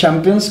ganó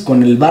Champions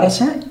con el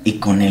Barça y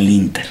con el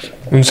Inter.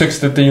 Un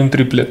sextete y un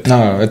triplete.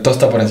 No, Eto'o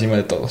está por encima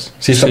de todos.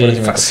 Sí, está Sí, por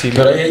encima fácil. de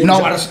todos. Pero ahí,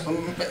 No,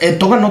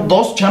 Eto'o ganó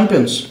 2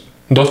 Champions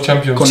 2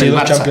 Champions. con Sí, el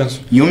 2 Barça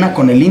Champions. y una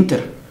con el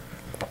Inter.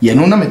 Y en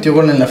una metió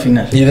gol en la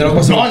final. ¿Y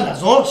Drogba? No, en las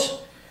 2.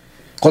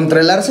 Contra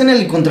el Arsenal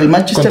y contra el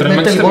Manchester, Contra el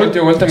mete Manchester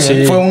metió gol también.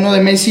 Sí. Fue uno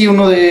de Messi y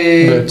uno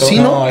de... Eto'o. Sí,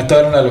 ¿no? No, Eto'o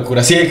era una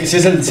locura. Sí,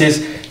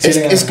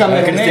 Es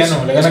camerunés.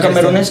 Le gana Es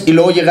camerunés. Y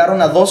luego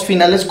llegaron a 2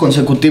 finales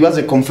consecutivas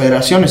de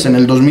confederaciones en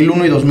el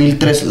 2001 y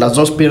 2003. Las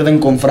 2 pierden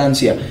con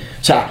Francia.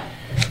 O sea,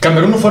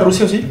 ¿Camerún no fue a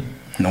Rusia o sí?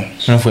 no.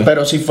 No fue.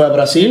 Pero sí fue a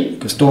Brasil,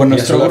 que estuvo en Y a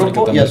nuestro Sudáfrica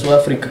grupo, y a también.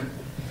 Sudáfrica.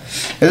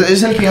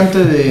 Es el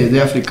gigante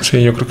de África.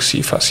 Sí, yo creo que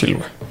sí, fácil,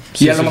 güey.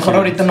 Y a lo mejor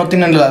ahorita no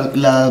tienen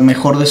la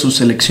mejor de sus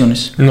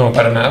selecciones. No,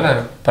 para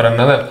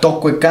nada.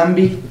 Toko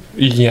Ekambi.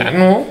 Y ya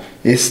no.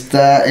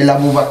 Está el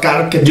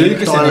Abubakar que Yo tiene digo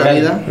que toda la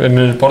Senegal. vida. En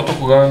el Porto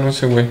jugaba, no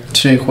sé, güey.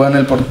 Sí, juega en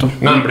el Porto.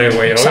 No, hombre,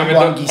 güey. Samuel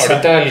Obviamente, Guisa.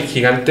 ahorita el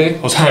gigante,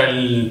 o sea,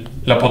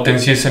 la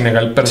potencia es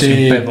Senegal, pero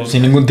sin pedos.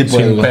 sin ningún tipo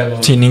de Sin duda.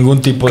 pedos. Sin ningún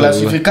tipo de duda.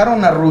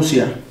 Clasificaron a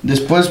Rusia.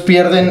 Después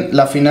pierden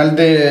la final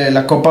de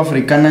la Copa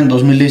Africana en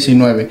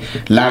 2019.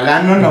 La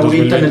ganan En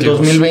ahorita en el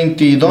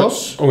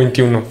 2022. O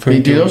 21. Fue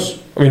 22.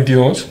 ¿O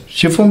 22?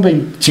 Sí, fue un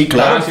 20. Sí,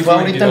 claro. Ah, sí, fue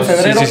fue ahorita 22.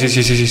 en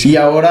febrero. Sí. Y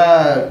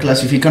ahora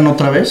clasifican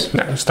otra vez.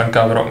 No, están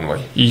cabrón, güey.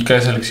 ¿Y qué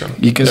selección?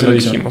 ¿Y qué Ya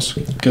selección? lo dijimos.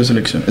 ¿Qué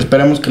selección?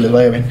 Esperemos que les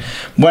vaya bien.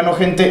 Bueno,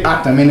 gente.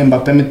 También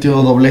Mbappé metió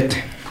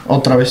doblete.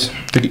 Otra vez.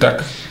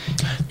 Tic-tac.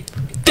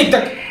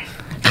 Tic-tac.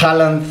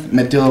 Haaland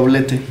metió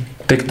doblete.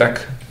 Tic-tac.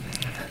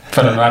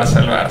 Para el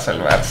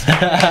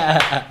Barça.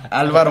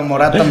 Álvaro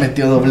Morata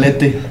metió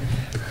doblete.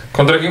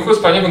 ¿Contra quién jugó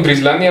España? Contra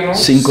Islandia, ¿no?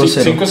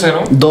 5-0.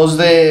 5-0. 2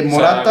 de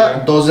Morata,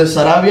 Sarabia. 2 de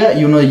Sarabia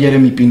y 1 de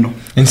Jeremy Pino.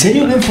 ¿En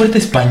serio ven fuerte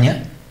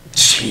España?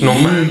 Sí. No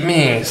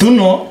mames. ¿Tú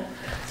no?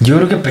 Yo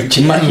creo que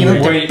Pechín. Imagínate,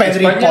 güey,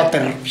 Pedri España-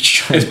 Potter.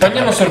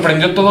 España nos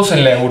sorprendió a todos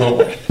en la Euro,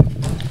 güey.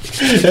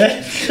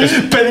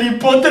 Pedri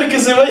Potter que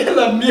se vaya a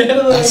la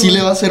mierda. Así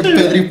le va a hacer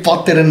Pedri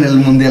Potter en el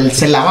Mundial.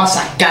 Se la va a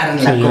sacar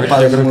en la Sí, Copa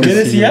yo del creo Mundo. que ¿Qué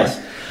sí, decías?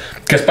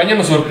 Que España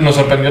nos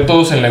sorprendió a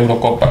todos en la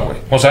Eurocopa, güey.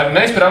 O sea,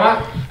 nadie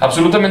esperaba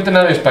absolutamente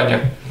nada de España.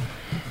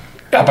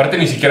 Aparte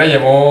ni siquiera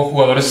llevó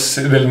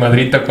jugadores del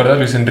Madrid, ¿te acuerdas,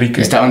 Luis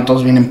Enrique? Estaban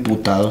todos bien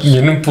emputados.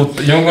 Yo me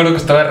acuerdo que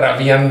estaba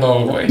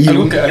rabiando, güey. Y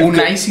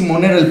Unai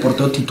Simón era el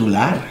portero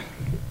titular.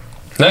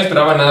 Nadie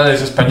esperaba nada de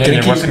esa España,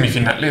 llegó a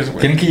semifinales, güey.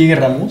 ¿Quieren que llegue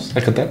Ramos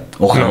al Qatar?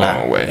 Ojalá.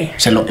 No, güey.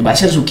 Va a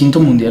ser su 5º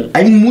mundial.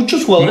 Hay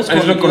muchos jugadores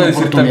con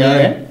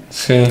oportunidad, ¿eh?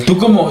 Sí. Tú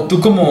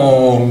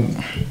como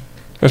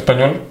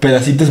 ¿Español?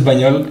 pedacito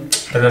español.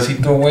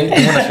 Pedacito, güey.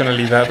 Tengo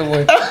nacionalidad,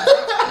 güey.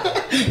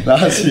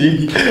 Ah,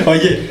 sí.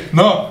 Oye,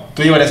 no,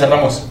 tú llevarías a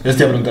Ramos. Ya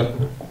te iba a preguntar.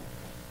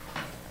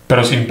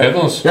 Pero sin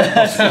pedos.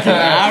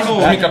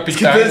 Claro, es mi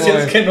capitán, ¿Qué decías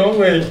güey. que no,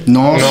 güey?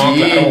 No, No,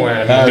 sí. claro, güey.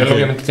 El Mundial ok.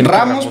 obviamente tiene que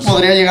Ramos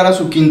podría llegar a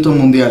su 5º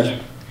mundial.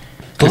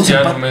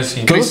 Cristiano,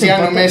 Messi.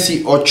 Cristiano,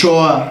 Messi,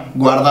 Ochoa,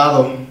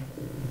 Guardado.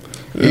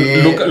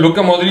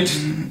 Luka Modric.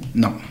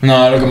 No.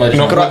 No, lo que me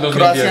No, dijo. fue el 2010.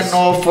 Croacia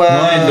no fue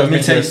No, en al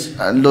 2006.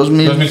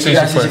 2006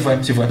 Ah, sí fue.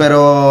 sí fue.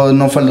 pero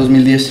no fue el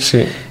 2010.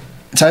 Sí.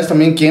 ¿Sabes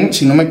también quién?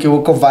 Si no me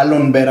equivoco,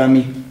 Valon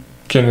Berami.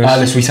 ¿Quién es? Ah,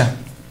 de Suiza.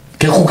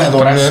 Qué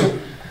jugadorazo.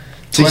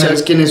 Sí, Bueno,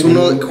 ¿sabes quién es?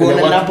 Uno jugó en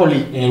el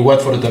Napoli. En el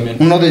Watford también.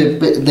 Uno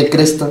de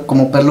cresta,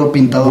 como pelo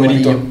pintado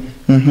Güerito. amarillo.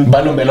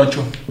 Balón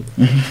Belocho.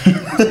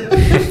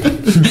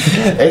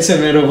 Ese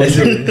mero, güey.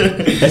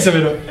 Ese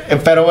mero.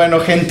 Pero bueno,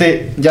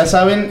 gente, ya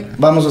saben,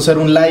 vamos a hacer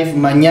un live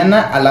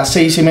mañana a las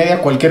 6:30.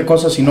 Cualquier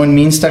cosa, si no en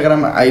mi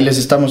Instagram, ahí les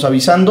estamos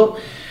avisando.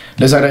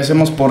 Les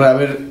agradecemos por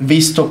haber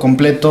visto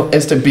completo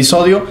este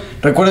episodio.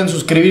 Recuerden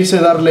suscribirse,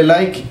 darle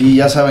like y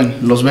ya saben,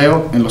 los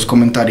veo en los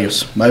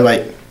comentarios. Bye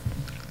bye.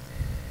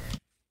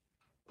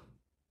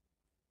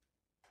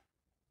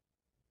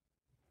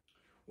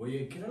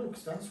 Oye, ¿qué era lo que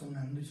estaba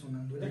sonando y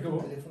sonando? ¿Era tu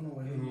teléfono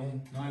o era el mío?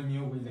 No, el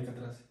mío, güey, de acá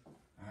atrás.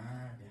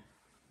 Ah, ya.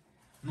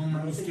 No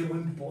mames, qué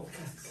buen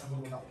podcast,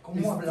 cabrón.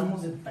 ¿Cómo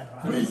hablamos de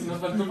perra? Nos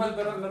faltó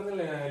hablar de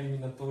la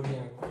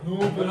eliminatoria. No,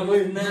 pero no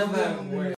es nada, güey.